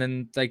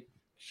then they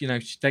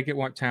get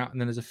wiped out,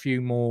 and then there's a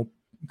few more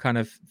kind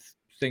of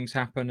things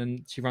happen,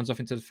 and she runs off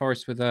into the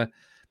forest with her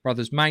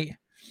brother's mate,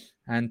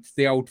 and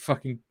the old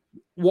fucking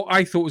what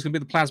I thought was going to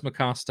be the plasma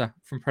caster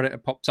from Predator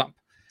pops up.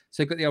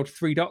 So you've got the old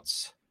 3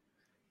 dots,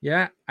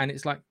 and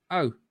it's like,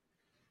 oh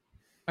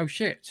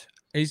shit,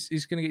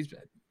 he's going to get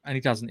and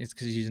he doesn't. It's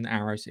because he's using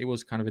arrows. It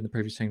was kind of in the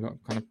previous thing, but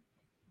kind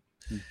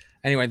of.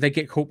 Anyway, they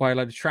get caught by a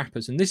load of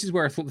trappers. And this is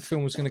where I thought the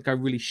film was going to go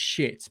really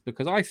shit,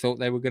 because I thought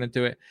they were going to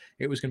do it.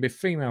 It was going to be a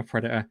female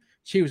predator.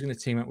 She was going to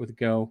team up with a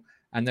girl,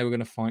 and they were going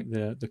to fight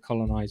the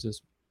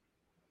colonizers.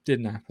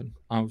 Didn't happen.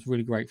 I was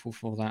really grateful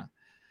for that.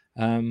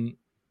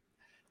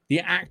 The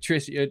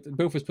actress,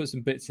 Bilford's put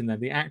some bits in there.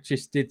 The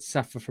actress did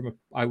suffer from,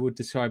 I would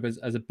describe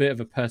as a bit of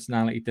a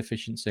personality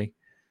deficiency.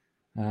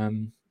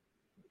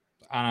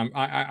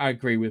 I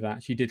agree with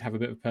that. She did have a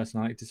bit of a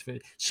personality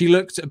deficiency. She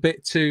looked a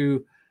bit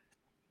too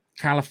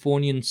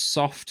Californian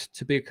soft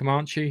to be a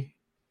Comanche,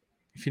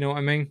 if you know what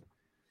I mean.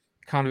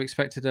 Kind of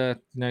expected her,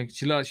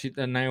 she looked like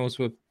her nails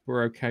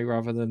were okay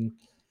rather than,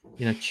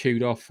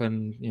 chewed off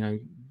and,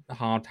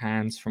 hard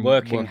hands from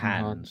working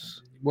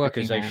hands.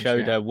 Because they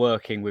showed her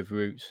working with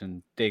roots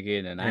and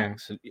digging and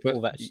axe and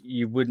all that.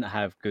 You wouldn't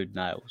have good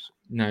nails.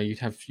 No, you'd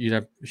have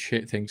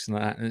shit things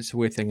like that, and it's a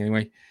weird thing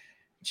anyway.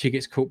 She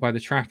gets caught by the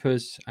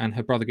trappers, and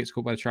her brother gets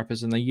caught by the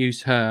trappers, and they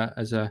use her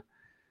as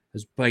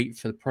bait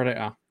for the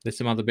predator. There's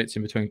some other bits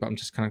in between, but I'm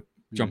just kind of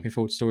jumping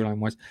forward storyline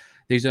wise.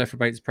 They use her for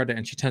bait as predator,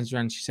 and she turns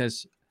around and she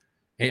says,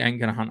 "It ain't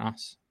gonna hunt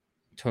us."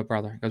 To her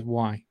brother, he goes,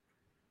 "Why?"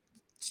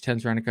 She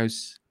turns around and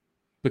goes,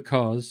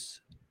 "Because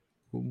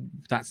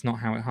that's not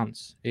how it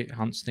hunts. It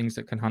hunts things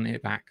that can hunt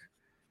it back."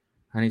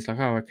 And he's like,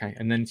 "Oh, okay."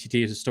 And then she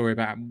tells a story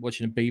about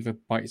watching a beaver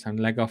bite its own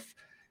leg off,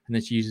 and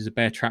then she uses a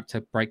bear trap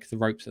to break the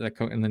ropes that they're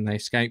caught, and then they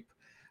escape.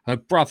 Her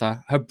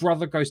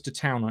brother goes to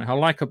town on it. I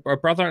like her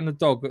brother and the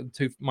dog,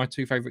 my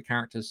two favorite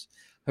characters.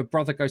 Her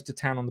brother goes to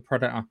town on the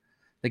predator.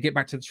 They get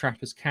back to the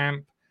trappers'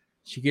 camp.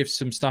 She gives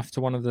some stuff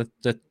to one of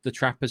the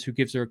trappers, who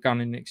gives her a gun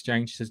in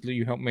exchange. She says,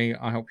 "You help me,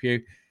 I help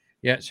you."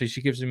 Yeah, so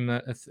she gives him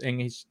a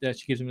thing.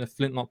 She gives him the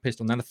flintlock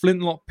pistol. Now, the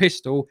flintlock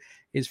pistol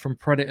is from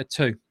Predator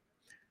 2.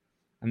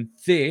 And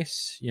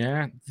this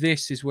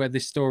is where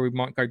this story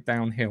might go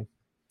downhill.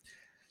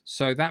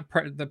 So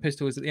the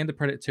pistol is at the end of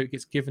Predator 2. It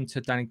gets given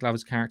to Danny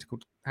Glover's character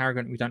called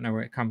Arrogant. We don't know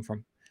where it come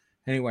from.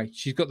 Anyway,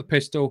 she's got the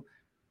pistol.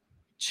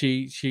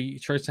 She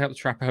tries to help the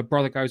trapper. Her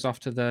brother goes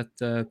after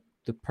the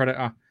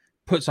predator,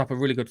 puts up a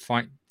really good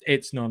fight.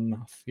 It's not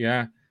enough.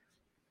 Yeah,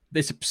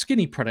 it's a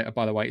skinny predator,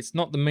 by the way. It's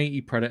not the meaty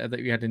predator that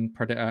we had in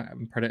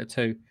Predator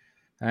 2.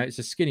 It's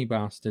a skinny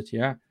bastard.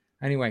 Yeah.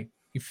 Anyway,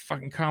 he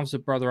fucking carves her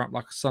brother up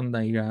like a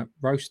Sunday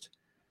roast.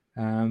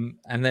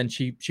 And then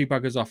she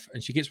buggers off,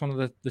 and she gets one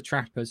of the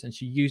trappers, and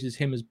she uses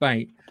him as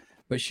bait,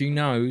 but she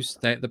knows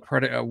that the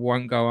predator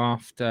won't go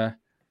after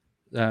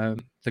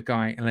the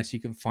guy unless he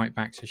can fight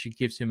back. So she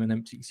gives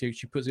him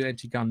she puts an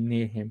empty gun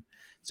near him,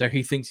 so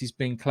he thinks he's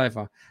being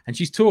clever. And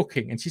she's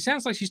talking, and she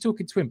sounds like she's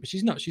talking to him, but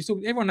she's not. She's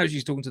talking. Everyone knows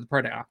she's talking to the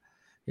predator.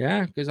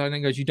 Yeah, because I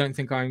think you don't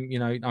think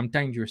I'm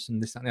dangerous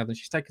and this, that, and the other.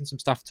 She's taken some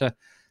stuff to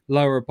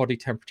lower her body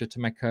temperature to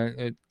make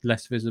her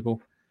less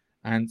visible.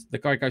 And the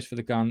guy goes for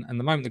the gun, and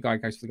the moment the guy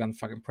goes for the gun, the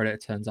fucking predator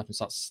turns up and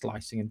starts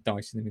slicing and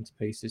dicing him into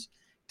pieces.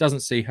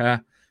 Doesn't see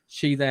her.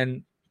 She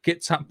then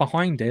gets up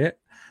behind it,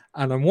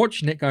 and I'm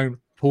watching it going,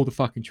 pull the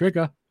fucking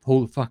trigger,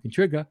 pull the fucking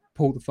trigger,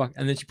 pull the fuck,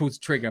 and then she pulls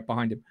the trigger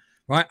behind him.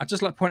 Right? I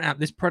just like to point out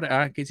this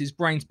predator gets his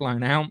brains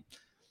blown out,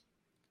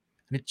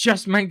 and it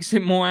just makes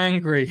him more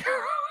angry.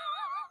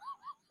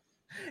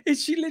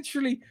 She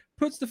literally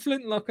puts the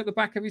flintlock at the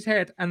back of his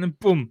head and then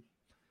boom,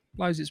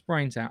 blows its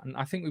brains out. And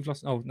I think we've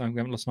lost. Oh no, we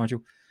haven't lost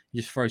Nigel. He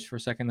just froze for a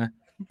second there.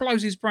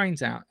 Blows his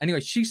brains out. Anyway,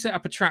 she set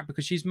up a trap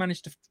because she's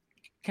managed to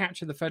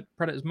capture the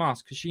predator's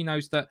mask because she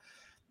knows that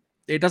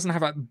it doesn't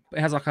have it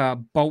has like a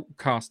bolt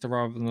caster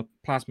rather than a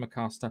plasma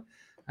caster,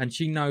 and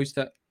she knows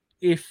that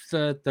if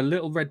the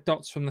little red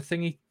dots from the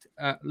thingy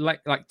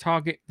like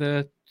target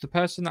the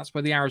person, that's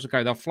where the arrows will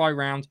go. They'll fly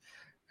around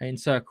in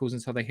circles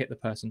until they hit the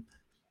person.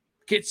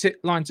 Gets it,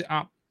 lines it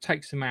up,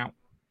 takes him out.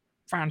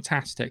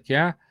 Fantastic,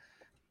 yeah.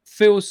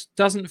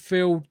 Doesn't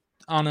feel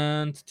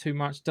unearned too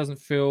much. Doesn't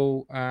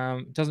feel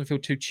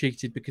too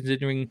cheated, because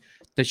considering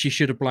that she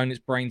should have blown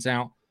its brains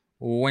out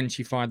when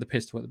she fired the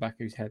pistol at the back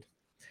of his head.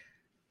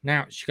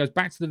 Now she goes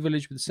back to the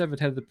village with the severed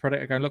head of the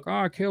predator, going, "Look,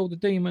 I killed the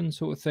demon,"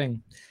 sort of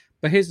thing.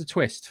 But here's the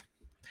twist: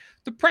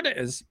 the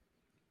predators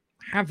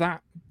have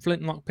that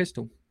flintlock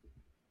pistol,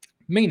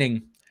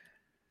 meaning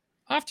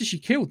after she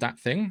killed that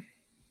thing,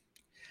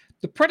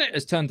 the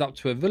predators turned up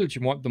to a village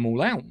and wiped them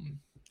all out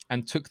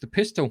and took the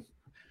pistol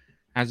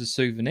as a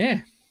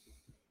souvenir.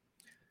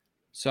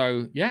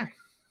 So, yeah,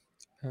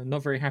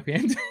 not very happy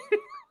ending.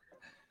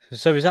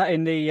 So is that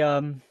in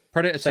the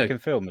Predator second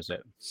 2. film, is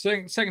it?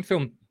 Second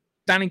film,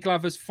 Danny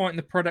Glover's fighting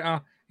the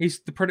Predator.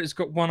 The Predator's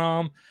got one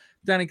arm.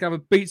 Danny Glover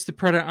beats the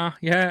Predator,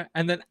 yeah,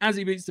 and then as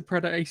he beats the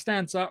Predator, he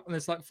stands up and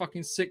there's like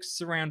fucking 6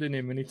 surrounding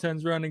him, and he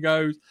turns around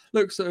and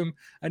looks at him,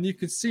 and you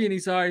can see in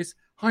his eyes,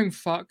 "I'm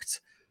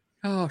fucked.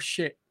 Oh,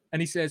 shit."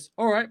 And he says,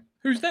 "All right,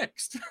 who's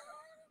next?"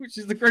 Which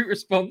is the great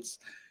response.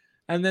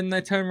 And then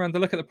they turn around to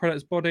look at the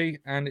Predator's body,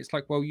 and it's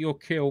like, well, you're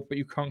killed, but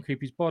you can't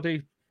keep his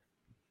body.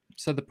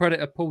 So the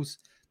Predator pulls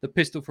the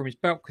pistol from his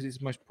belt because it's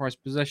his most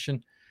prized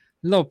possession,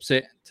 lobs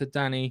it to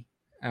Danny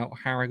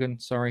Harrigan,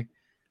 and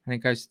he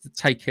goes to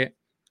take it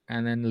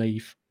and then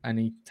leave. And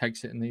he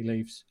takes it and he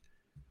leaves.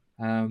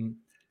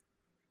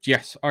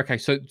 Yes, okay.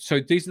 So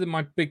these are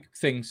my big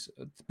things.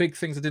 The big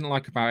things I didn't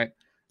like about it.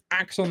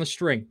 Axe on the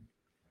string.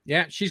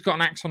 Yeah, she's got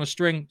an axe on a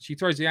string. She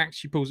throws the axe,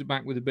 she pulls it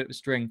back with a bit of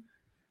string.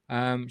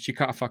 She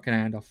cut a fucking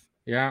hand off.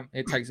 Yeah,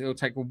 it'll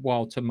take a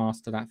while to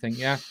master that thing.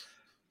 Yeah,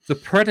 the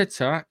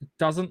Predator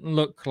doesn't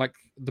look like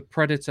the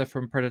Predator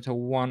from Predator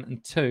 1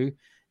 and 2.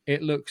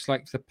 It looks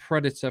like the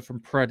Predator from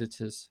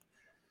Predators.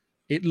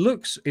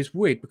 It's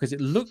weird because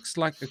it looks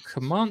like a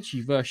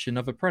Comanche version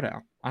of a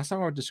Predator. That's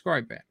how I would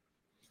describe it.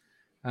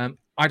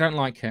 I don't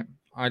like it.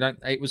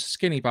 It was a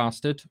skinny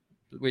bastard,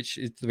 which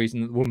is the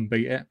reason that the woman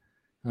beat it.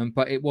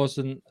 But it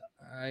wasn't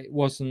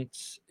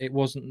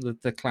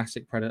the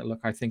classic Predator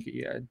look. I think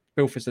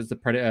Bilfer says the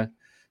Predator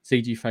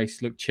CG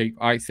face looked cheap.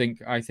 I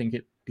think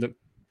it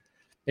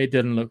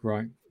didn't look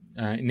right.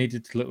 It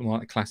needed to look more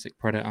like a classic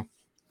Predator.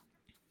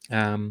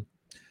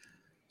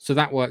 So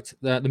that worked.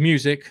 The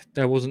music,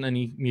 there wasn't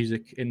any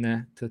music in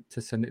there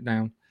to send it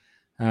down.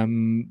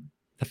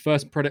 The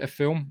first Predator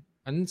film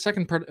and the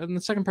second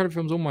Predator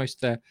film is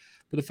almost there,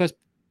 but the first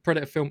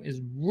Predator film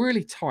is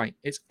really tight.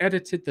 It's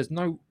edited. There's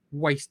no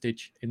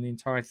wastage in the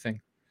entire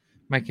thing,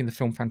 making the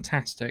film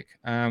fantastic.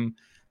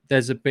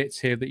 There's a bits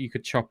here that you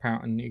could chop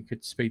out and you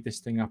could speed this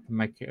thing up and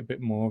make it a bit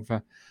more of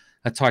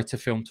a tighter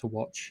film to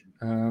watch.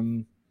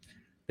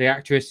 The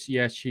actress,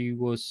 yeah,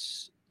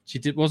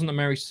 wasn't a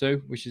Mary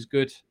Sue, which is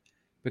good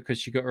because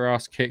she got her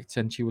ass kicked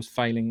and she was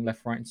failing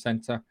left, right, and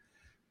center.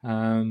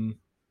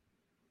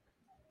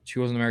 She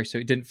wasn't a Mary Sue.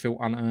 It didn't feel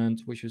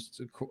unearned, which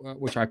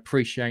I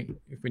appreciate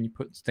when you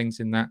put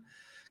things in that,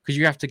 because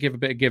you have to give a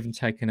bit of give and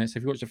take in it. So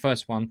if you watch the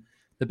first one,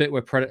 the bit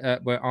where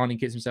Arnie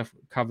gets himself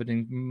covered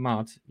in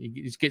mud, he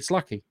gets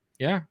lucky,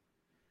 yeah,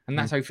 and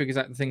that's how he figures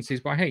out the things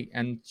he's by heat.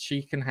 And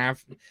she can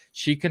have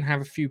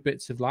a few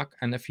bits of luck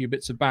and a few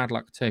bits of bad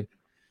luck too.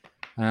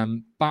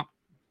 But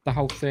the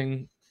whole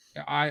thing,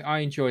 I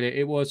enjoyed it.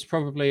 It was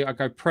probably, I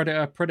go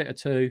Predator, Predator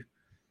 2,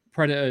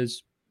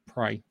 Predators,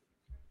 Prey,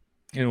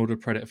 in order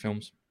of Predator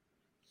films.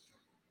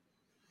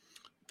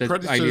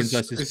 Aliens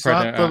versus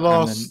Predator. That the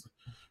last?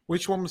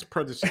 Which one was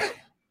Predator?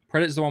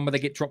 Predator's the one where they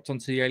get dropped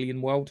onto the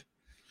alien world.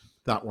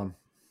 That one.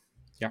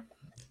 Yeah.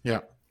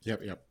 Yep.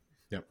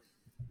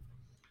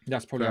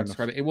 That's probably how to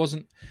describe it. It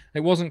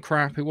wasn't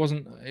crap. It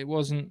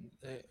wasn't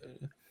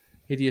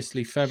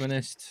hideously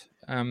feminist.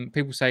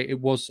 People say it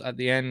was at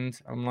the end.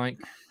 I'm like,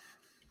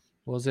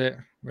 was it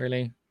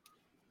really?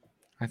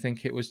 I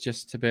think it was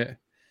just a bit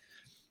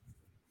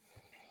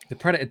The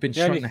Predator had been The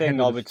shot only in the head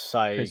thing I with a would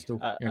say pistol.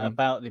 Yeah, go on.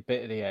 about the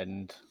bit at the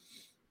end,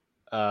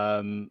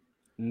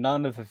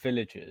 none of the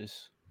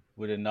villagers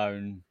would have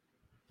known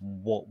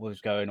what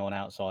was going on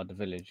outside the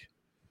village,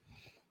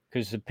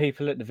 because the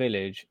people at the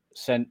village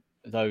sent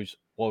those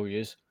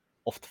warriors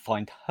off to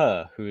find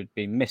her, who had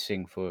been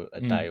missing for a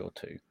day or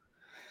two,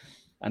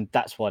 and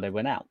that's why they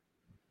went out.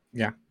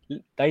 Yeah.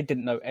 They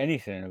didn't know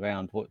anything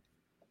around what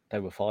they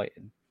were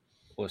fighting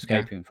or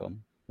escaping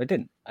from. They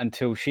didn't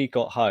until she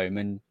got home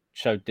and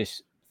showed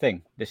this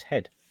thing, this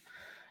head.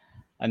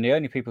 And the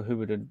only people who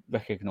would have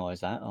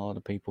recognised that are the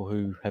people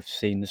who have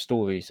seen the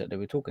stories that they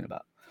were talking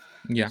about.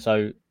 Yeah.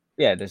 So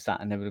yeah, there's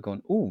that, and they would have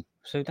gone, oh,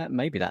 so that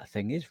maybe that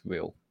thing is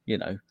real. You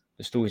know,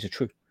 the stories are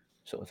true,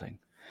 sort of thing.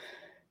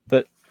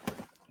 But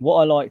what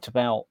I liked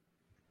about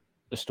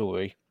the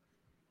story,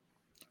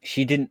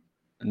 she didn't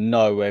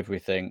know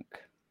everything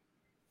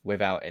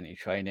without any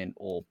training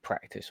or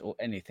practice or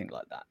anything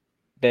like that.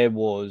 There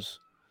was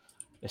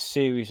a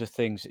series of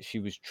things that she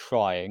was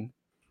trying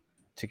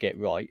to get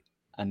right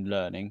and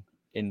learning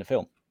in the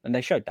film, and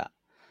they showed that.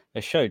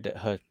 They showed that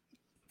her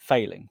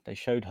failing. They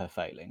showed her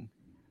failing,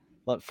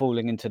 like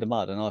falling into the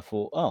mud. And I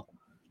thought, oh,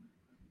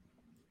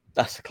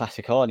 that's a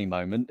classic Arnie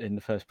moment in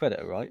the first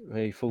Predator, right?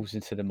 Where he falls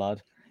into the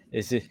mud.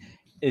 Is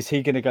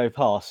he going to go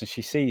past? And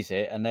she sees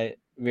it, and they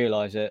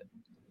realise it.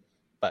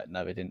 But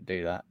no, they didn't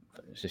do that.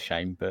 It's a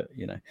shame, but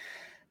you know.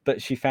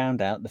 But she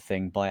found out the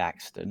thing by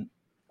accident,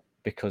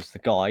 because the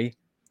guy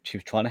she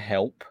was trying to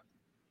help,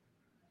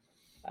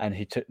 and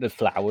he took the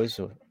flowers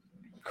or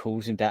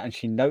calls him down, and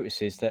she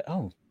notices that,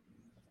 oh,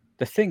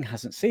 the thing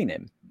hasn't seen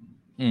him.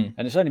 And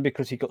it's only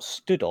because he got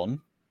stood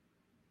on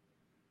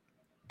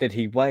did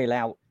he wail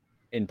out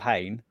in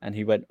pain, and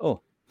he went,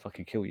 oh,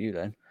 fucking kill you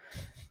then.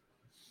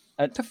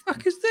 What the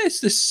fuck is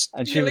this? This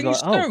and she was like,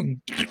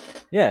 stone. Oh,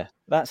 yeah,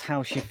 that's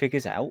how she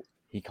figures out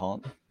he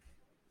can't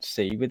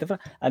see with the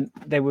and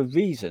there were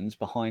reasons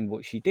behind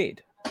what she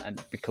did,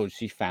 and because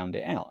she found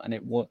it out, and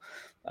it was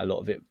a lot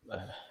of it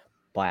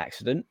by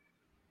accident,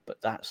 but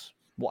that's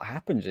what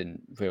happens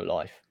in real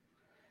life.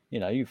 You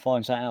know, you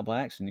find something out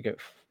by accident, you go,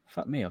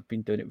 fuck me, I've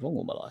been doing it wrong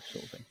all my life,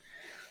 sort of thing.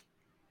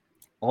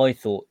 I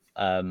thought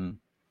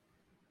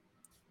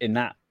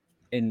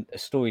in a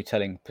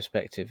storytelling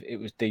perspective, it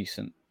was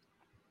decent.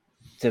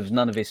 There was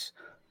none of this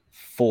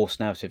forced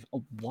narrative.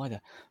 Oh, why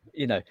the,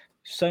 you know,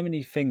 so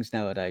many things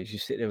nowadays, you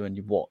sit there and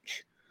you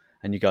watch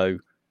and you go,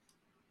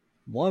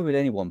 why would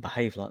anyone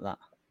behave like that?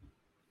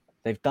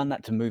 They've done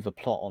that to move a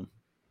plot on.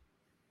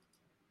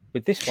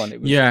 With this one, it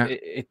was,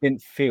 it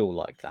didn't feel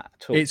like that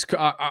at all. It's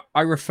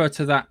I refer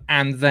to that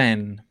and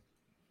then,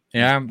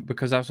 yeah,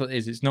 because that's what it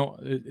is. It's not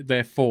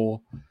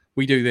therefore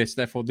we do this,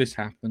 therefore this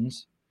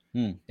happens.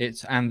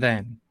 It's and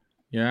then,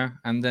 yeah,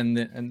 and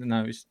then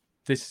no, it's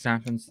this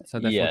happens, so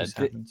therefore this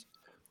happens.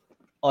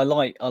 I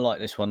like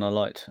this one. I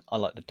like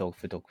the dog.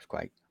 The dog was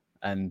great,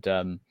 and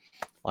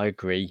I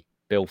agree.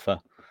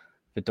 Bilfer,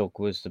 the dog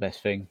was the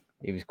best thing.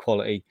 He was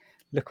quality.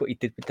 Look what he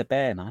did with the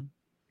bear, man.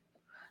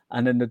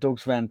 And then the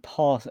dogs ran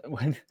past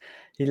when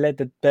he led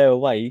the bear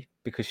away,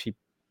 because she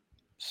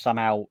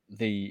somehow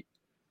the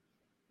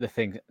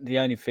thing. The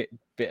only bit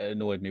that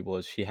annoyed me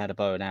was she had a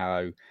bow and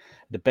arrow.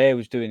 The bear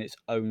was doing its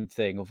own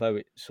thing, although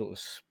it sort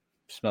of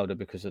smelled her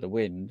because of the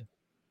wind.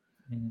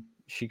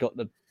 She got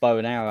the bow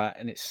and arrow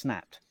and it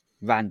snapped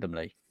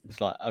randomly.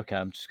 It's like, okay,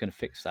 I'm just going to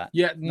fix that.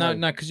 Yeah, no,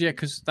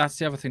 because that's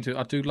the other thing too.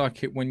 I do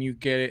like it when you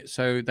get it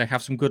so they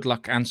have some good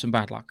luck and some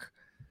bad luck,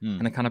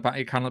 and it kind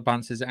of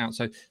balances it out.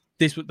 So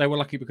they were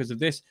lucky because of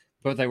this,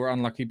 but they were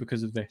unlucky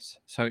because of this.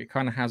 So it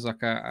kind of has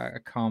like a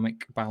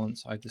karmic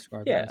balance. I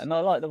describe it as. And I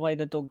like the way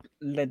the dog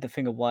led the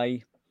thing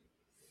away,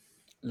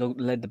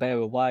 led the bear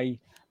away,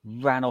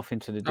 ran off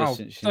into the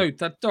distance. Oh, dude,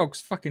 that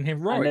dog's fucking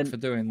heroic for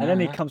doing that. And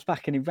then he comes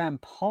back and he ran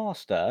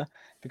past her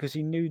because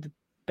he knew the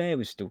bear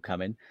was still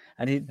coming.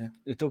 And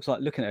the dog's like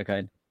looking at her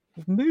going,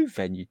 move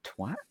then, you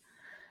twat.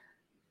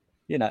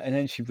 You know, and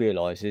then she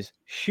realises,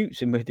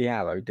 shoots him with the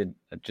arrow,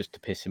 just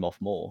to piss him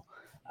off more,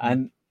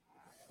 and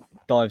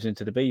dives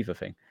into the beaver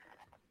thing.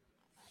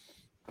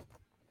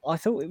 I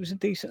thought it was a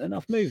decent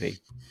enough movie.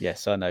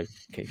 Yes, I know,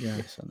 Keith. Yeah.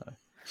 Yes, I know.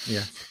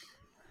 Yeah.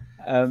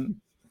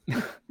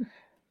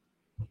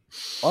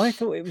 I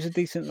thought it was a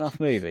decent enough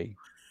movie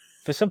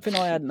for something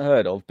I hadn't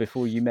heard of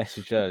before you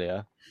messaged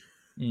earlier.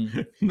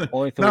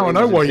 Now I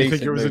know why you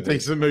think it was a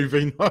decent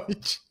movie,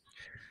 Nige.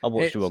 I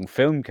watched the wrong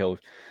film, killed.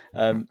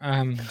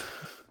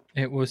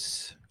 It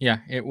was,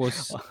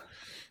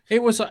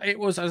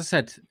 as I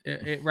said,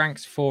 it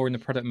ranks 4 in the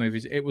Predator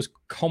movies. It was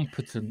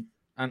competent,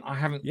 and I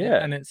haven't.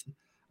 And it's.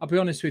 I'll be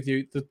honest with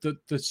you,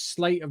 the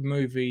slate of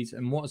movies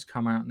and what has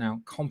come out now,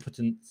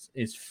 competence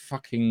is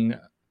fucking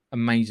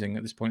amazing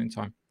at this point in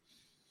time.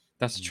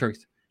 That's the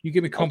truth. You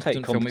give me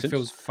competent film, it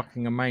feels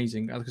fucking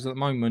amazing. Because at the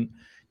moment,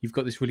 you've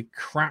got this really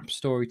crap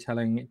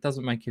storytelling. It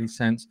doesn't make any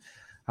sense.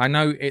 I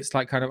know it's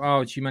like kind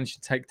of, she managed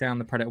to take down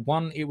the Predator.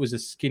 1, it was a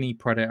skinny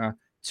Predator.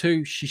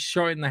 2, she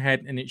shot it in the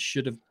head and it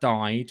should have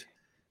died.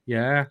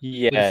 Yeah.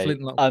 With a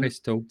flintlock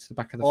pistol to the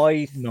back of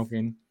the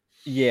noggin.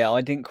 Yeah, I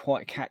didn't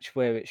quite catch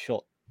where it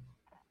shot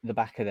the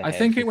back of the I head.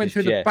 think it went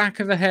through because, the back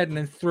of the head and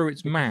then through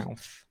its Because-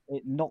 mouth.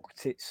 It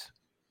knocked its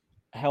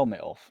helmet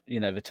off,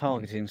 the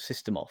targeting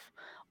system off.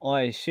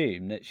 I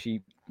assume that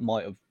she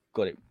might have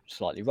got it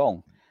slightly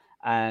wrong.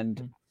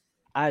 And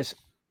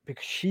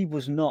because she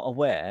was not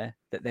aware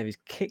that there is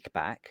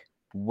kickback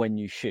when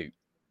you shoot.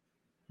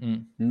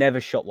 Mm.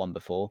 Never shot one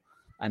before,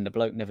 and the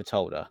bloke never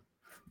told her.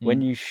 When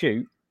you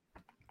shoot,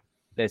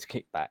 there's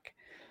kickback.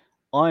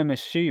 I'm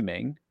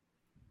assuming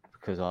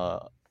because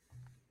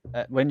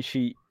when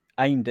she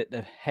aimed at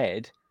the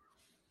head,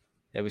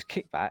 there was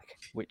kickback,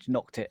 which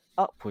knocked it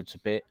upwards a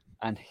bit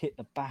and hit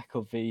the back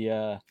of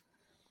the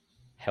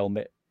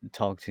helmet, the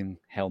targeting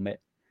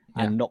helmet,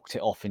 and knocked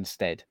it off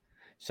instead.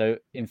 So,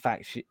 in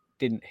fact, she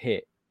didn't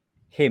hit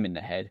him in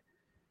the head.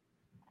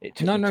 It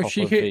took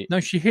She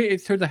hit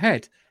it through the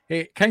head.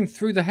 It came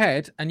through the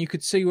head, and you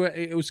could see where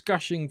it was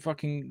gushing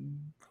fucking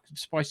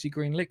spicy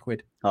green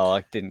liquid. Oh,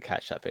 I didn't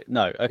catch that bit.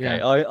 No, okay.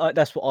 Yeah. I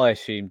that's what I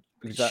assumed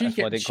because that's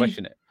why I didn't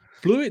question it.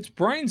 Blew its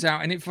brains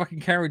out, and it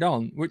fucking carried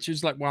on, which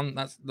is like one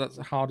that's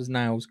hard as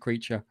nails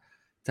creature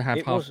to have.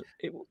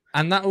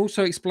 And that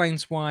also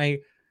explains why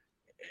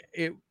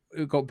it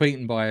got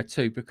beaten by her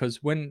too,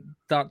 because when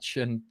Dutch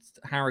and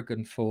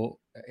Harrigan fought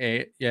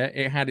it,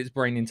 it had its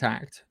brain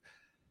intact.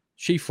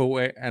 She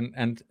fought it,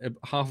 and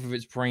half of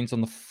its brain's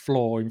on the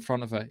floor in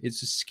front of her.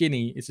 It's a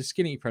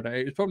skinny predator.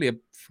 It was probably a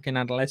fucking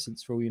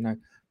adolescence for all you know.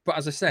 But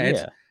as I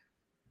said,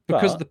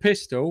 because of the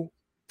pistol,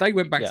 they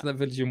went back to that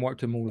village and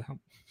wiped them all out.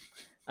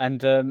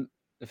 And the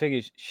thing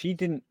is, she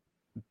didn't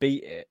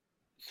beat it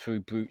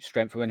through brute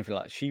strength or anything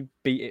like that. She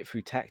beat it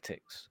through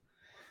tactics.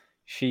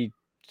 She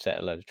set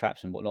a load of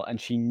traps and whatnot, and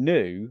she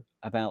knew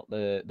about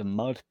the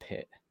mud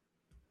pit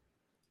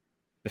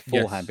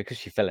beforehand because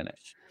she fell in it.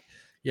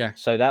 Yeah.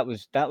 So that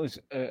was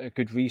a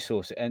good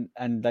resource,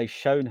 and they've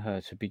shown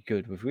her to be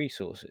good with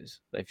resources.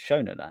 They've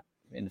shown her that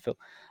in the film,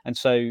 and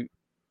so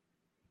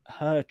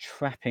her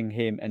trapping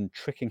him and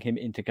tricking him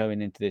into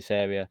going into this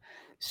area,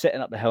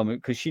 setting up the helmet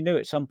because she knew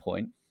at some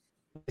point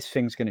this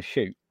thing's going to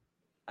shoot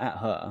at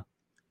her,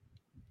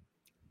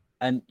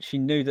 and she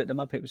knew that the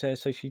mud pit was there,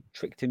 so she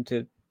tricked him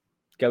to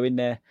go in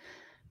there.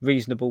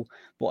 Reasonable.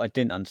 What I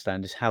didn't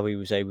understand is how he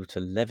was able to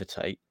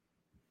levitate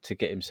to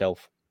get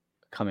himself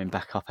coming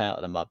back up out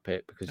of the mud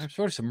pit because there's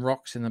probably some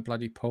rocks in the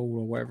bloody pool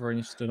or whatever, and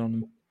he stood on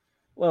them.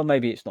 Well,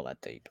 maybe it's not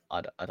that deep.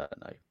 I don't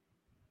know,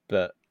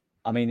 but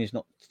I mean, he's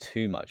not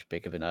too much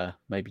bigger than her.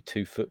 Maybe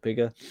 2 foot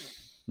bigger.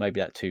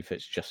 Maybe that 2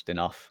 foot's just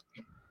enough,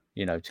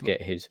 to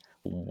get his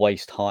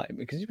waist height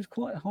because he was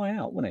quite high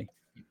out, wasn't he?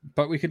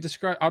 But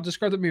I'll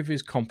describe the movie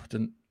as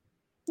competent.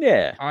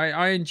 Yeah,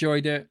 I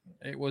enjoyed it.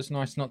 It was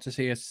nice not to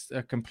see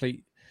a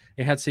complete.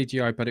 It had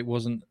CGI, but it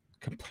wasn't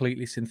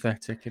completely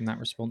synthetic in that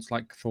response,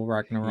 like Thor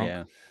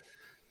Ragnarok.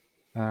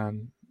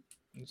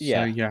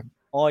 Yeah.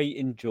 I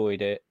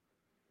enjoyed it.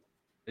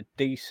 A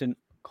decent,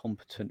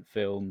 competent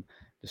film.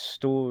 The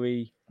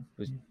story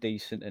was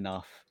decent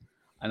enough,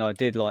 and I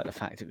did like the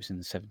fact it was in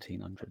the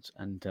 1700s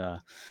and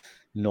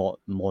not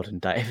modern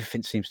day.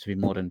 Everything seems to be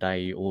modern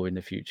day or in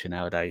the future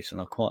nowadays,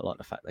 and I quite like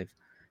the fact they've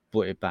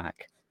brought it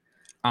back.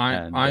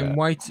 I'm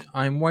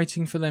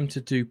waiting for them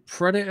to do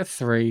Predator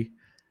 3,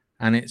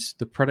 and it's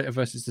the Predator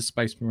versus the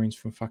Space Marines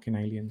from fucking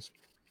Aliens.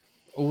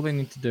 All they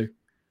need to do.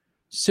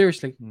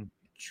 Seriously, do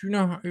you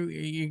know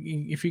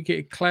if you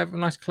get a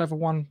nice clever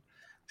one,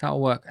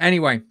 that'll work.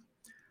 Anyway,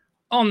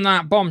 on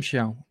that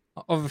bombshell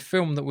of a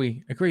film that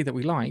we agree that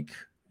we like,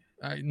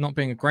 not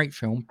being a great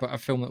film, but a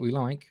film that we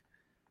like,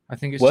 I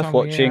think it's worth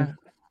watching.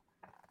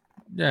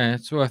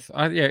 It's worth.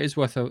 It is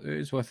worth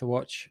a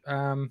watch.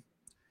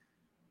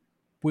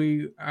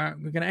 We're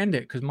going to end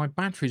it because my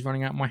battery's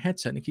running out of my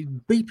headset and it keeps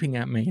beeping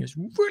at me. It's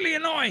really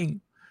annoying.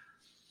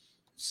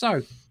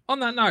 So, on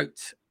that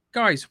note,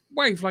 guys,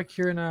 wave like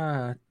you're in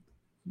a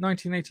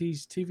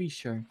 1980s TV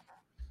show.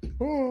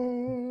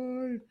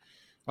 Bye.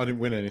 I didn't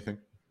win anything.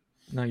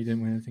 No, you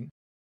didn't win anything.